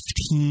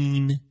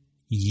 15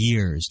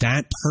 years.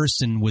 That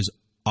person was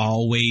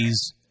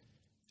always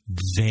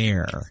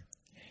there,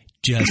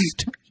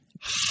 just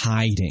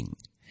hiding.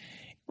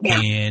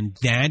 Yeah. And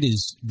that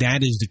is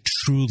the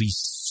truly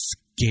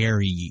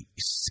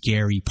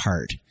scary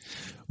part,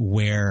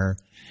 where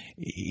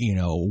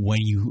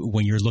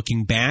when you're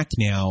looking back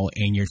now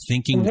and you're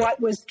thinking what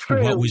was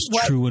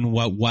true and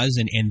what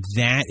wasn't, and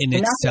that in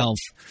itself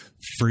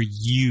for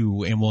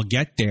you, and we'll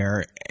get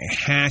there,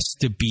 has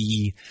to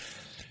be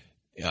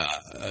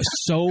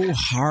so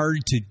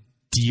hard to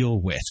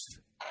deal with.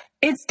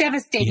 It's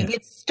devastating. Yeah.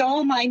 It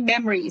stole my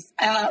memories.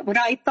 When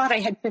I thought I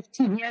had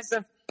 15 years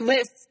of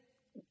bliss,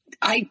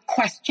 I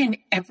question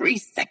every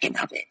second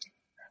of it.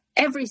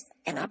 And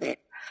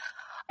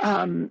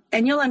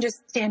you'll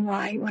understand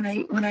why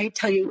when I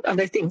tell you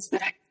other things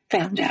that I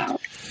found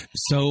out.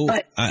 So,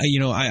 I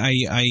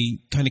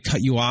kind of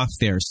cut you off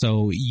there.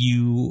 So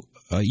you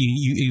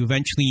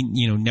eventually,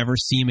 never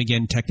see him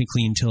again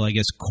technically until, I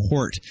guess,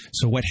 court.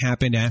 So what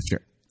happened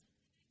after?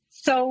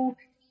 So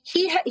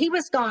he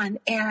was gone.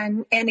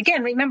 And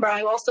again, remember,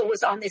 I also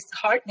was on this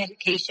heart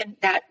medication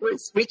that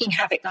was wreaking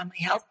havoc on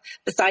my health,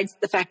 besides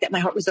the fact that my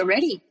heart was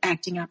already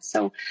acting up.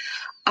 So,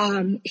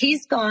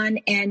 he's gone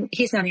and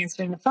he's not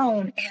answering the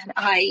phone. And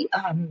I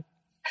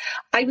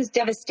was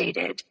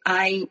devastated.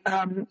 I,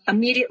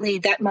 immediately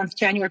that month,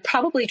 January,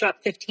 probably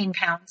dropped 15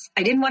 pounds.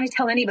 I didn't want to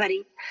tell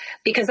anybody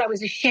because I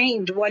was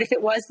ashamed. What if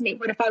it was me?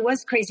 What if I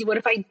was crazy? What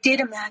if I did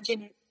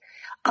imagine it?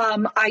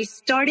 I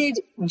started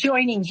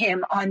joining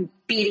him on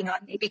beating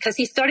on me because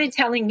he started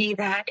telling me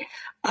that,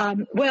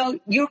 well,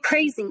 you're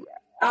crazy.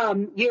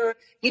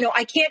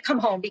 I can't come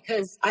home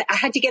because I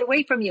had to get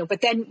away from you. But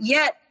then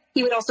yet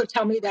he would also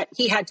tell me that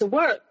he had to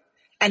work.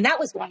 And that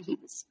was why he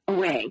was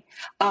away.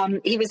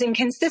 He was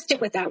inconsistent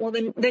with that. Well,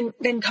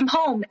 then come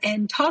home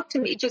and talk to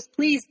me, just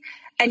please.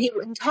 And he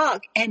wouldn't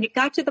talk. And it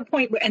got to the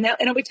point where, and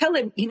I would tell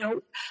him,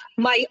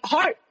 my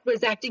heart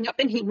was acting up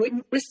and he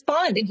wouldn't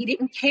respond and he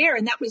didn't care.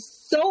 And that was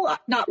so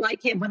not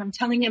like him when I'm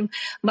telling him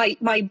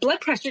my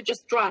blood pressure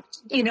just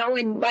dropped, and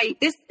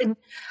and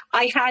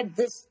I had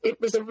this, it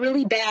was a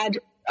really bad,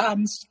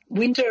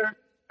 winter,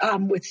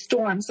 with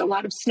storms, a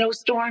lot of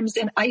snowstorms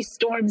and ice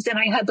storms. And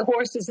I had the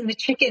horses and the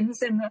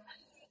chickens and the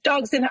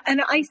dogs. And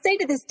I say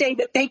to this day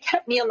that they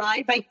kept me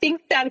alive. I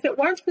think that if it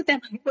weren't for them,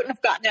 I wouldn't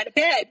have gotten out of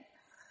bed.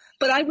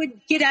 But I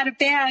would get out of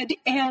bed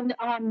and,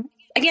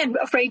 again,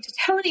 afraid to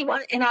tell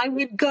anyone. And I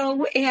would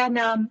go and,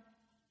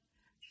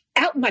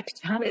 out in my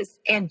pajamas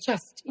and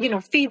just,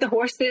 feed the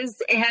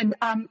horses. And,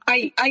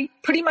 I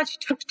pretty much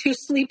took to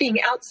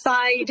sleeping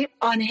outside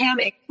on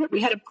hammock.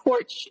 We had a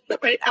porch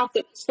right out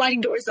the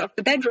sliding doors off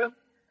the bedroom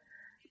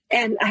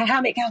and a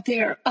hammock out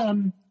there.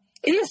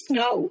 It is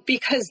no,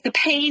 because the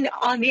pain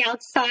on the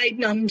outside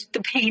numbed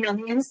the pain on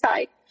the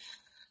inside.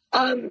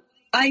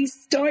 I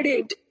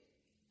started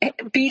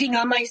beating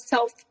on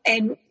myself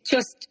and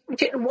just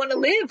didn't want to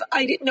live.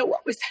 I didn't know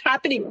what was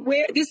happening,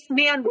 where this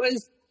man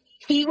was.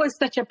 He was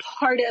such a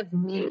part of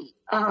me.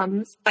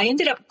 I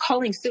ended up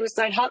calling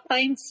suicide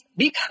hotlines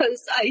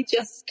because I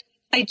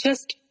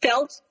just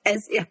felt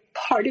as if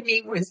part of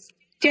me was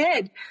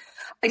dead.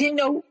 I didn't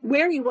know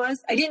where he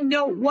was. I didn't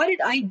know what did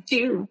I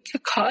do to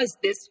cause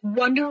this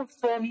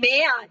wonderful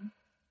man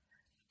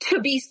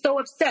to be so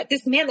upset.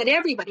 This man that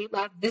everybody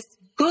loved, this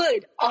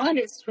good,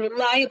 honest,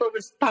 reliable,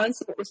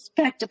 responsible,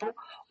 respectable,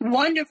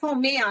 wonderful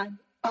man.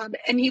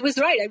 And he was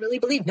right. I really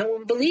believed. No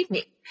one believed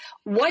me.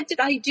 What did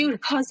I do to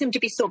cause him to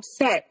be so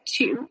upset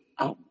to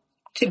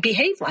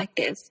behave like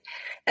this?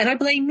 And I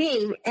blame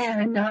me.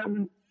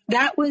 And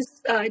that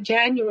was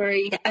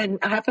January and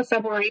half of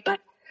February. But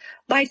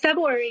by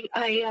February,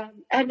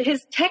 and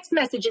his text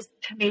messages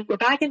to me were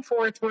back and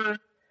forth.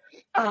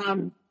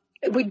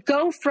 Would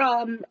go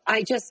from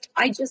I just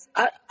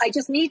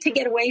need to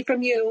get away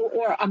from you,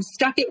 or I'm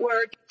stuck at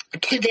work,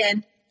 to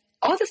then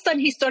all of a sudden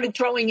he started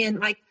throwing in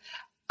like,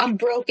 I'm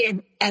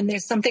broken and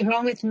there's something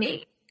wrong with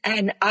me.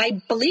 And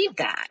I believed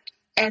that.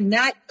 And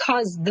that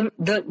caused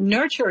the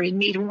nurture in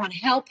me to want to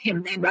help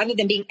him then, rather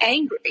than being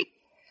angry.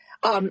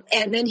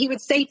 And then he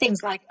would say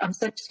things like,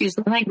 excuse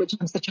the language,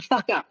 I'm such a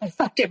fuck up. I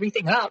fucked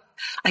everything up.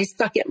 I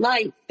suck at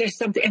life. There's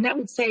something. And I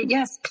would say,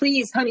 yes,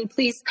 please, honey,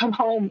 please come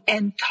home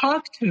and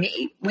talk to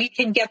me. We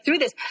can get through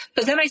this.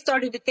 Because then I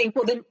started to think,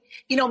 well, then,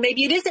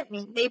 maybe it isn't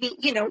me. Maybe,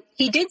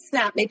 he did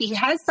snap. Maybe he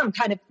has some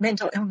kind of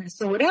mental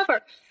illness or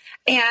whatever.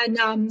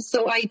 And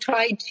so I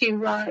tried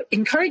to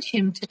encourage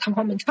him to come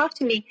home and talk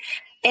to me.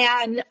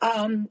 And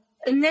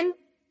then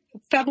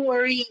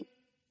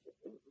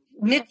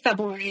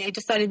mid-February, I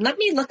decided, let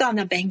me look on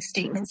the bank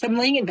statements. I'm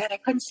laying in bed. I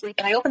couldn't sleep.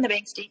 And I opened the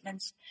bank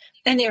statements,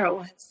 and there it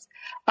was.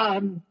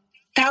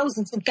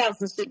 Thousands and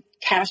thousands of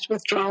cash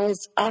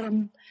withdrawals,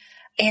 and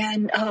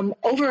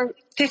over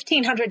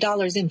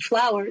 $1,500 in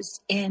flowers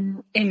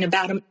in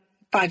about a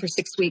 5 or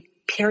 6 week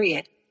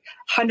period.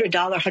 $100,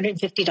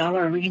 $150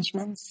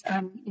 arrangements.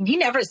 He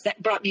never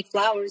brought me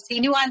flowers. He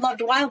knew I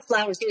loved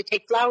wildflowers. He would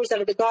take flowers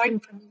out of the garden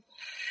for me.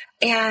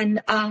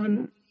 And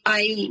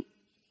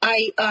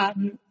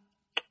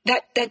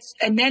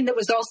and then there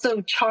was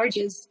also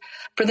charges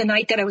for the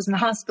night that I was in the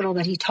hospital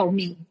that he told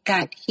me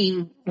that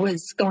he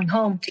was going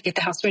home to get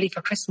the house ready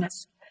for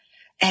Christmas.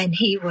 And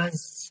he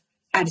was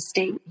out of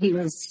state. He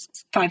was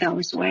 5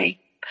 hours away.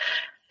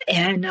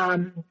 And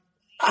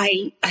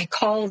I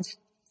called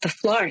the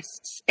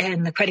florists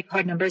and the credit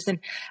card numbers, and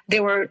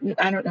there were,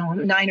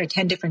 9 or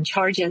 10 different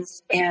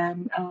charges.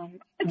 And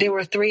there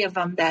were 3 of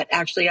them that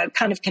actually I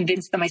kind of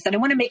convinced them. I said, I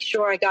want to make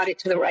sure I got it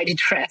to the right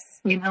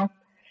address,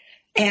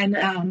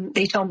 And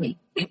they told me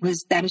it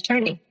was that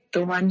attorney,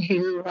 the one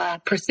who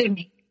pursued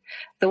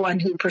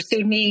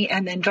me,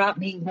 and then dropped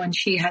me when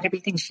she had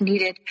everything she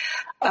needed.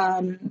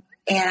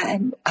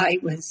 And I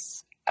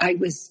was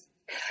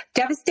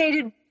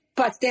devastated.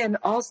 But then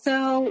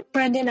also,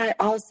 Brendan, I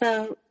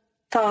also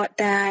thought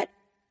that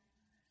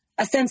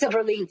a sense of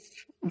relief,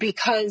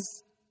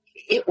 because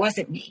it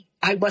wasn't me.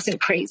 I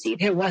wasn't crazy.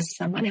 There was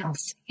someone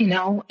else,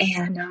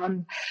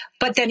 and,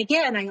 but then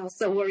again, I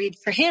also worried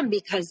for him,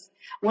 because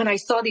when I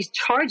saw these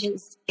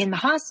charges in the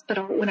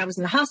hospital, when I was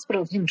in the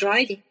hospital of him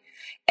driving,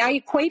 I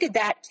equated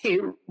that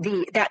to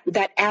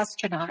that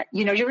astronaut.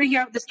 You ever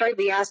hear the story of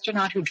the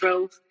astronaut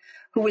who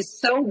was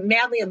so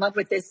madly in love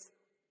with this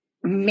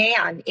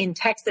man in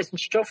Texas, and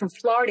she drove from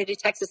Florida to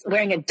Texas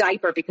wearing a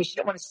diaper because she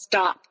didn't want to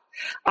stop,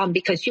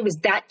 because she was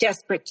that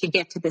desperate to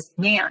get to this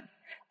man.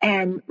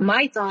 And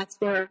my thoughts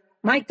were,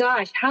 my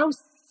gosh, how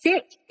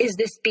sick is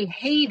this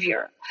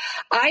behavior?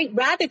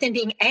 Rather than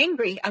being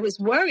angry, I was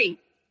worried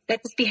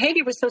that this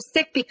behavior was so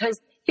sick,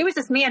 because here was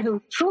this man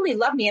who truly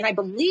loved me, and I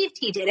believed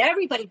he did.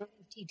 Everybody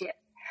believed he did.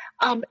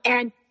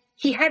 And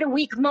he had a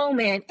weak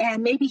moment,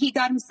 and maybe he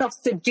got himself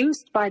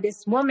seduced by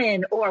this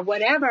woman or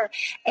whatever,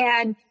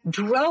 and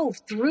drove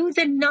through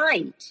the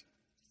night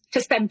to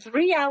spend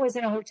 3 hours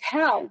in a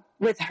hotel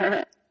with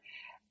her,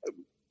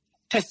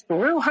 to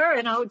screw her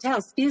in a hotel,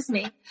 excuse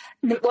me.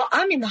 Well,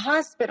 I'm in the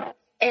hospital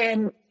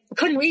and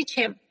couldn't reach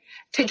him,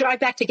 to drive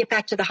back to get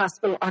back to the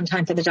hospital on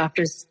time for the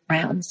doctor's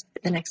rounds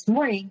the next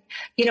morning.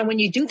 When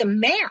you do the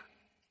math,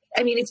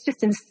 it's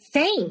just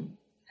insane.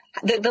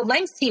 The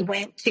lengths he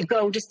went to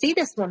go to see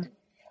this woman.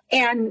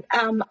 And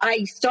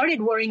I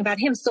started worrying about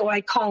him, so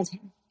I called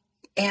him.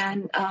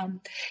 And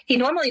he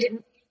normally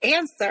didn't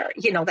answer,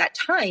 that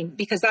time,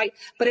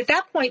 but at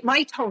that point,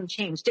 my tone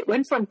changed. It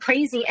went from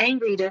crazy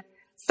angry to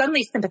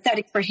suddenly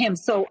sympathetic for him.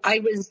 So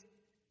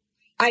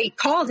I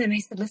called and I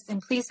said, listen,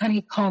 please,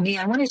 honey, call me.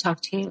 I want to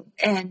talk to you.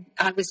 And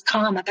I was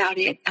calm about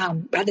it,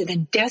 rather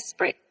than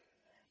desperate.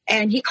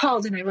 And he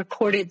called, and I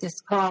recorded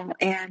this call,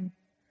 and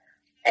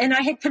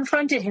I had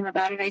confronted him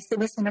about it. I said,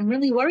 listen, I'm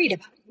really worried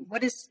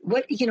about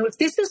you. If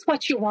this is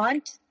what you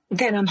want,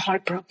 then I'm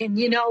heartbroken.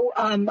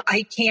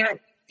 I can't,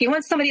 if you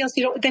want somebody else,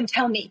 then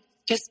tell me.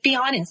 Just be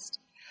honest.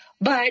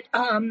 But,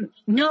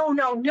 no,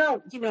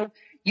 you know,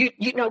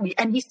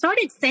 and he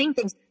started saying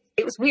things.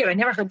 It was weird. I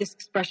never heard this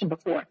expression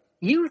before.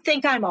 You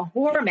think I'm a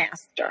whore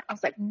master. I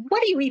was like,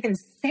 what are you even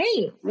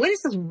saying? What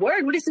is this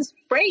word? What is this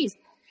phrase?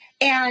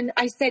 And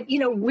I said, you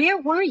know, where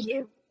were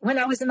you when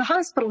I was in the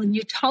hospital and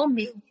you told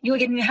me you were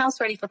getting your house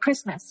ready for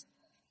Christmas?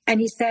 And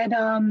he said,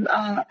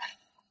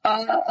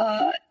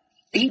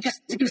 he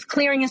was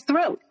clearing his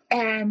throat,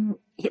 and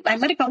I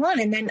let it go on.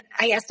 And then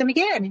I asked him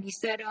again, and he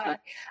said,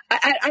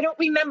 I don't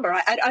remember.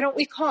 I don't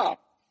recall.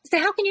 I said,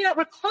 how can you not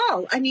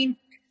recall? I mean,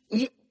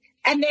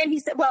 and then he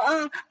said,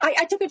 well,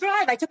 I took a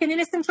drive. I took an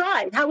innocent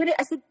drive.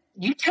 I said,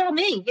 you tell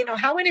me, you know,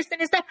 how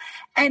innocent is that?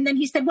 And then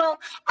he said, well,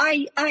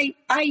 I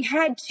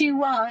had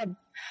to,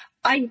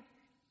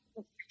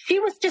 she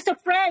was just a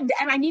friend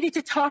and I needed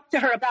to talk to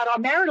her about our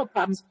marital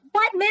problems.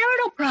 What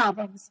marital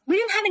problems? We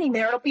didn't have any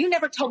you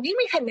never told me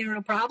we had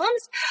marital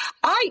problems.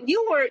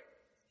 You were,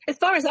 as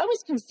far as I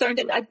was concerned,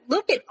 and I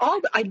look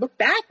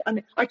back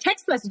on our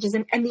text messages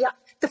and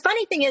the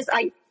funny thing is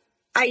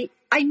I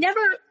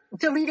never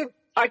deleted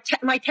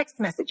my text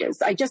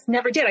messages. I just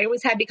never did. I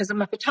always had, because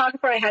I'm a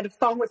photographer, I had a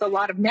phone with a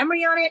lot of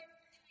memory on it,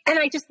 and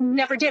I just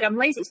never did. I'm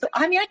lazy. So,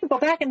 I mean, I can go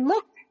back and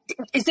look.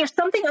 Is there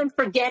something I'm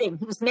forgetting?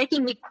 He was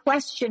making me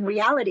question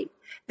reality,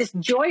 this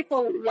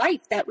joyful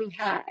life that we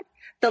had,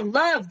 the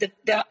love,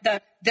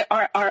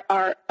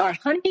 our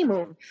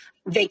honeymoon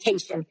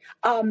vacation.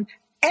 And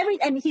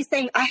he's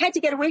saying, I had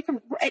to get away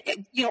from,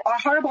 our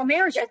horrible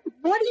marriage.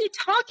 What are you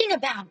talking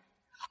about?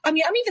 I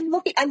mean,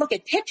 I look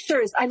at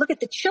pictures. I look at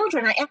the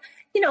children.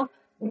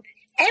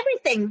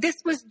 Everything.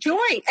 This was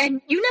joy.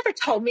 And you never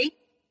told me.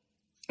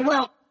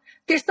 Well,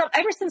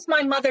 ever since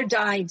my mother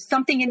died,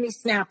 something in me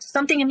snapped.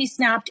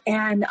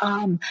 And,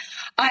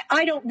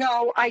 I don't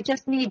know. I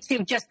just need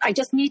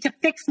to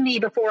fix me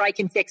before I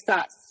can fix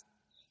us.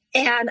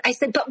 And I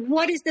said, but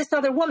what is this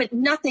other woman?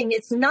 Nothing.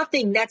 It's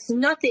nothing. That's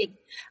nothing.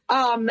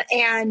 I'm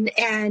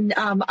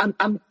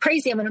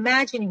crazy. I'm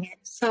imagining it.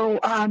 So,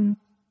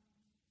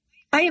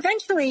 I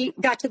eventually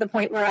got to the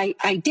point where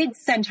I did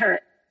send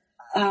her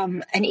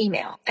an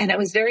email, and I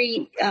was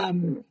very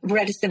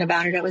reticent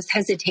about it. I was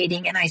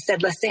hesitating, and I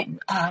said, listen,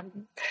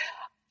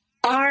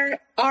 our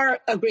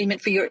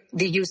agreement for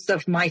the use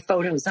of my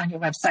photos on your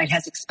website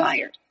has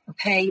expired.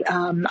 Okay.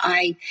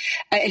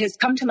 It has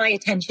come to my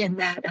attention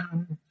that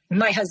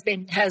my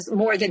husband has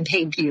more than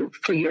paid you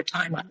for your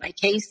time on my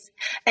case,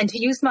 and to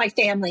use my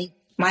family,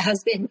 my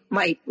husband,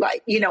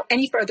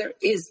 any further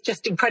is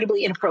just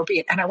incredibly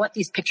inappropriate. And I want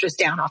these pictures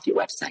down off your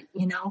website,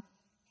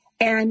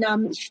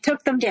 And she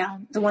took them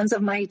down, the ones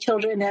of my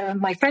children and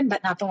my friend,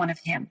 but not the one of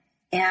him.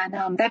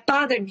 And that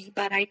bothered me,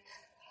 but I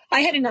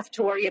had enough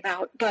to worry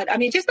about. But I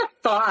mean, just the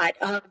thought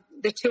of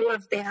the two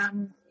of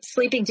them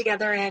sleeping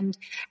together and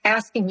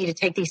asking me to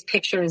take these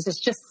pictures is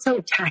just so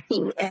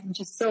tacky and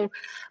just so.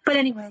 But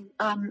anyway,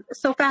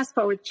 so fast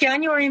forward,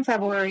 January and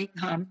February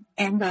come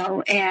and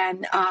go,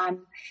 and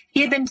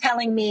he had been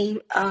telling me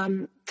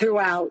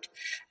throughout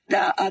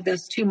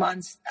those 2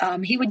 months,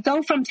 he would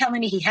go from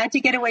telling me he had to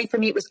get away from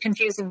me. It was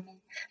confusing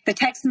me. The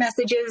text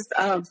messages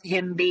of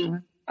him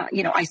being,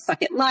 I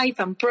suck at life,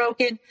 I'm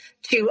broken,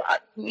 to,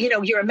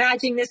 you're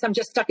imagining this, I'm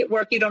just stuck at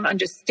work, you don't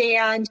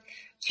understand,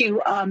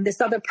 to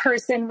this other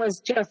person was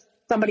just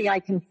somebody I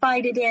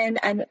confided in,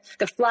 and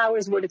the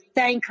flowers were to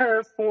thank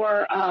her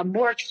for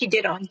work she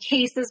did on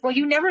cases. Well,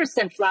 you never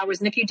sent flowers,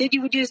 and if you did,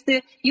 you would use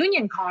the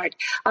union card,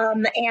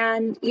 and,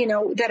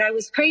 that I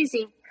was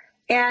crazy.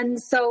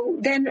 And so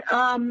then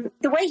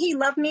the way he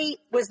loved me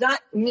was not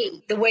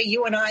me, the way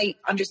you and I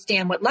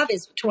understand what love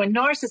is. To a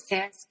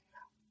narcissist,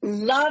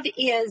 love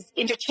is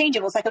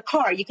interchangeable. It's like a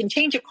car. You can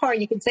change a car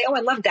and you can say, oh,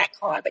 I love that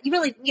car. But you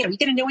really, you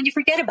get to know when you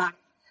forget about it.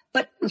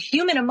 But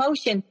human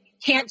emotion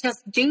can't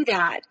just do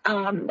that.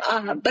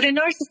 But a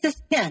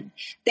narcissist can.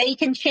 They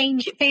can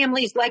change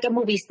families like a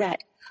movie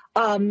set.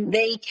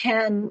 They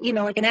can,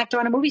 like an actor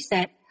on a movie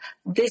set.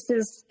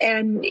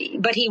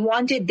 But he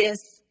wanted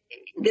this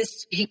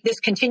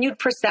continued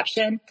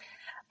perception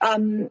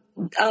of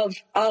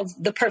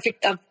the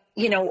perfect,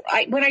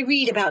 when I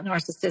read about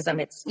narcissism,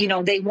 it's,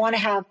 they want to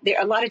have,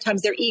 a lot of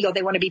times their ego,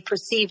 they want to be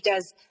perceived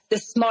as the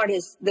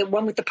smartest, the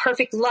one with the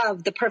perfect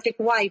love, the perfect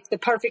wife, the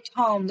perfect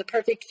home, the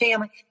perfect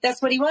family.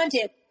 That's what he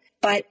wanted.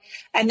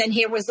 And then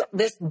here was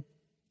this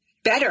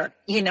better,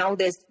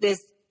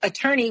 this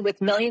attorney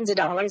with millions of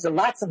dollars and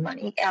lots of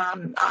money.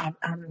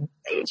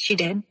 She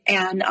did.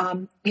 And,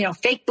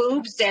 fake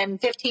boobs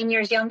and 15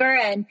 years younger,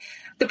 and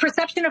the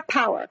perception of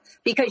power,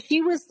 because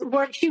she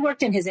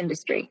worked in his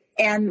industry.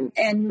 And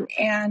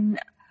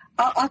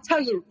I'll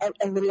tell you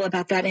a little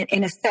about that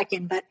in a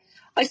second, but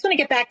I just want to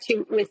get back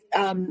to with,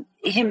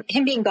 him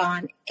being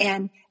gone.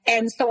 And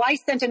so I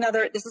sent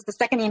this is the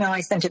second email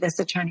I sent to this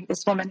attorney,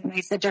 this woman, and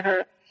I said to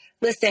her,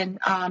 listen,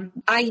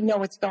 I know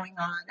what's going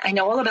on. I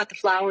know all about the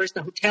flowers,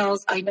 the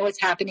hotels. I know what's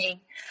happening.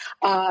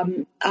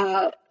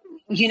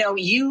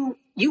 You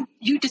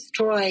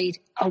destroyed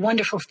a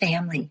wonderful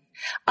family.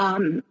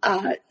 I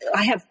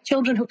have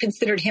children who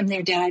considered him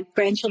their dad,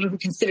 grandchildren who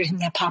considered him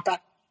their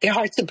papa. Their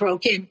hearts are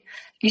broken.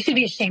 You should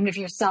be ashamed of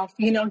yourself.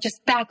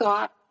 Just back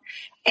off.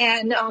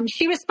 And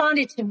she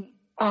responded to me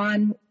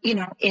on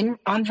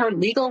her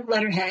legal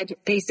letterhead,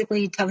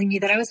 basically telling me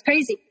that I was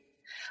crazy.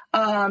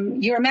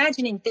 You're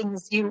imagining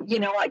things.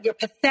 You're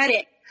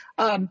pathetic.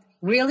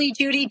 Really,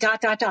 Judy, ...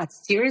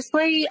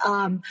 Seriously?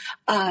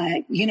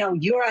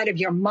 You're out of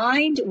your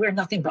mind. We're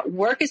nothing but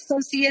work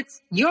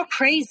associates. You're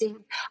crazy.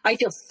 I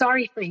feel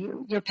sorry for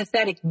you. You're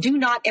pathetic. Do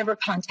not ever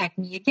contact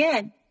me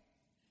again.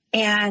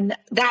 And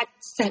that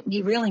sent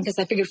me reeling, because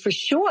I figured for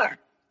sure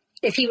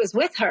if he was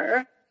with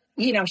her,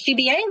 she'd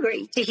be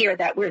angry to hear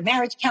that we're in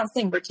marriage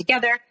counseling, we're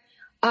together.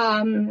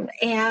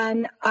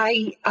 And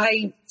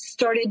I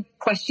started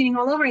questioning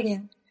all over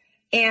again.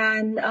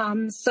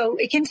 And so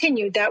it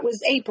continued. That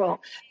was April.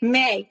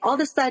 May, all of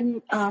a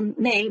sudden,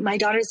 May, my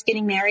daughter's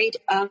getting married.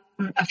 A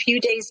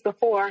few days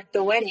before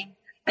the wedding,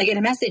 I get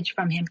a message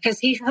from him, because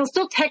he'll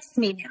still text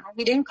me now.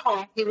 He didn't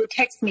call. He would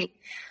text me.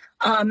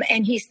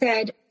 And he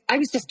said, I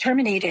was just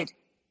terminated.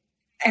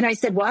 And I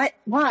said, what?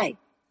 Why?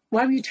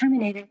 Why were you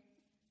terminated?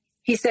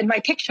 He said, my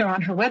picture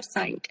on her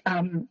website,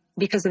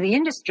 because of the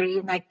industry,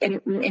 and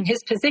in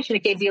his position,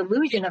 it gave the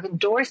illusion of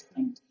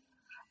endorsement.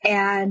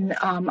 And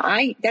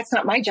that's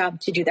not my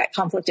job to do that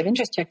conflict of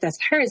interest check. That's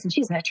hers, and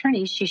she's an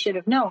attorney. She should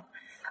have known.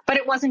 But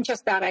it wasn't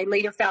just that. I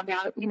later found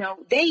out,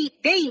 they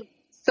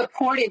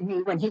supported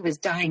me when he was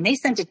dying. They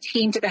sent a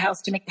team to the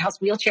house to make the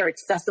house wheelchair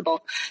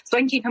accessible so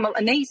I can keep him up.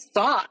 And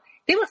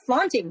they were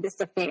flaunting this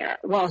affair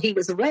while he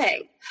was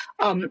away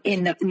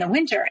in the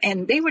winter,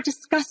 and they were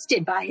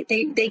disgusted by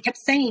it. They kept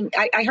saying,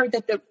 I heard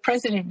that the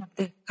president of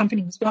the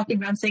company was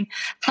walking around saying,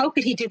 how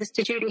could he do this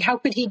to Judy? How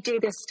could he do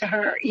this to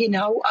her?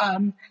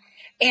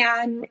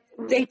 And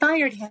they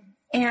fired him.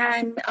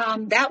 And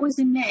that was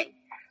in May.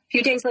 A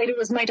few days later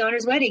was my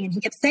daughter's wedding, and he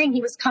kept saying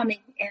he was coming,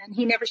 and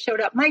he never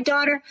showed up. My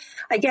daughter,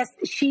 I guess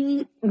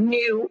she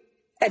knew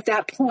at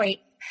that point.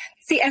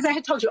 See, as I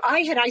had told you, I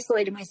had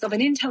isolated myself. I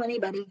didn't tell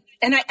anybody.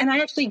 And I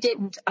actually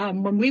didn't.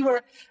 When we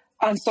were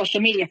on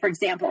social media, for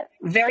example,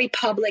 very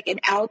public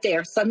and out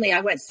there, suddenly I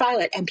went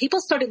silent, and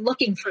people started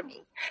looking for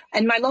me,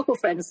 and my local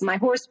friends, my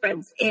horse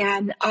friends,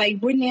 and I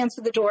wouldn't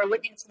answer the door, I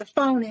wouldn't answer the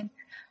phone.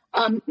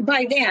 And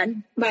by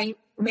then, by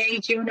May,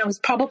 June, I was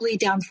probably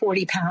down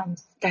 40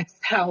 pounds. That's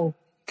how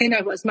thin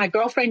I was. My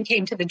girlfriend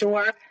came to the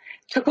door,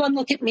 took one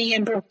look at me,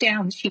 and broke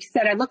down. She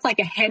said I looked like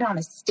a head on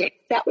a stick.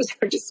 That was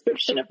her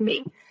description of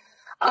me.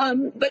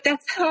 But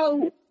that's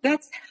how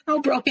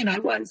broken I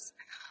was.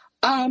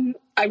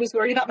 I was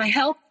worried about my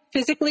health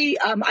physically.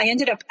 I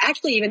ended up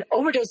actually even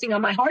overdosing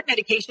on my heart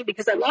medication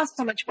because I lost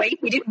so much weight.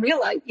 We didn't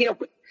realize,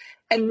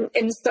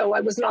 and so I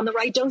wasn't on the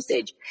right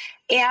dosage.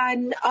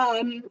 And,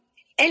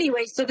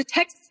 anyway, so the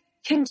text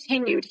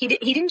continued. He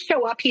didn't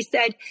show up. He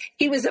said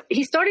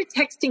he started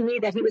texting me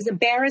that he was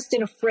embarrassed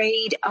and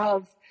afraid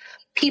of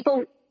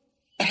people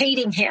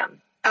hating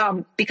him,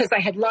 because I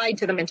had lied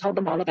to them and told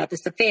them all about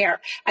this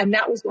affair. And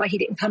that was why he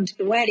didn't come to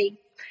the wedding.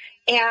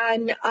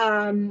 And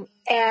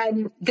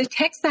the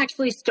text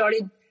actually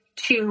started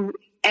to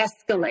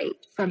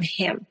escalate from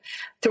him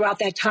throughout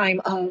that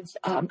time of,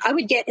 I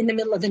would get in the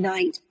middle of the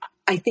night,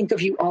 I think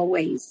of you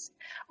always.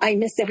 I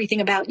miss everything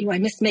about you. I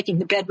miss making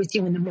the bed with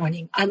you in the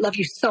morning. I love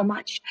you so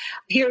much.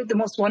 You're the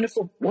most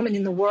wonderful woman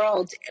in the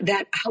world.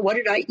 What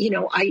did I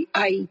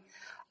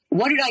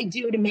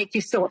do to make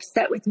you so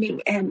upset with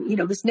me? And,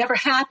 this never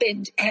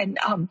happened. And,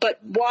 but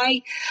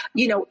why,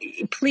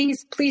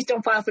 please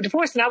don't file for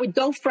divorce. And I would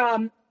go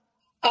from,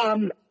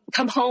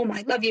 come home.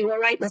 I love you. All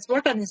right. Let's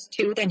work on this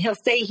too. Then he'll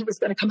say he was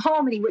going to come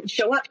home and he wouldn't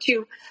show up,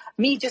 to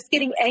me just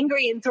getting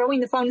angry and throwing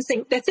the phone and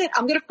saying, that's it.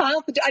 I'm going to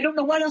file for, I don't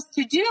know what else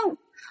to do.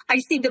 I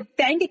see the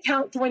bank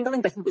account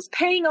dwindling, but he was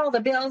paying all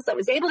the bills. I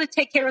was able to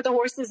take care of the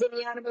horses and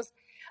the animals,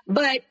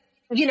 but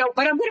I'm going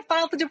to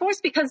file for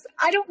divorce because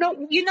I don't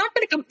know. You're not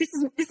going to come. This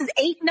is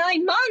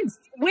 8-9 months.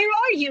 Where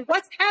are you?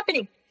 What's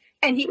happening?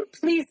 And he would,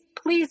 please,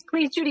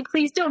 Judy,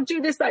 please don't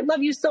do this. I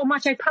love you so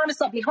much. I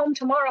promise I'll be home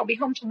tomorrow. I'll be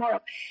home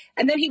tomorrow.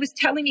 And then he was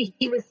telling me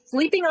he was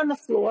sleeping on the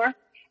floor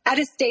out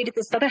of state at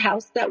this other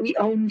house that we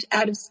owned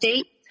out of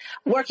state,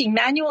 working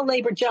manual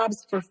labor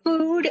jobs for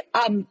food.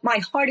 My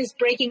heart is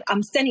breaking.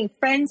 I'm sending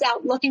friends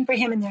out looking for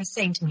him, and they're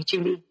saying to me,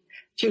 Judy,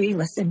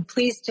 listen,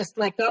 please just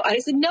let go. I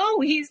said,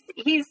 no, he's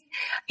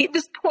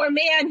this poor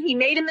man. He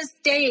made a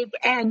mistake,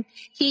 and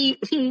he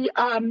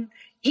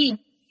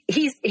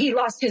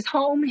lost his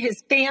home,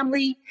 his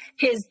family,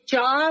 his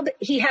job.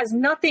 He has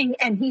nothing,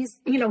 and he's,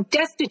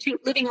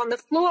 destitute, living on the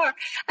floor.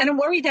 And I'm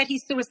worried that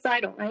he's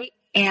suicidal, right?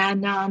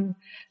 And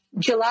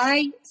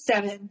July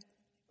 7th,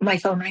 my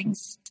phone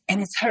rings,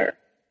 and it's her.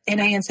 And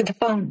I answered the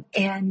phone,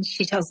 and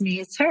she tells me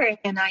it's her.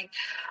 And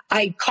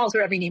I called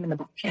her every name in the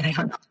book, and I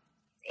hung up.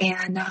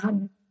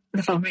 And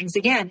the phone rings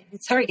again, and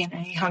it's her again,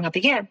 and I hung up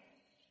again.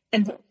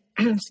 And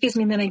excuse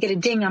me, and then I get a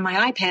ding on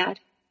my iPad,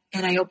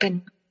 and I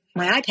open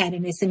my iPad,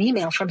 and it's an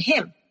email from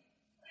him.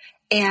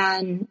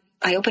 And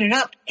I open it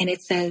up, and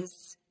it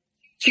says,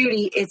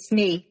 Judy, it's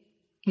me,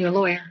 your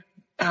lawyer.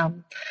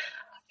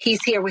 He's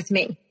here with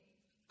me.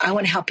 I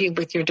want to help you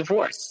with your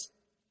divorce.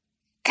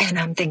 And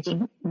I'm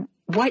thinking,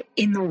 what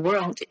in the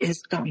world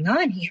is going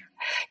on here?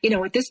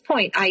 At this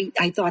point,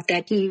 I thought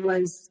that he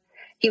was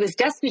he was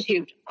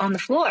destitute on the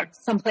floor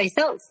someplace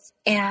else.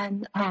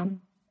 And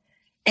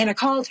I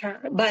called her,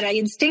 but I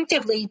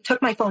instinctively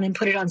took my phone and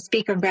put it on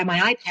speaker and grabbed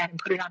my iPad and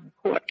put it on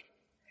record.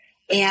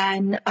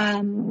 And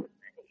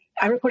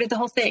I recorded the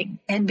whole thing.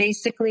 And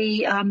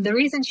basically, the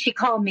reason she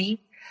called me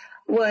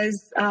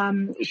was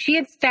she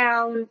had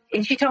found,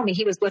 and she told me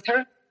he was with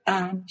her.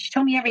 She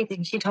told me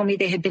everything. She told me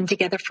they had been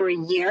together for a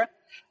year.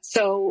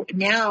 So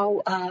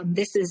now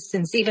this is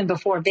since even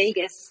before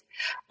Vegas.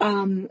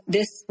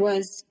 This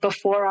was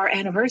before our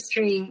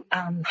anniversary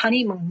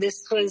honeymoon.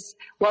 This was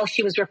while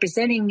she was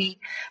representing me.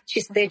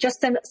 She said they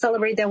just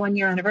celebrated their 1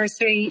 year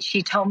anniversary.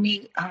 She told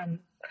me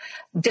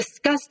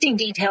disgusting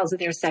details of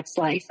their sex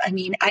life. I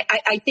mean,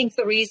 I think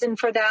the reason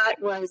for that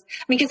was,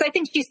 because I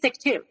think she's sick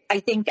too. I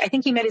think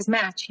he met his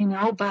match,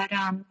 but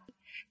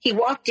he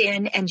walked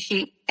in and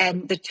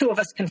the two of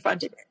us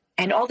confronted it.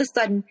 And all of a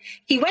sudden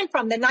he went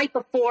from the night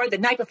before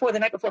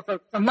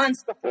for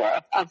months before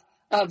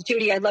of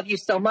Judy, I love you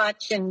so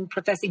much, and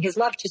professing his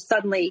love, to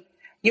suddenly,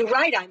 you're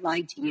right, I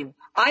lied to you.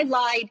 I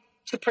lied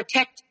to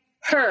protect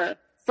her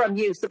from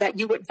you so that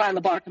you wouldn't file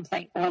a bar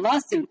complaint or a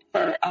lawsuit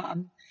for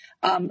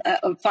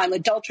file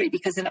adultery,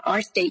 because in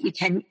our state you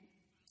can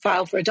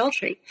file for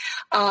adultery.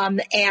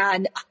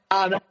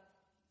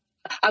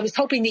 I was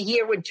hoping the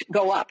year would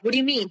go up. What do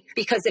you mean?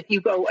 Because if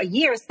you go a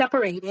year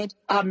separated,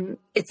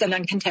 it's an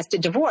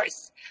uncontested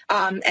divorce,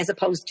 as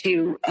opposed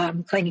to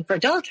claiming for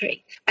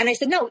adultery. And I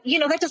said, no,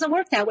 that doesn't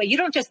work that way. You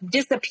don't just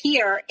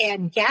disappear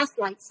and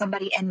gaslight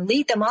somebody and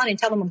lead them on and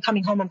tell them I'm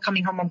coming home. I'm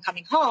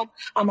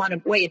on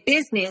a way of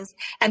business,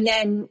 and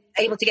then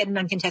able to get an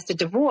uncontested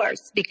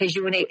divorce because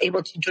you were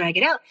able to drag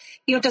it out.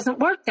 It doesn't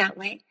work that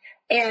way.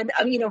 And,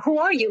 who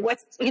are you?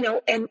 What's,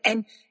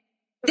 and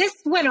this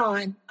went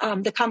on,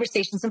 the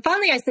conversations. And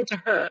finally I said to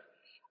her,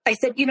 why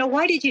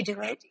did you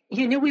do it?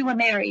 You knew we were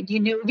married.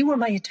 You knew you were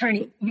my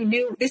attorney. You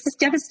knew this is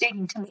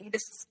devastating to me.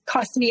 This is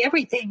costing me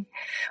everything.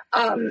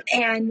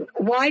 And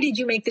why did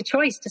you make the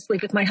choice to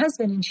sleep with my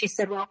husband? And she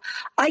said, well,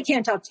 I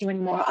can't talk to you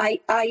anymore.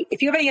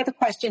 If you have any other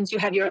questions, you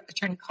have your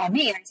attorney call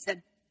me. I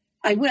said,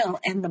 I will,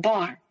 and the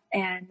bar.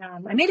 And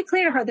I made it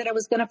clear to her that I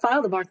was going to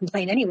file the bar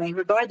complaint anyway,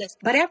 regardless.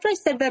 But after I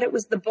said that it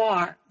was the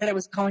bar, that I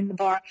was calling the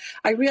bar,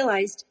 I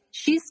realized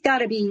she's got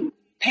to be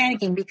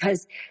panicking,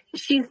 because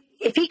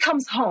if he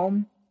comes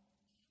home,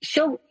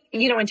 she'll,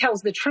 and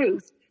tells the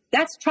truth,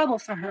 that's trouble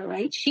for her,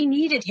 right? She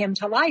needed him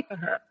to lie for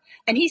her.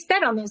 And he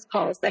said on those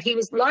calls that he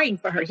was lying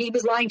for her. He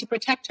was lying to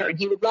protect her, and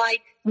he would lie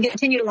and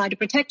continue to lie to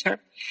protect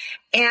her.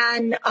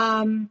 And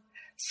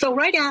so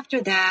right after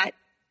that,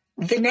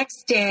 the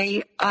next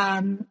day,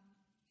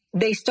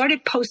 they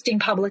started posting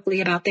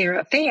publicly about their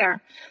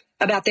affair,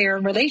 about their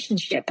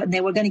relationship, and they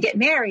were going to get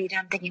married.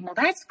 I'm thinking, well,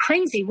 that's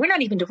crazy. We're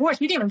not even divorced.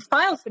 We didn't even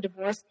file for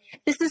divorce.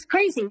 This is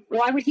crazy.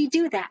 Why would he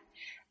do that?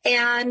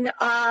 And,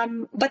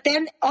 but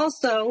then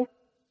also,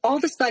 all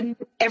of a sudden,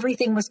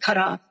 everything was cut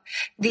off.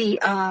 The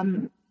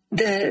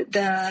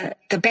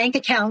bank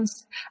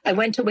accounts, I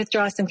went to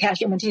withdraw some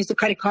cash. I went to use the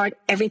credit card.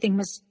 Everything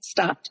was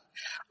stopped.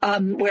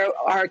 Where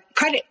our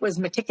credit was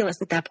meticulous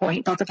at that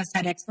point. Both of us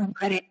had excellent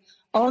credit.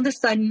 All of a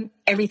sudden,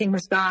 everything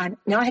was gone.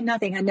 Now I had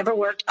nothing. I never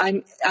worked.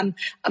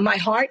 My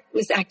heart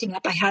was acting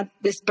up. I had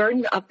this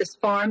burden of this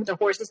farm, the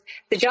horses.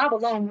 The job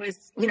alone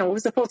was, it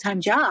was a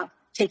full-time job,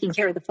 taking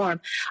care of the farm.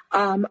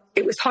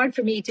 It was hard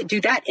for me to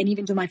do that and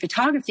even do my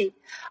photography.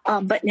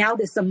 But now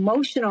this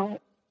emotional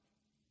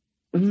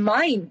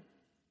mind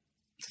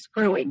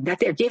screwing that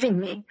they're giving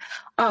me,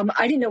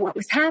 I didn't know what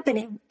was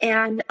happening.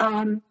 And,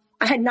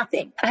 I had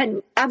nothing. I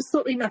had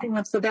absolutely nothing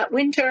left. So that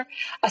winter,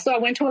 I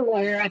went to a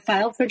lawyer. I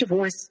filed for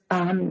divorce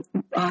on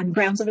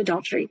grounds of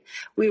adultery.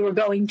 We were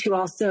going to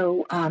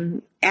also,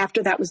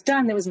 after that was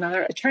done, there was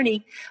another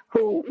attorney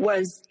who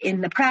was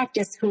in the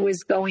practice who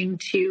was going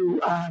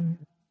to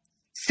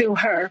sue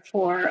her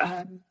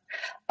for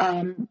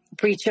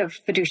breach of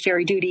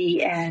fiduciary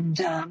duty and,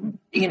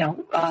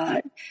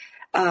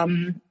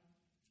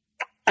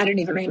 I don't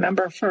even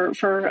remember for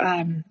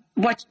her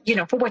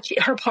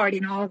part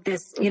in all of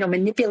this,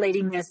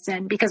 manipulating this.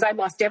 And because I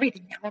lost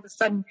everything, all of a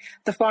sudden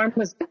the farm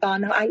was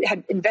gone. I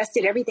had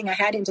invested everything I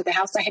had into the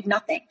house. I had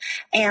nothing.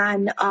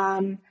 And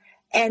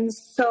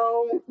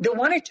so the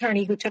one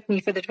attorney who took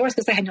me for the divorce,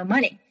 because I had no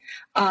money,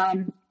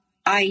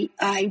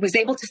 I was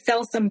able to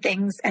sell some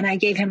things, and I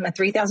gave him a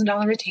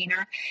 $3,000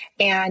 retainer.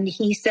 And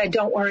he said,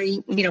 don't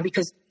worry,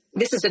 because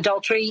this is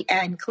adultery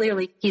and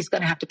clearly he's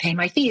going to have to pay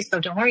my fees. So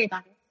don't worry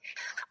about it.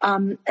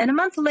 And a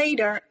month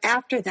later,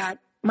 after that,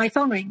 my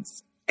phone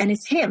rings, and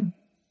it's him.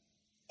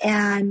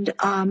 And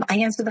I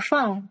answer the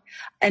phone,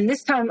 and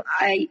this time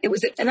it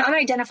was an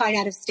unidentified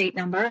out-of-state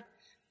number,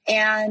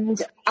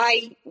 and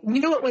I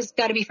knew it was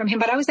got to be from him.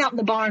 But I was out in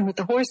the barn with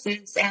the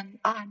horses, and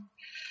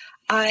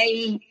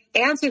I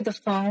answered the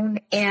phone,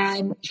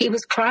 and he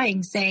was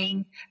crying,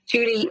 saying,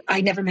 "Judy, I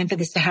never meant for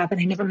this to happen.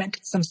 I never meant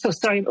this. I'm so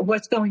sorry, but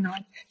what's going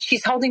on?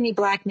 She's holding me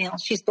blackmail.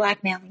 She's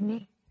blackmailing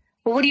me."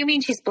 Well, what do you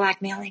mean she's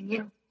blackmailing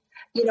you?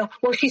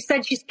 well, she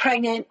said she's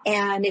pregnant.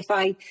 And if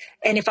I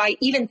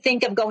even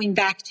think of going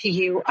back to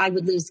you, I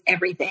would lose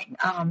everything.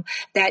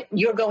 That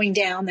you're going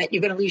down, that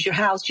you're going to lose your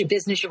house, your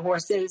business, your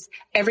horses,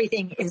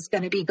 everything is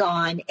going to be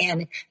gone.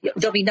 And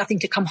there'll be nothing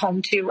to come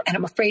home to. And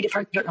I'm afraid of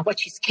her. I don't know what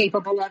she's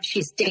capable of.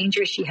 She's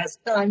dangerous. She has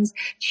guns.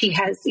 She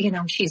has,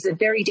 she's a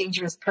very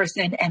dangerous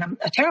person. And I'm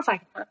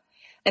terrified of her.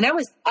 And I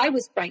was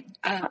frightened.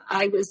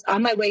 I was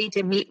on my way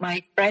to meet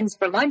my friends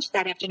for lunch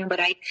that afternoon, but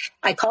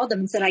I called them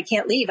and said, I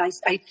can't leave.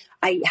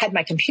 I had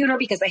my computer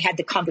because I had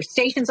the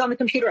conversations on the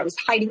computer. I was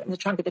hiding it in the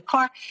trunk of the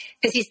car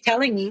because he's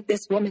telling me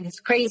this woman is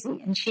crazy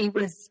and she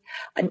was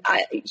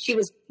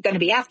going to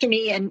be after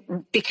me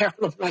and be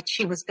careful of what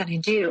she was going to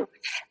do.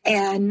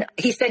 And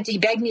he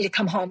begged me to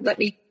come home. Let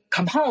me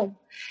come home.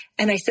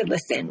 And I said,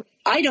 listen,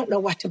 I don't know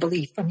what to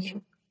believe from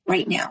you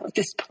right now at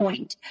this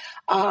point.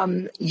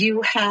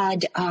 You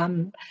had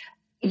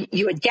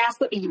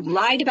gaslit me. You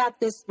lied about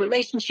this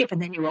relationship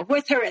and then you were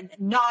with her and then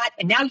not.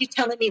 And now you're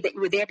telling me that you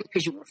were there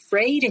because you were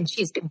afraid and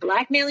she's been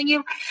blackmailing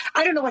you.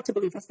 I don't know what to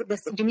believe. I said,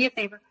 listen, do me a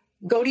favor.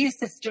 Go to your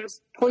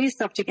sisters, pull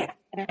yourself together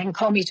and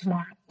call me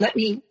tomorrow. Let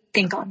me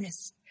think on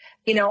this.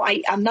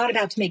 I'm not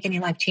about to make any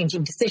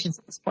life-changing decisions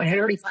at this point. I had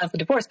already filed for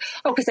divorce.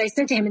 Oh, because I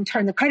said to him and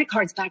turn the credit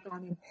cards back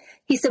on him.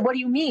 He said, what do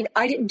you mean?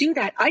 I didn't do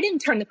that. I didn't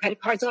turn the credit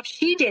cards off.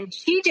 She did.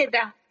 She did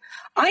that.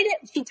 I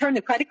didn't. She turned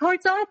the credit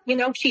cards off.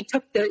 She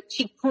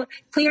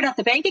cleared out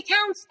the bank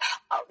accounts.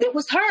 It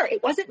was her.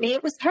 It wasn't me.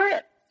 It was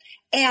her.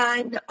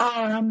 And,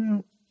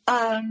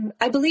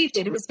 I believed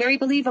it. It was very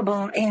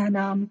believable. And,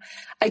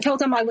 I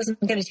told him I wasn't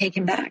going to take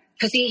him back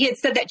because he had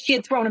said that she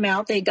had thrown him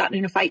out. They had gotten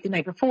in a fight the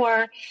night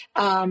before.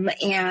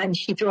 And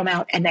she threw him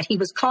out and that he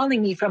was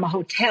calling me from a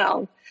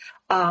hotel,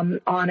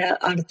 on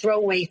a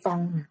throwaway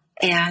phone.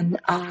 And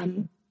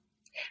I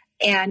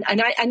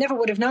never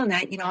would have known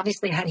that,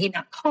 obviously had he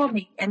not called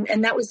me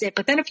and that was it.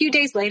 But then a few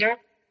days later,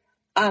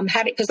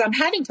 because I'm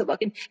having to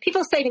look and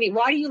people say to me,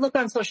 why do you look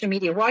on social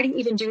media? Why do you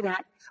even do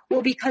that?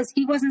 Well, because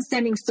he wasn't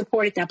sending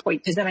support at that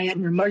point, because then I had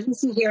an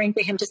emergency hearing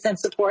for him to send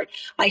support.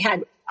 I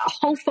had a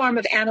whole farm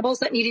of animals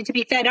that needed to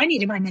be fed. I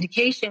needed my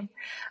medication.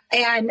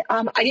 And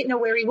I didn't know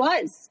where he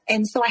was.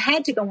 And so I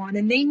had to go on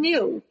and they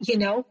knew,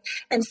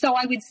 And so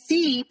I would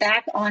see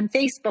back on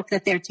Facebook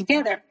that they're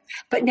together.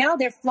 But now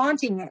they're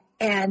flaunting it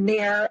and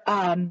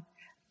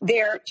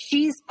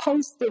she's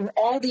posting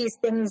all these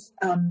things.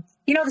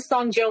 The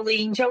song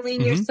Jolene,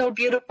 mm-hmm. You're so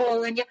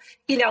beautiful. And,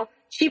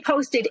 she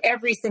posted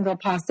every single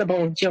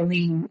possible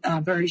Jolene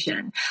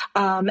version,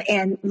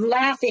 and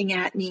laughing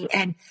at me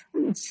and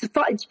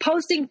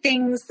posting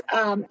things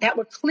that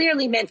were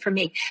clearly meant for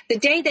me. The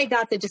day they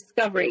got the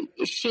discovery,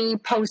 she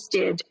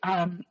posted,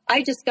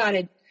 I just got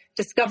a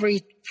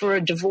discovery for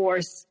a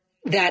divorce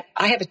that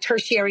I have a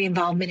tertiary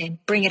involvement in.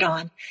 Bring it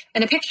on.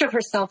 And a picture of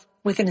herself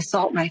with an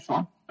assault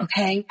rifle.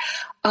 Okay.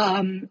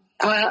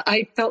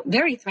 I felt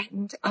very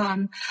threatened.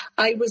 And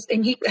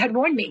he had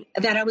warned me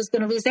that I was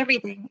going to lose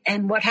everything.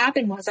 And what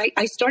happened was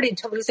I started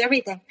to lose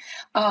everything.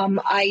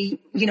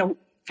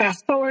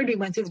 Fast forward, we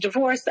went through the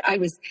divorce.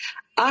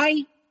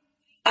 I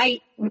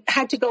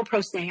had to go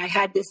pro se. I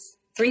had this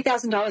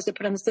 $3,000 to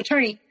put on this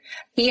attorney.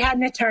 He had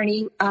an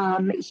attorney.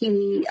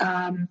 He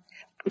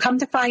come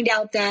to find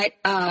out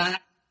that,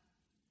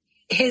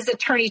 his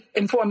attorney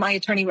informed my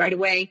attorney right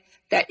away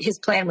that his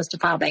plan was to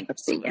file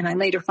bankruptcy. And I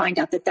later find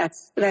out that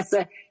that's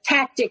a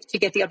tactic to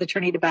get the other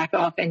attorney to back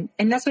off. And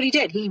that's what he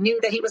did. He knew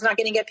that he was not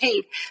going to get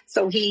paid.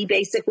 So he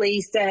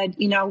basically said,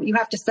 you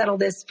have to settle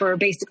this for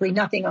basically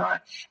nothing.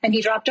 And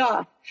he dropped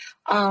off.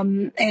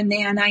 And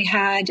then I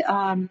had,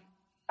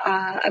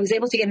 I was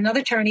able to get another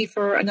attorney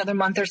for another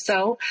month or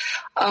so.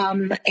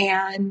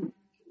 And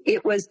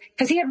it was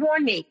because he had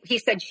warned me. He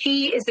said,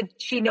 she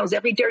knows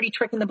every dirty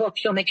trick in the book.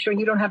 She'll make sure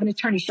you don't have an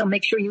attorney. She'll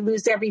make sure you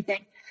lose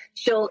everything.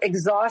 She'll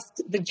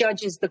exhaust the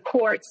judges, the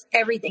courts,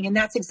 everything. And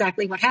that's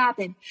exactly what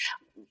happened.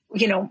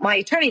 My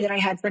attorney that I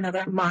had for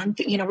another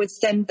month, would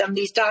send them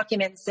these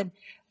documents and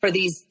for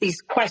these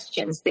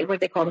questions, what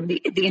they call them,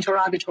 the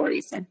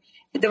interrogatories. And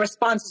the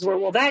responses were,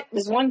 well, that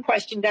was one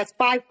question. That's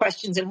 5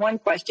 questions in one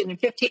question and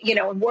 15,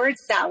 and word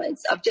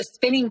salads of just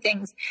spinning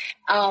things,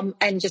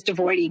 and just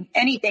avoiding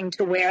anything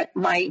to where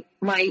my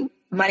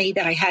money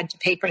that I had to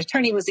pay for an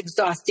attorney was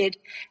exhausted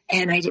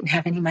and I didn't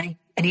have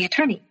any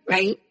attorney,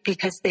 right?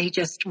 Because they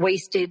just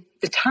wasted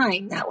the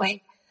time that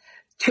way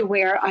to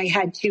where I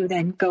had to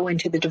then go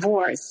into the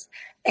divorce.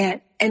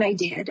 And I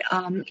did.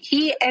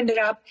 He ended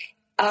up,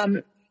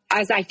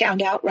 as I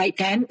found out right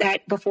then,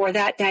 that before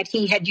that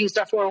he had used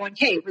our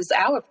 401k. It was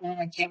our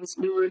 401k.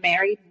 We were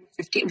married.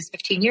 It was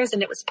 15 years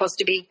and it was supposed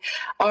to be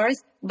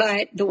ours.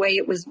 But the way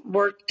it was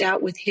worked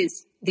out with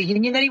the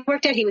union that he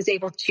worked at, he was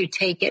able to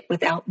take it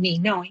without me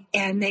knowing.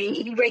 And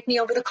he raked me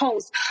over the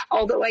coals.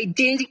 Although I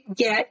did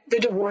get the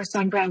divorce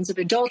on grounds of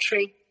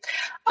adultery.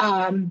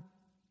 And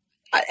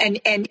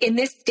in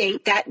this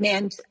state, that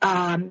meant,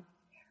 that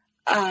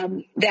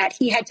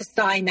he had to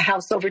sign the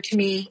house over to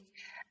me.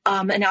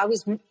 And I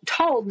was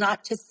told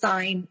not to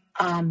sign,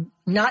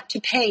 not to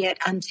pay it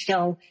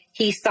until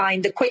he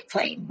signed the quit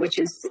claim, which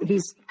is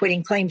he's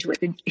quitting claim to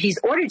it. He's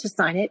ordered to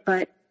sign it,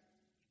 but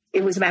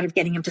it was a matter of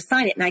getting him to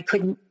sign it, and I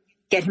couldn't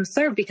get him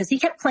served because he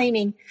kept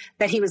claiming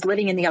that he was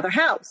living in the other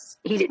house.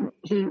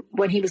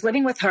 When he was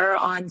living with her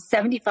on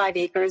 75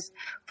 acres,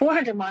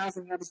 400 miles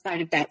on the other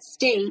side of that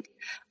state,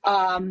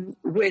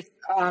 with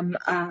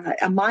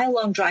a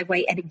mile-long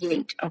driveway and a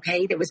gate,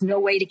 okay? There was no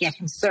way to get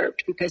him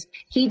served because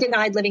he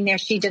denied living there,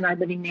 she denied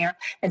living there.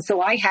 And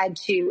so I had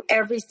to,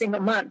 every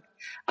single month,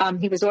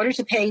 he was ordered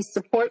to pay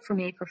support for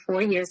me for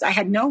 4 years. I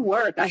had no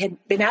work. I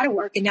had been out of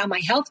work, and now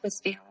my health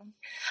was failing.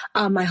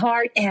 My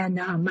heart and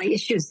my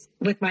issues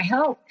with my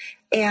health.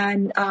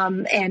 And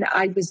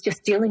I was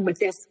just dealing with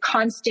this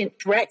constant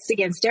threats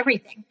against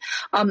everything.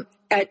 I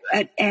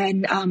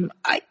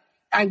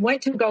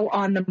went to go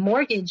on the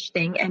mortgage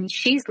thing, and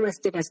she's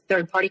listed as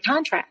third-party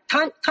contact.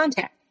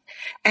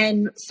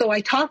 And so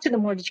I talked to the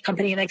mortgage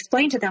company, and I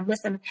explained to them,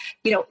 listen,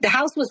 the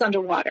house was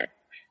underwater.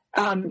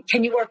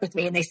 Can you work with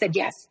me? And they said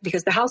yes,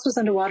 because the house was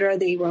underwater.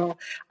 They will,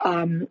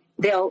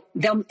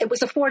 it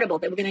was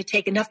affordable. They were going to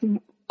take enough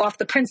off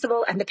the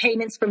principal and the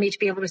payments for me to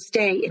be able to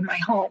stay in my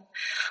home.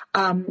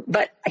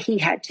 But he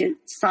had to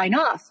sign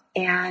off.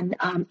 And,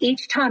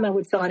 each time I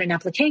would fill out an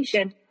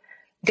application,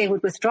 they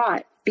would withdraw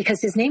it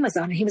because his name was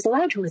on it. He was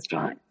allowed to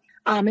withdraw it.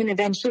 And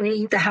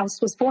eventually the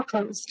house was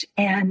foreclosed,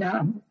 and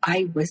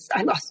I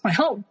lost my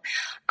home.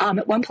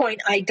 At one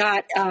point I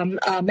got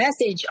a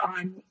message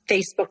on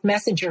Facebook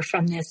Messenger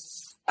from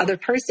this other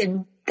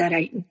person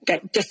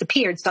that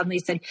disappeared. Suddenly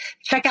said,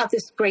 check out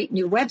this great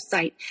new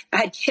website.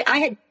 I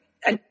had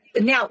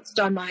announced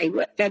on my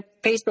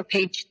Facebook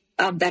page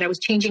that I was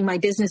changing my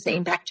business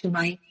name back to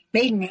my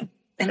maiden name,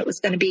 and it was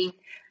going to be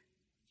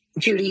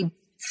Judy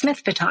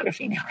Smith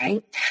Photography now,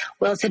 right?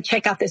 Well, it said,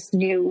 check out this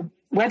new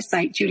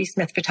website,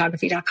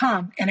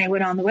 judysmithphotography.com. And I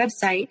went on the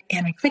website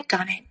and I clicked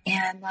on it,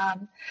 and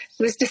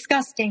it was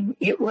disgusting.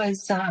 It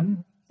was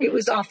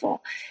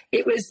awful.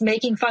 It was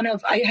making fun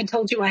of, I had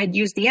told you I had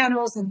used the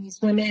animals and these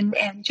women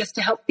and just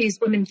to help these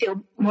women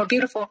feel more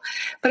beautiful.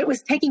 But it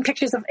was taking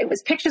pictures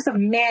of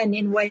men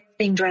in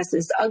wedding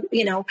dresses,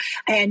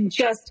 and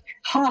just,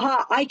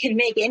 I can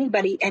make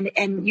anybody,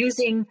 and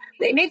using,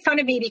 they made fun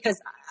of me because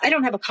I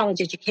don't have a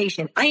college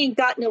education. I ain't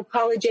got no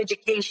college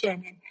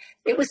education. And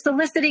it was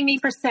soliciting me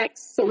for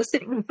sex,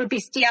 soliciting me for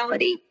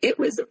bestiality. It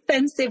was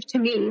offensive to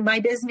me,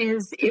 my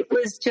business. It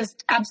was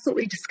just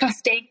absolutely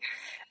disgusting.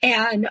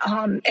 And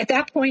at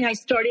that point, I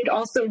started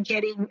also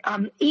getting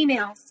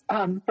emails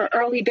for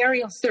early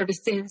burial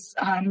services,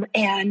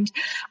 and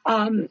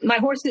my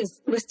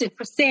horses listed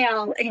for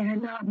sale,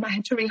 and I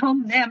had to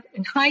rehome them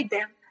and hide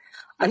them.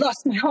 I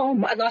lost my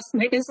home. I lost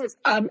my business.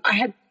 I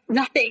had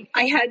nothing.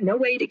 I had no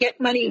way to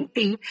get money.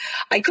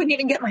 I couldn't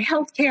even get my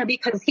health care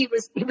because he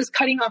was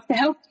cutting off the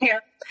health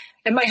care,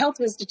 and my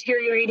health was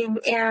deteriorating.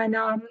 And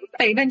I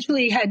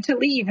eventually had to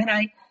leave, and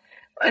I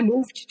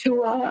moved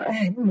into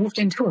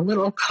a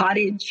little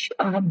cottage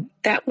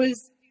that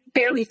was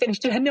barely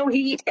finished. It had no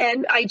heat,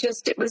 and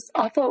it was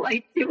awful.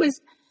 It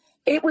was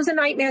a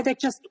nightmare that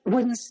just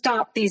wouldn't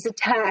stop, these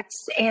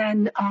attacks,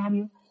 and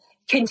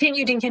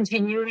continued.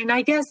 And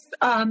I guess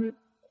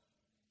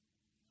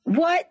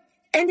what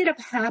ended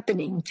up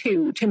happening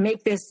to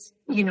make this,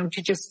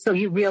 to just so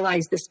you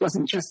realize this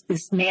wasn't just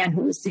this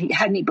man he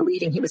had me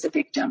believing he was a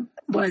victim,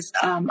 was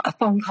a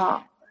phone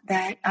call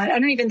that I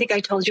don't even think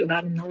I told you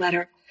about in the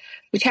letter,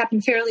 which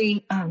happened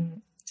fairly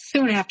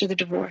soon after the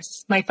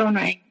divorce. My phone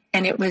rang,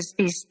 and it was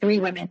these three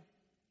women.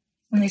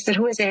 And they said,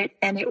 who is it?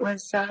 And it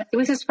was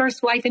his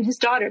first wife and his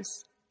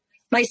daughters,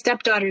 my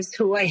stepdaughters,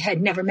 who I had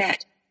never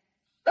met.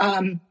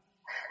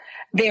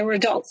 They were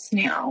adults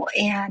now.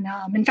 And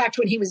in fact,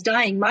 when he was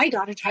dying, my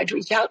daughter tried to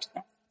reach out to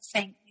them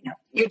saying,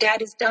 your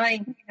dad is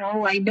dying.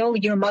 I know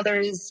your mother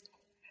is,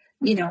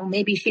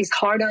 maybe she's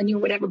hard on you,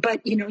 whatever, but,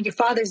 your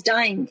father's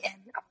dying. And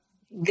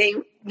they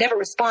never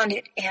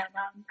responded. And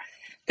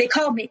they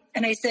called me,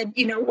 and I said,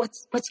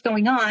 what's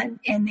going on?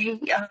 And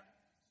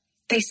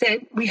they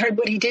said, we heard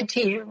what he did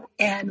to you,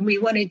 and we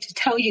wanted to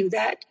tell you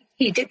that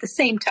he did the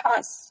same to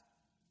us.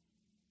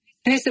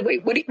 And I said,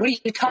 wait, what are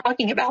you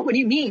talking about? What do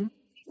you mean?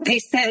 They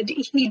said,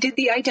 he did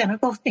the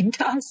identical thing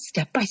to us,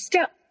 step by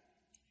step.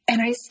 And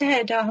I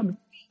said,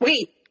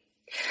 wait,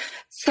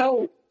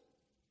 so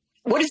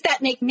what does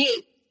that make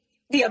me?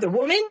 The other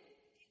woman?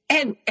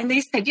 And they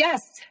said,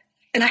 yes.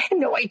 And I had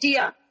no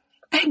idea.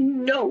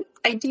 And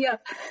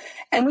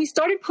we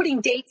started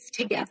putting dates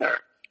together.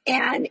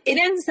 And it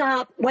ends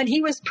up, when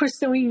he was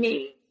pursuing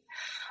me,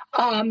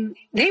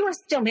 they were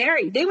still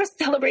married. They were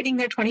celebrating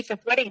their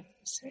 25th wedding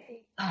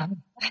anniversary. I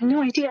had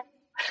no idea.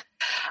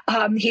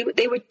 He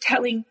was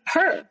telling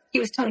her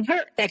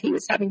that he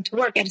was having to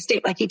work at a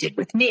state like he did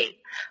with me.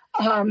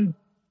 When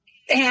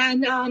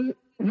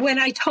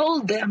I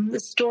told them the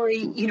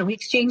story, we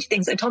exchanged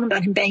things. I told them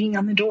about him banging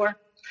on the door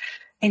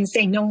and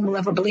saying, no one will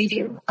ever believe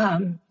you.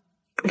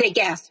 They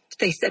gasped.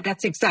 They said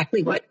that's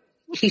exactly what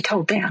he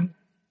told them,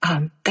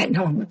 that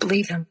no one would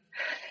believe him.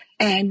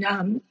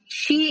 And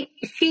she,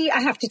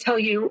 I have to tell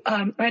you,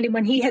 Randy,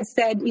 when he had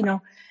said,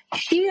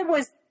 she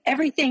was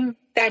everything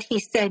that he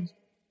said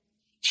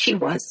she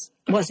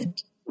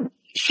wasn't.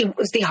 She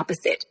was the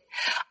opposite.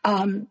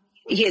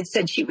 he had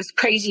said she was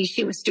crazy,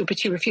 she was stupid,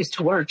 she refused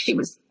to work, she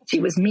was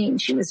mean,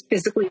 she was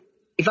physically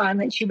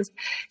violent,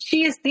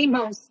 she is the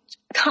most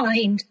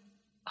kind,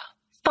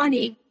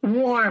 funny,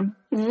 warm,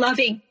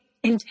 loving,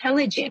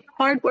 intelligent,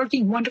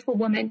 hardworking, wonderful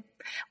woman.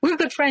 We're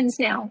good friends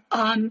now.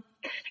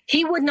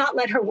 He would not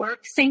let her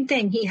work. Same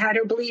thing. He had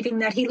her believing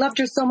that he loved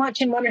her so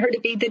much and wanted her to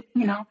be the,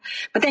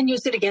 but then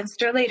used it against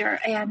her later.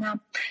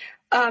 And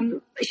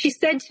she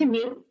said to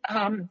me,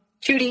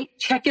 Judy,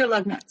 check your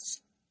lug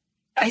nuts.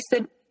 I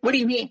said, what do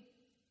you mean?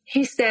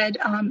 She said,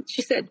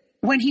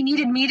 when he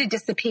needed me to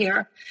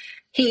disappear,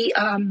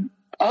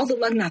 all the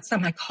lug nuts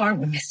on my car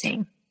were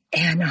missing.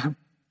 And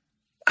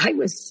I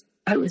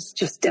was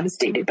just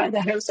devastated by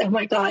that. I was like, oh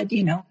my God,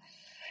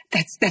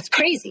 that's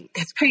crazy.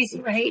 That's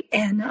crazy, right?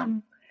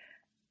 And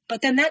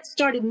but then that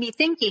started me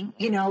thinking,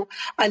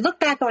 I look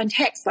back on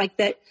texts like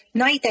that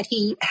night that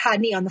he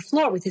had me on the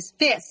floor with his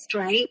fist,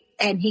 right?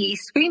 And he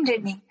screamed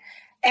at me.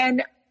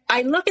 And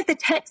I look at the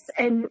text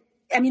and,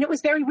 it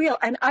was very real.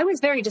 And I was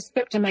very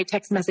descriptive in my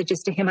text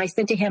messages to him. I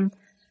said to him,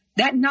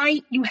 that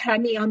night you had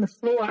me on the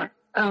floor.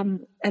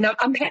 And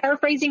I'm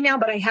paraphrasing now,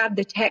 but I have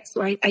the text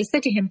where I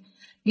said to him,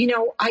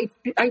 I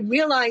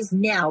realize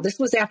now, this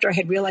was after I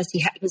had realized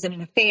he was in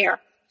an affair.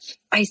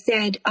 I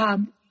said,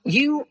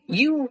 you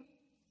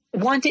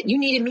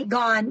needed me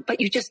gone,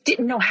 but you just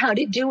didn't know how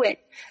to do it.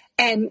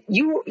 And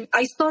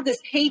I saw this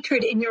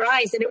hatred in your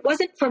eyes, and it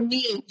wasn't for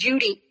me,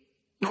 Judy,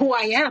 who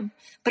I am,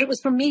 but it was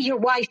for me, your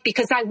wife,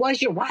 because I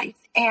was your wife,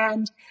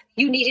 and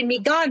you needed me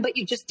gone, but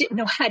you just didn't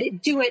know how to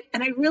do it.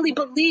 And I really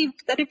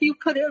believed that if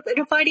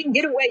I didn't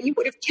get away, you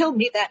would have killed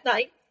me that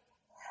night.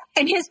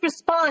 And his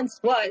response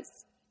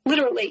was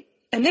literally,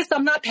 and this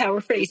I'm not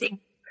paraphrasing,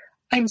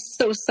 I'm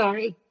so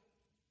sorry.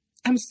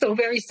 I'm so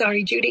very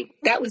sorry, Judy.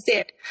 That was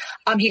it.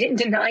 He didn't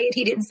deny it.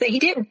 He didn't say he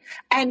didn't.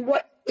 And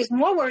what is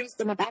more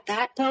worrisome about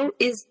that, though,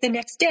 is the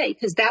next day,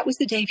 because that was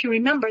the day, if you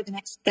remember,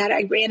 that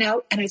I ran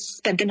out and I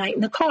spent the night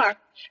in the car.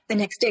 The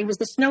next day was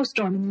the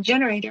snowstorm and the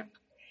generator.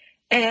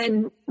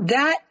 And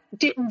that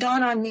didn't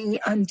dawn on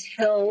me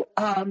until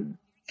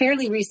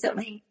fairly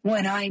recently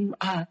when I'm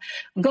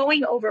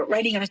going over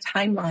writing on a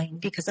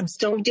timeline, because I'm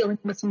still dealing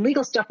with some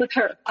legal stuff with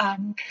her.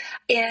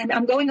 And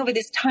I'm going over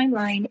this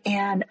timeline,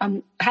 and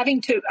I'm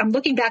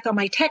looking back on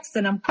my texts,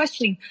 and I'm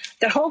questioning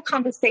that whole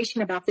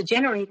conversation about the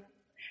generator.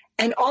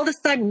 And all of a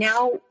sudden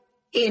now,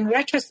 in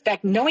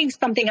retrospect, knowing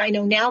something I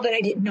know now that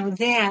I didn't know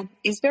then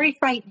is very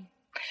frightening.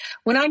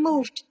 When I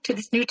moved to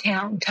this new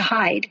town to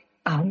hide,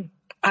 I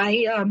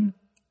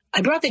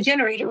brought the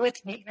generator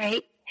with me,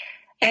 right?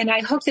 And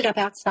I hooked it up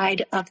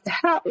outside of the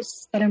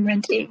house that I'm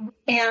renting.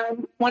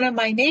 And one of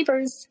my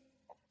neighbors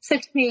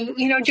said to me,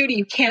 Judy,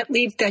 you can't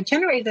leave that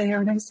generator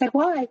there. And I said,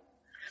 why? And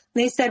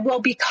they said,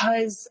 well,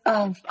 because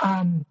of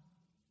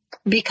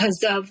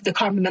the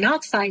carbon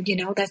monoxide,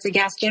 that's a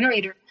gas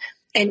generator.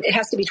 And it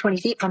has to be 20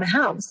 feet from a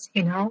house,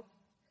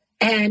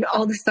 And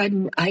all of a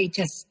sudden,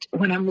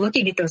 when I'm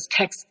looking at those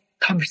text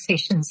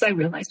conversations, I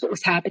realized what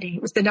was happening.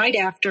 It was the night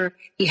after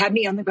he had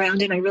me on the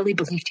ground, and I really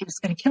believed he was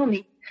going to kill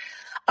me.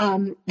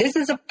 This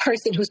is a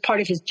person whose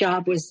part of his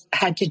job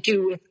had to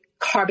do with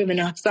carbon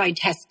monoxide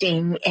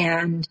testing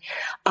and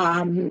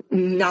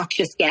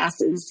noxious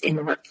gases in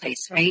the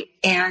workplace, right?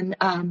 And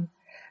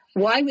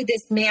why would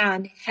this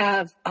man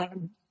have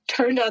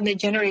turned on the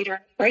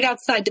generator right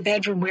outside the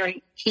bedroom where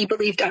he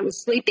believed I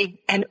was sleeping,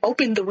 and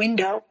opened the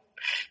window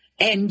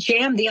and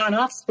jam the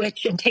on-off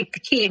switch and take the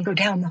key and go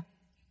down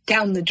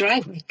the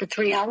driveway for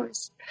 3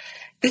 hours?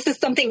 This is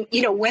something,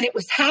 when it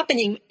was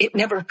happening, it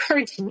never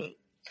occurred to me.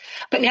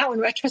 But now in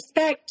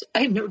retrospect,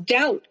 I have no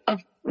doubt of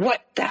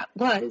what that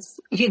was,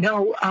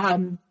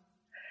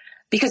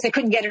 because I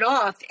couldn't get it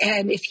off.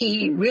 And if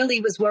he really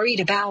was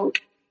worried about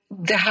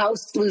the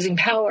house losing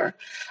power,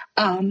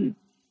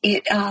 he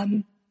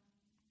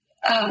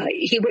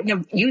wouldn't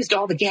have used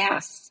all the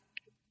gas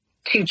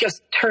to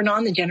just turn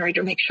on the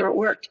generator, make sure it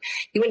worked.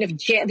 He wouldn't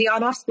have the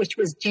on-off switch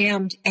was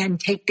jammed and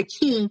take the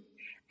key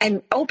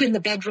and open the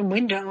bedroom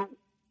window.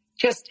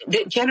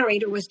 The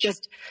generator was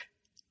just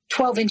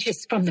 12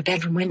 inches from the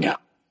bedroom window,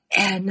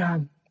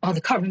 and all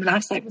the carbon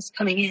monoxide was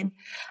coming in.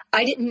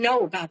 I didn't know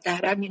about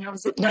that. I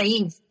was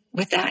naive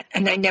with that,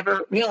 and I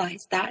never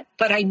realized that.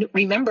 But I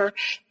remember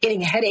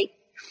getting a headache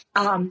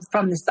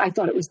from this. I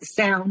thought it was the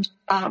sound,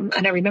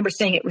 and I remember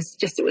saying it was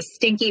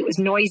stinky, it was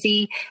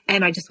noisy,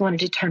 and I just wanted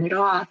to turn it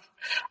off.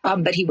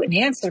 But he wouldn't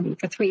answer me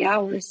for 3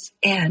 hours,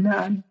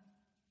 and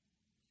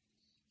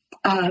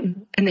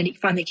then he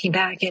finally came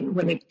back, and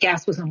when the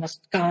gas was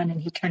almost gone,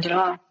 and he turned it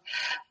off.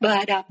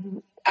 But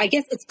I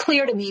guess it's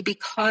clear to me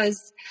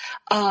because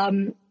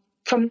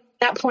from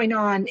that point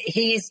on,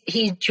 he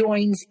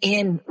joins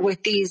in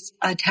with these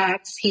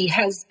attacks. He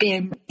has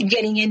been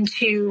getting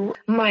into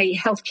my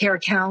healthcare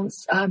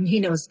accounts.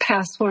 He knows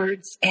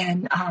passwords,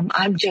 and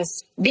I'm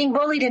just being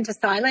bullied into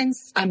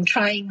silence. I'm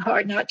trying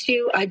hard not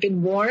to. I've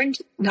been warned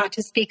not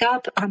to speak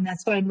up.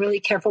 That's why I'm really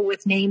careful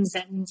with names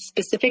and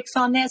specifics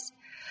on this.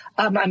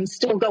 I'm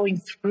still going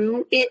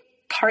through it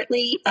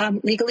partly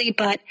legally,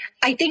 but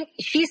I think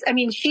she's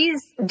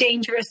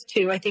dangerous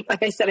too. I think,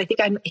 like I said,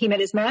 he met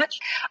his match.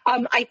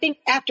 I think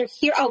after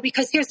here,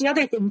 because here's the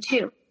other thing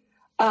too.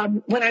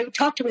 When I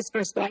talked to his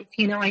first wife,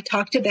 I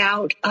talked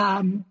about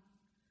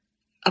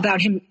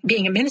him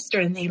being a minister,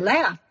 and they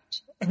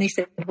laughed and they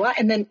said, what?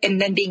 And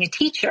then being a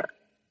teacher.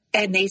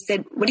 And they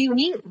said, what do you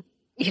mean?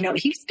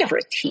 He's never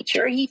a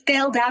teacher. He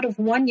failed out of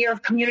 1 year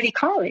of community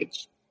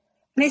college.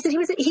 And they said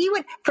he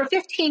went for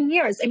 15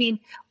 years. I mean,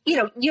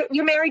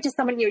 you're married to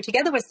someone, you're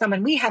together with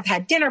someone. We have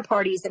had dinner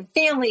parties and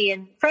family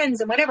and friends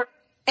and whatever.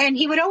 And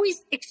he would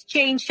always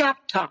exchange shop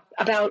talk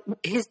about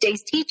his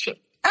day's teaching.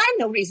 I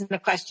had no reason to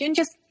question,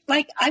 just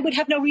like I would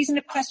have no reason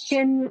to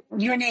question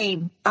your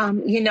name.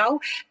 We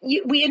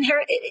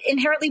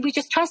inherently, we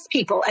just trust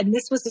people. And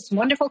this was this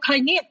wonderful,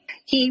 kind man.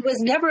 He was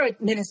never a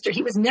minister.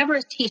 He was never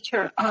a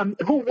teacher.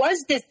 Who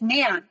was this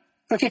man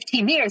for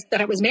 15 years that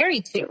I was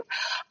married to?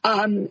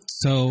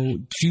 So,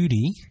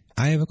 Judy,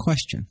 I have a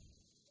question.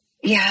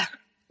 Yeah.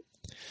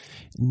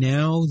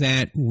 Now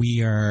that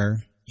we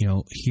are,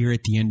 here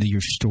at the end of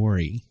your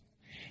story,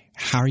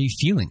 how are you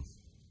feeling?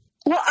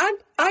 Well,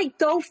 I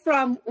go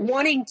from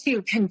wanting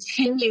to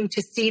continue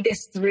to see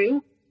this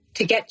through,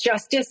 to get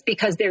justice,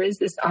 because there is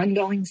this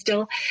ongoing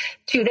still,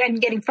 to then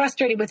getting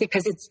frustrated with it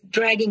because it's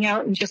dragging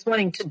out and just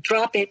wanting to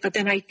drop it. But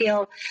then I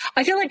feel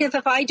like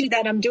if I do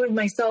that, I'm doing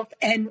myself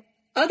and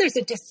others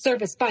a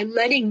disservice by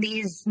letting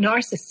these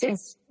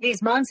narcissists,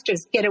 these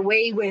monsters, get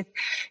away with,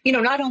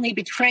 not only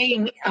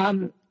betraying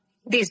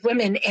these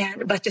women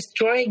but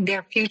destroying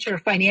their future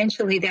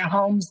financially, their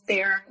homes,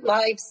 their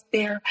lives,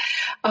 their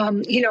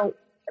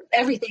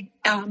everything,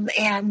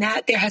 and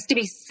that there has to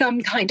be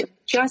some kind of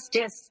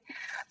justice,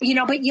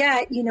 but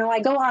yet, I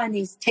go on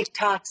these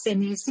TikToks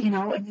and these,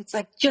 and it's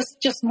like,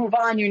 just move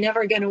on. You're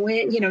never going to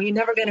win. You're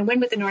never going to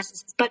win with the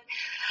narcissist. But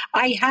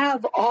I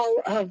have all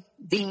of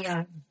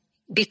the,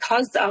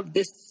 because of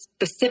the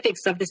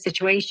specifics of the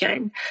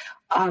situation,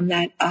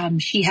 that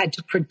she had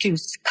to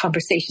produce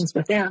conversations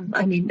with them.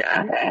 I mean,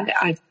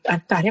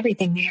 I've got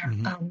everything there.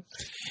 Mm-hmm.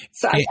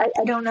 So I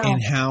don't know.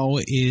 And how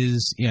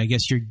is, I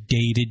guess, your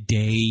day to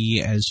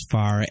day as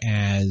far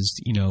as,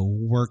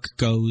 work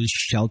goes,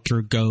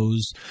 shelter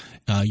goes,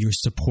 your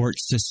support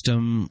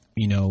system,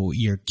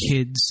 your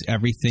kids,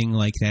 everything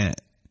like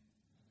that?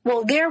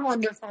 Well, they're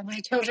wonderful.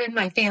 My children,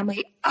 my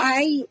family.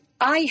 I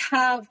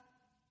have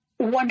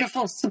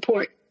wonderful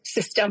support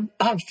system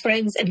of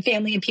friends and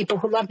family and people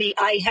who love me.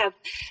 I have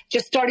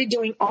just started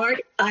doing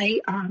art.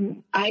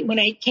 When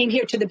I came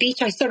here to the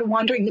beach, I started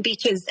wandering the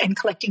beaches and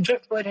collecting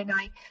driftwood. And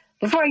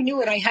before I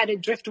knew it, I had a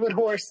driftwood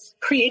horse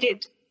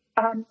created,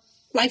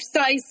 life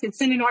size.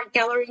 It's in an art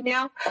gallery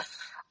now.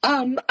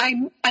 I'm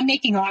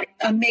making art.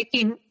 I'm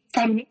making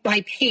from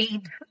my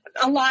pain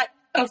a lot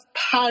of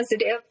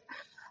positive.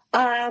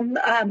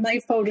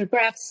 My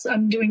photographs,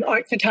 I'm doing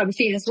art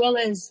photography as well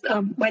as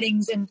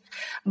weddings,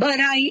 but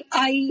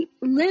I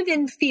live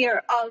in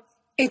fear of,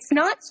 it's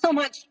not so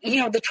much,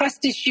 the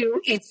trust issue.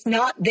 It's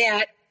not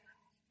that,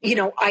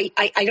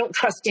 I don't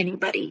trust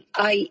anybody.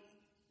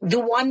 The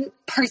one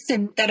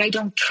person that I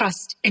don't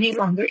trust any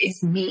longer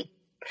is me.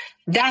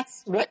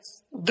 That's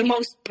what's the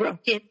most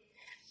broken,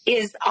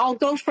 is I'll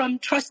go from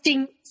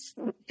trusting,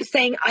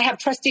 saying I have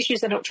trust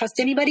issues, I don't trust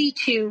anybody,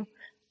 to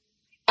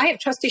I have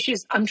trust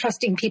issues, I'm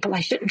trusting people I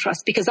shouldn't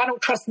trust, because I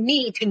don't trust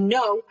me to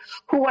know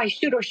who I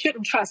should or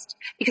shouldn't trust.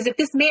 Because if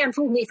this man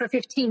fooled me for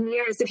 15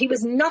 years, if he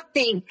was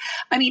nothing,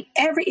 I mean,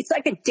 it's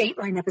like a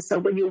Dateline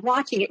episode when you're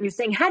watching it and you're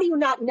saying, how do you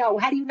not know?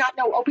 How do you not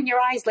know? Open your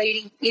eyes,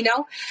 lady.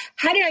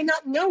 How did I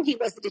not know he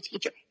wasn't a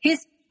teacher?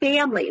 His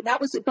family,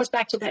 it goes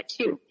back to that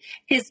too.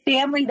 His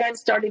family then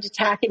started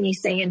attacking me,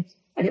 saying,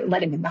 I didn't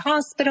let him in the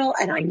hospital,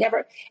 and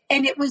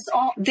and it was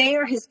all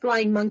there, his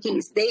flying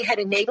monkeys. They had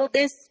enabled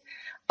this.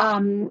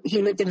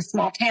 He lived in a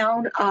small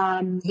town.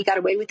 He got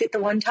away with it the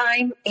one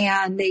time,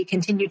 and they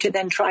continued to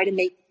then try to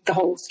make the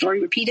whole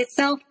story repeat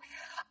itself.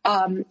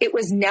 It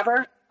was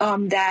never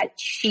that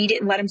she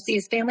didn't let him see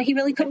his family. He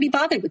really couldn't be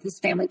bothered with his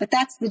family, but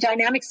that's the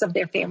dynamics of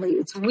their family.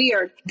 It's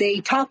weird. They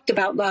talked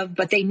about love,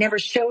 but they never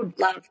showed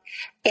love.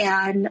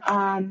 And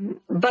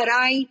but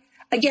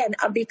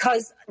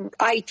because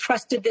I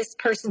trusted this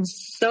person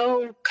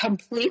so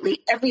completely,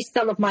 every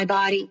cell of my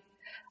body,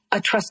 I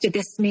trusted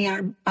this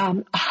man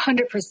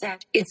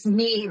 100%. It's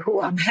me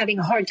who I'm having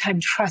a hard time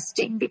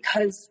trusting,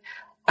 because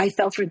I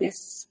fell for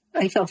this.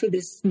 I fell for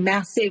this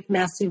massive,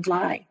 massive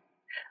lie.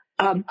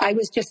 I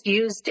was just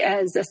used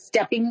as a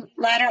stepping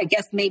ladder. I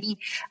guess maybe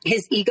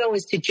his ego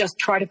is to just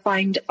try to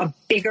find a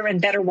bigger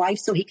and better wife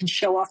so he can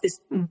show off this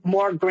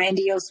more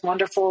grandiose,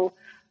 wonderful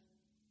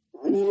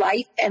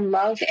life and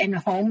love and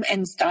home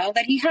and style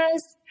that he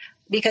has.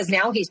 Because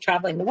now he's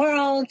traveling the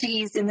world.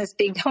 He's in this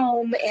big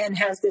home and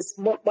has this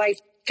wife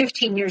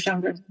 15 years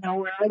younger,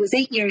 where I was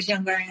 8 years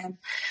younger, and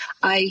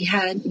I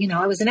had,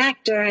 I was an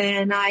actor,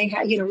 and I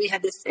had, we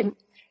had this, and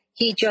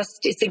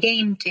it's a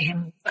game to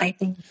him, I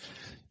think.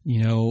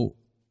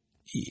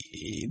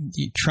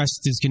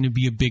 Trust is going to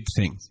be a big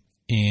thing.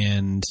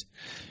 And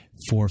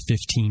for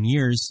 15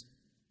 years,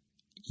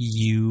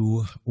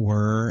 you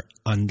were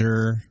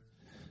under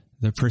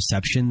the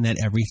perception that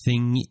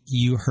everything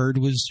you heard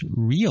was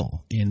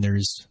real, and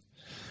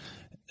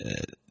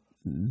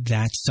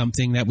that's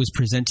something that was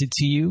presented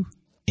to you,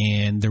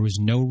 and there was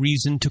no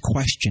reason to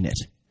question it.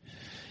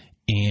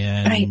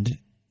 And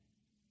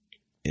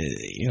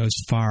as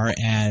far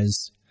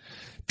as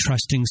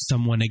trusting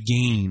someone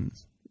again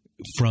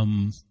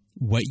from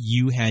what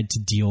you had to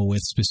deal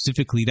with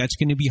specifically, that's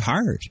going to be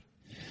hard.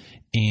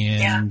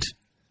 And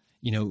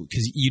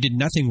because you did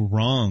nothing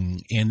wrong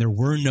and there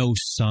were no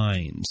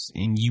signs,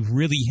 and you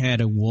really had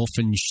a wolf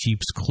in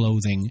sheep's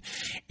clothing,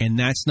 and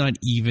that's an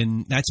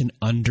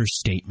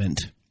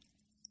understatement.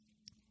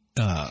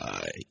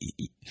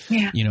 He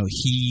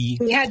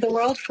had the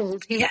world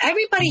fooled.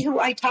 Everybody who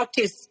I talk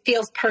to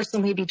feels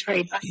personally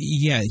betrayed by him.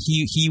 Yeah,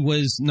 he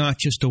was not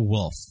just a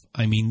wolf.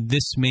 I mean,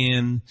 this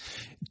man,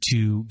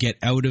 to get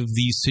out of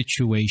these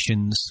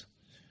situations,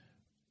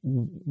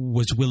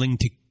 was willing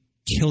to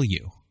kill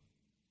you.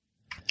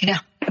 Yeah,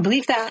 I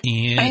believe that.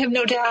 And I have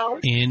no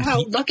doubt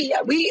how lucky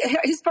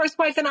his first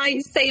wife and I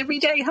say every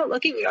day how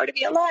lucky we are to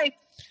be alive.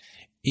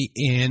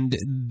 And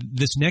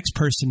this next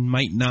person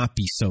might not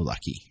be so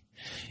lucky.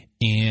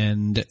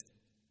 And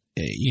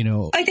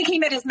I think he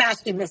met his match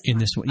in this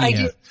one.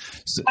 Yeah.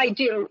 I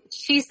do.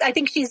 I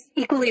think she's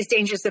equally as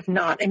dangerous, if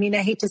not. I mean,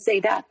 I hate to say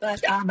that,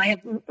 but I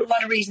have a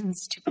lot of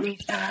reasons to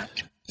believe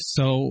that.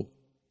 So,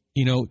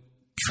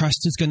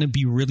 trust is going to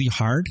be really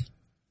hard,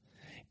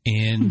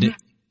 and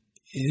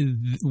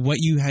what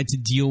you had to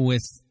deal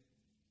with,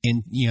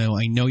 and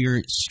I know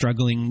you're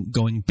struggling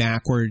going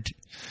backward,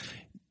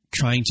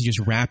 trying to just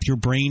wrap your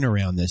brain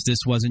around this.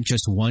 This wasn't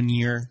just 1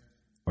 year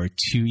or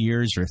 2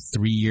 years or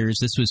 3 years.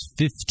 This was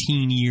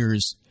 15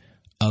 years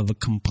of a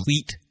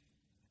complete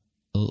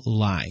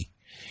lie.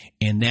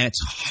 And that's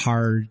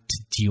hard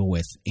to deal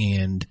with.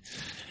 And,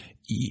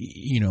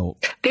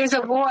 there's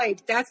a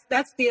void. That's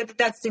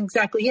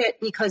exactly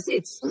it, because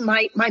it's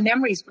my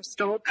memories were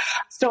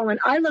stolen.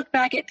 I look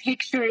back at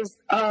pictures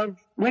of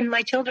when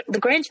the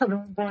grandchildren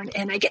were born,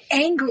 and I get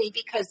angry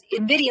because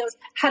in videos,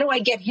 how do I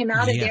get him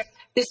out of there?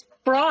 This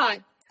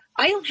fraud.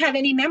 I don't have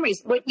any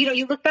memories. But,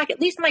 you look back,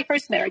 at least in my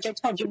first marriage, I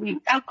told you, we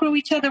outgrew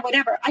each other,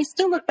 whatever. I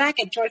still look back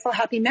at joyful,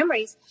 happy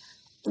memories.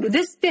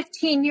 This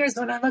 15 years,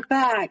 when I look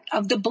back,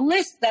 of the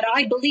bliss that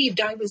I believed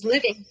I was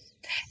living,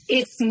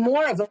 it's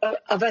more of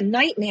a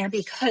nightmare,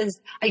 because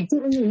I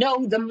didn't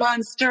know the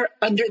monster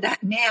under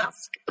that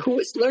mask who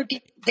was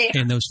lurking there.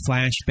 And those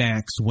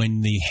flashbacks,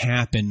 when they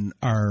happen,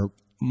 are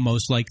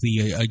most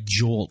likely a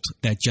jolt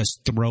that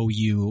just throw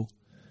you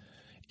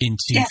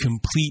into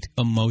complete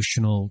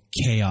emotional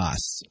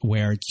chaos,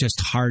 where it's just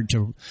hard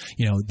to,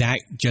 that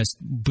just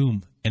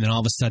boom. And then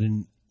all of a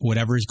sudden,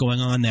 whatever is going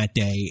on that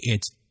day,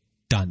 it's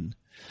done.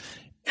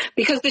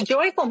 Because the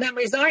joyful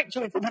memories aren't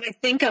joyful. When I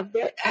think of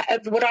what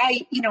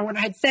when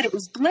I had said it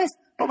was bliss,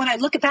 but when I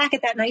look back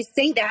at that and I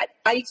say that,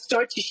 I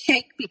start to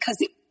shake, because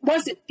it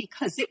wasn't,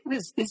 because it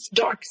was this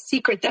dark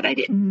secret that I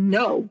didn't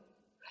know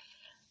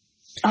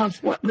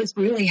of what was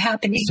really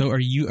happening. So are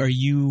you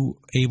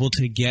able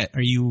to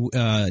are you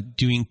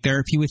doing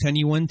therapy with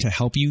anyone to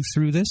help you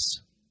through this?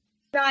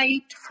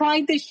 I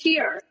tried this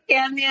year,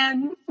 and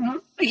then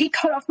he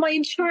cut off my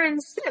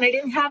insurance, and I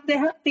didn't have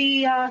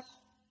the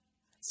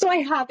so I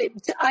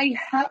haven't. I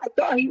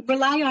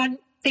rely on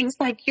things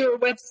like your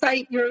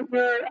website, your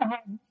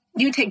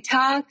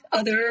TikTok,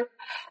 other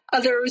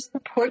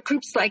support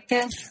groups like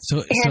this.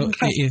 So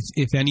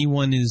if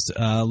anyone is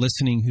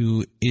listening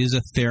who is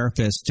a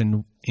therapist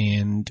and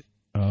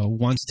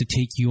wants to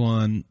take you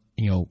on,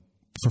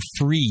 for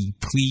free,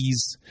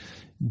 please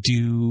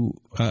do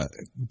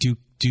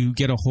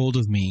get a hold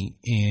of me.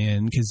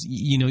 And because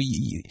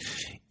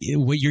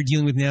what you're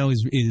dealing with now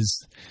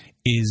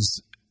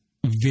is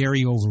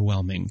very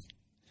overwhelming,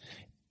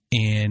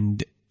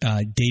 and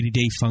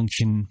day-to-day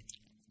function.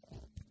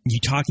 You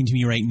talking to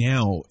me right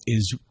now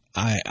is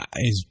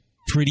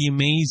pretty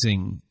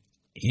amazing,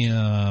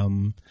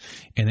 and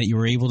that you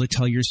were able to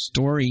tell your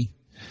story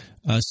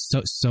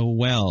so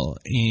well.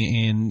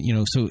 And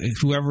so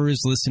whoever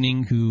is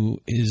listening who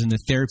is in the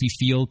therapy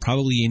field,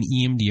 probably an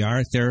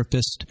EMDR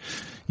therapist,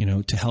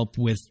 to help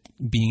with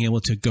being able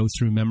to go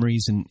through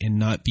memories and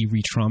not be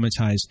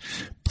re-traumatized,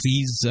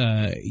 please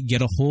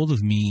get a hold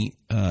of me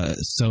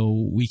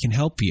so we can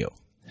help you,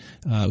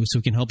 so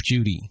we can help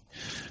Judy.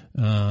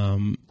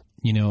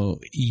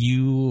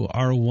 You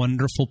are a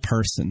wonderful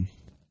person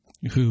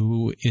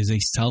who is a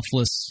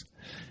selfless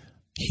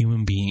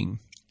human being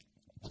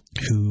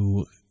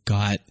who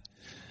got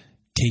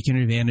taken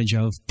advantage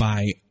of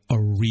by a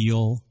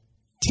real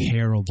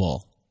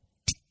terrible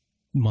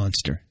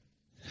monster.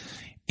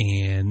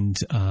 And,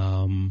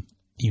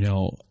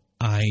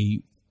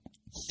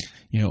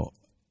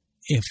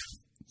 if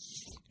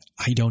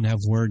I don't have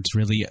words,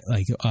 really,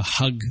 like a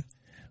hug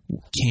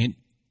can't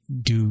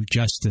do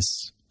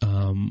justice,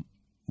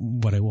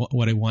 what I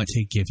want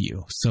to give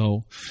you.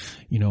 So,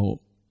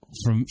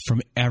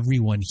 from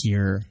everyone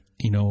here,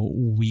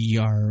 we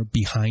are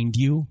behind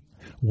you.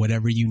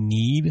 Whatever you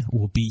need,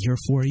 we'll be here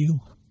for you.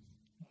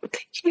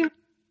 Thank you.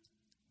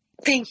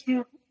 Thank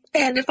you.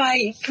 And if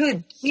I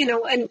could,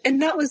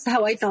 and that was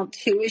how I felt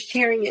too, is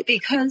sharing it,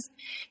 because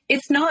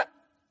it's not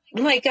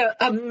like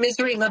a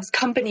misery loves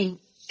company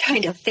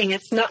kind of thing.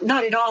 It's not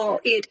at all.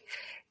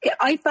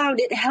 I found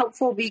it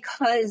helpful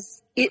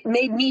because it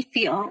made me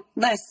feel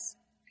less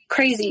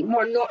crazy,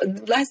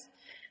 less,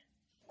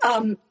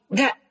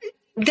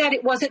 that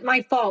it wasn't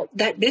my fault,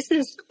 that this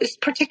is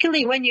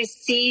particularly when you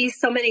see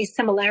so many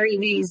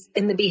similarities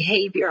in the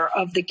behavior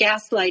of the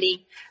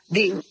gaslighting,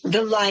 the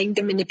lying,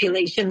 the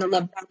manipulation, the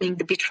love bombing,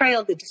 the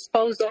betrayal, the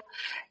disposal.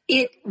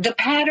 The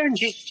pattern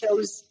just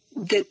shows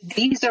that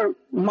these are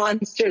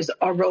monsters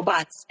or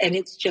robots, and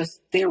it's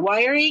just their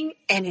wiring,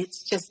 and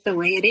it's just the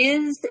way it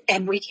is,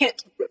 and we can't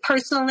take it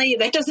personally.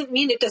 That doesn't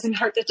mean it doesn't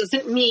hurt. That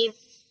doesn't mean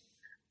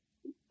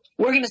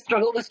we're going to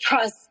struggle with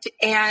trust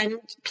and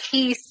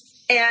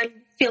peace and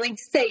feeling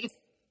safe.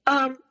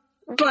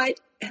 But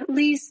at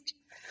least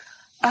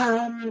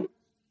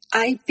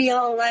I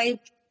feel like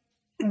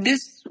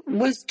this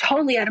was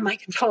totally out of my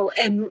control,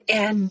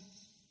 and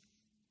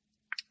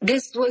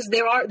this was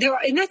there are,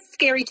 and that's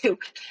scary too.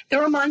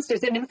 There are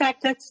monsters, and in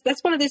fact,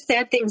 that's one of the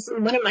sad things.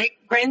 One of my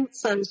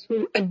grandsons,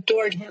 who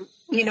adored him,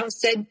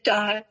 said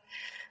to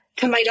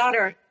my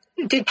daughter,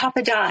 "Did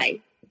Papa die?"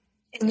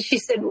 And she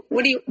said,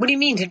 "What do you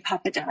mean, did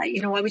Papa die?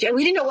 Why would you?"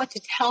 We didn't know what to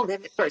tell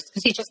them at first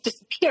because he just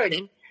disappeared,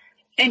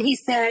 and he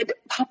said,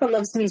 "Papa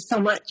loves me so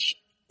much.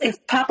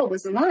 If Papa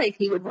was alive,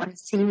 he would want to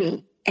see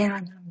me."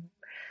 And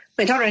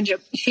my daughter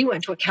she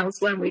went to a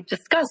counselor, and we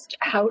discussed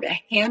how to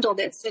handle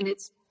this, and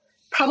it's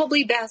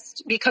probably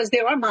best because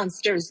there are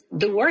monsters.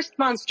 The worst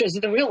monsters are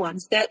the real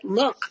ones that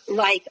look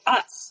like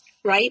us,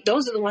 right?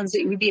 Those are the ones that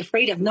you would be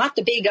afraid of, not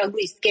the big,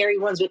 ugly, scary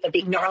ones with the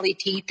big, gnarly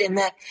teeth and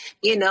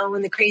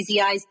and the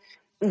crazy eyes.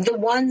 The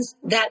ones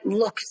that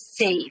look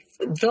safe.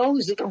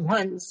 Those are the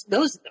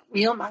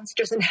real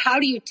monsters. And how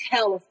do you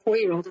tell a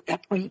 4-year-old at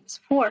that point, he was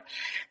 4,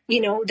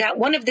 that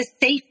one of the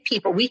safe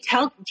people, we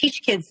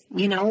teach kids,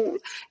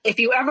 if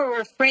you ever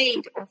were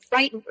afraid or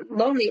frightened, or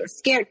lonely or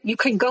scared, you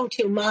can go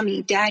to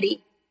mommy,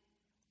 daddy,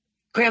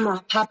 grandma,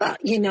 papa,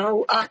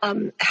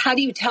 how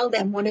do you tell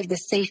them one of the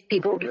safe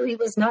people really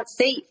was not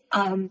safe?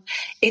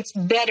 It's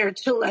better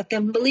to let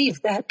them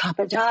believe that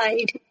Papa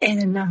died.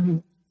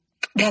 And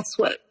that's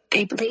what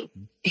they believe,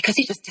 because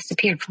he just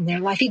disappeared from their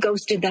life. He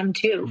ghosted them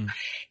too.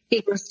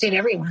 He ghosted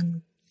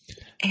everyone.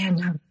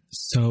 And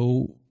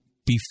so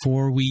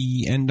before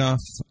we end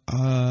off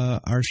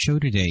our show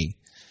today,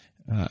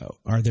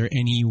 are there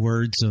any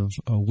words of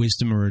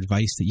wisdom or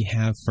advice that you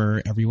have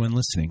for everyone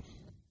listening?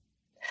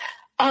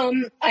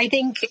 I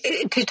think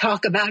to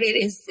talk about it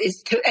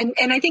is to,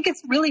 and I think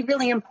it's really,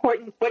 really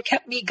important. What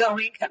kept me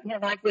going, kept me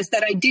alive, was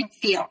that I did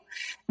feel.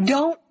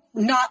 Don't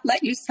not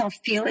let yourself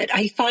feel it.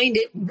 I find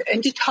it,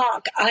 and to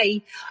talk,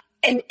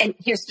 and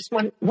here's just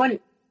one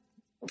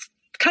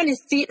kind of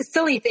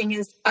silly thing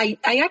is I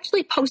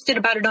actually posted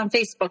about it on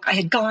Facebook. I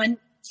had gone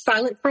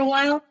silent for a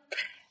while,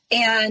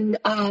 and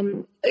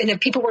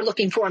people were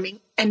looking for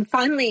me. And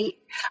finally,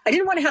 I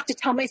didn't want to have to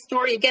tell my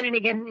story again and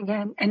again and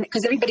again, and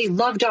because everybody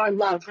loved our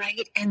love,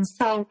 right? And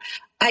so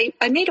I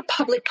made a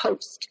public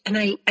post, and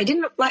I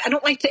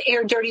don't like to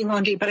air dirty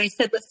laundry, but I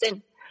said,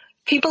 listen,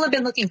 people have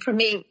been looking for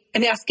me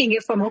and asking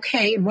if I'm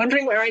okay and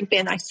wondering where I've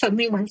been. I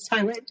suddenly went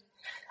silent.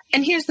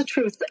 And here's the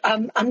truth.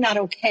 I'm not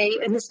okay.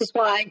 And this is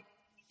why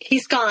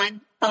he's gone.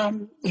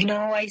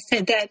 I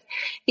said that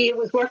he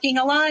was working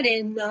a lot,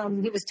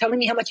 and he was telling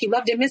me how much he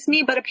loved and missed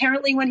me. But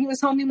apparently when he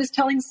was home, he was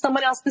telling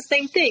someone else the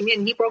same thing.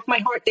 And he broke my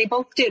heart. They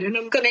both did. And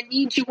I'm going to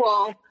need you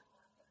all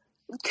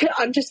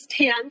to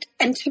understand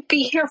and to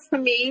be here for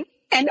me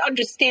and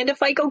understand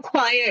if I go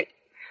quiet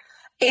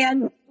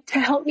and to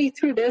help me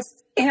through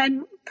this.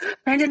 And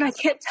Brandon, I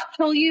can't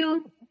tell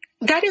you,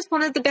 that is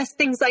one of the best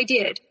things I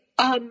did.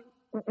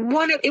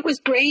 It was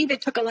brave.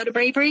 It took a lot of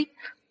bravery.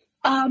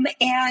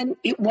 And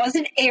it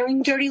wasn't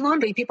airing dirty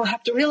laundry. People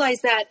have to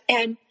realize that.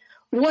 And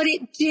what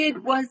it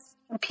did was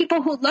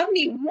people who love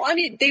me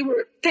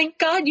thank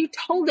God you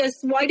told us.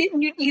 Why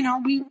didn't you,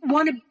 we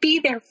want to be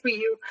there for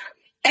you.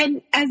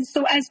 And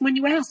so as when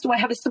you asked, do I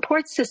have a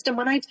support system?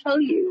 When I tell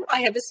you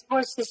I have a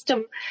support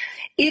system,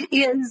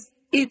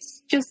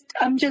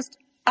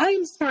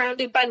 I'm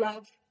surrounded by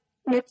love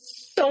with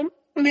so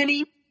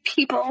many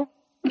people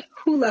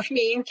who love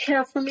me and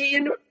care for me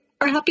and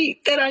are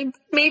happy that I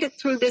made it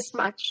through this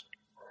much.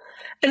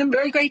 And I'm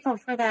very grateful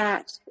for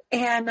that.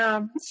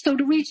 And so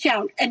to reach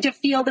out and to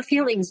feel the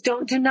feelings,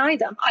 don't deny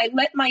them. I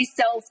let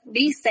myself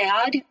be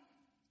sad,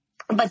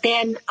 but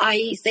then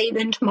I say,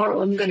 then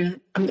tomorrow I'm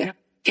gonna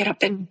get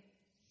up and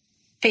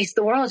face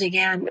the world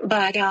again.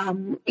 But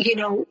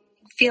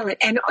feel it.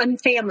 And on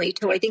family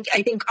too. I think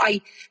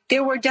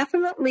there were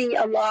definitely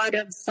a lot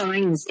of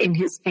signs in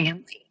his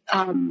family,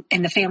 and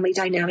the family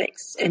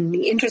dynamics and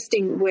the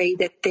interesting way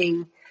that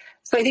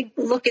so I think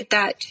look at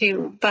that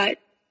too. But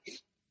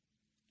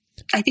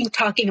I think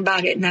talking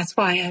about it, and that's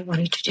why I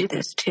wanted to do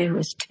this too,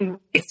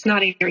 it's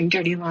not airing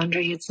dirty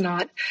laundry. It's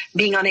not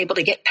being unable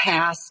to get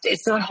past.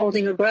 It's not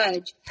holding a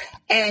grudge.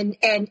 And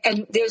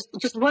there's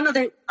just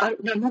another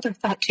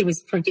thought too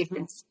is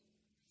forgiveness.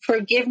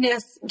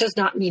 Forgiveness does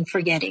not mean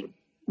forgetting.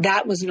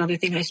 that was another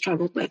thing I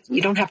struggled with.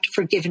 You don't have to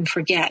forgive and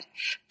forget.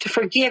 To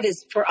forgive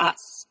is for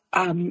us.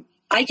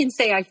 I can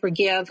say I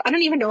forgive. I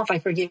don't even know if I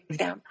forgive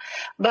them,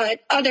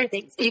 but other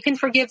things, you can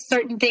forgive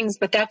certain things,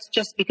 but that's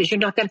just because you're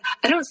not going to,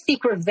 I don't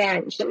seek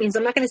revenge. That means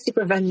I'm not going to seek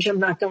revenge. I'm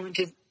not going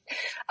to,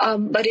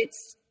 but it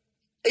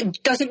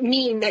doesn't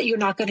mean that you're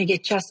not going to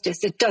get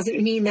justice. It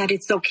doesn't mean that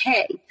it's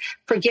okay.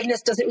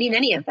 Forgiveness doesn't mean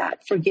any of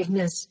that.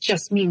 Forgiveness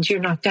just means you're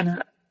not going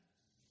to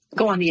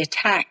go on the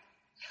attack.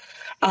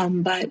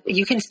 But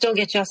you can still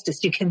get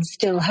justice. You can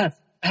still have,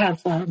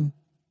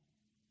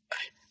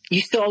 you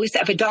still always,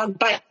 if a dog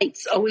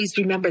bites, always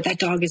remember that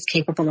dog is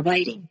capable of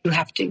biting.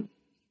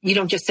 You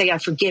don't just say, I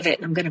forgive it,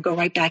 and I'm going to go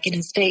right back in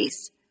his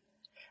face.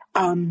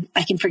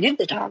 I can forgive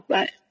the dog,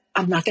 but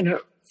I'm not going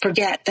to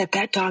forget that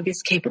that dog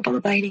is capable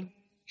of biting.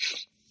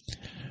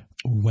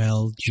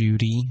 Well,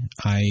 Judy,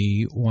 I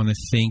want to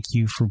thank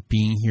you for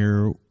being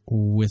here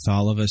with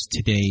all of us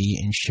today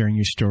and sharing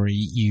your story.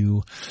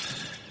 You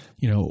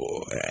know,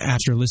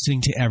 after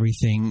listening to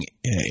everything,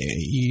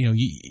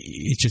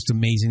 it's just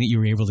amazing that you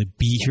were able to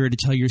be here to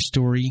tell your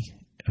story.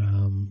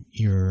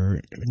 You're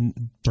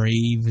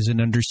brave is an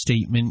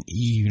understatement.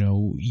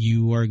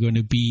 You are going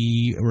to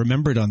be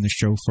remembered on the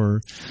show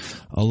for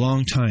a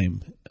long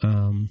time.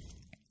 And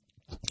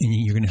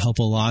you're going to help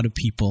a lot of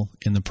people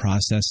in the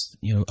process,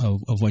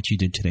 of what you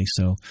did today.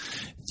 So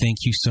thank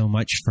you so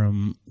much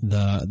from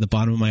the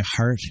bottom of my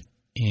heart.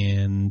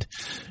 And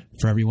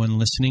for everyone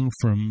listening,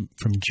 from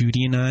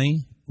Judy and I,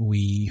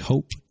 we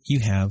hope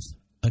you have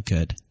a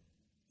good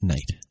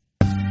night.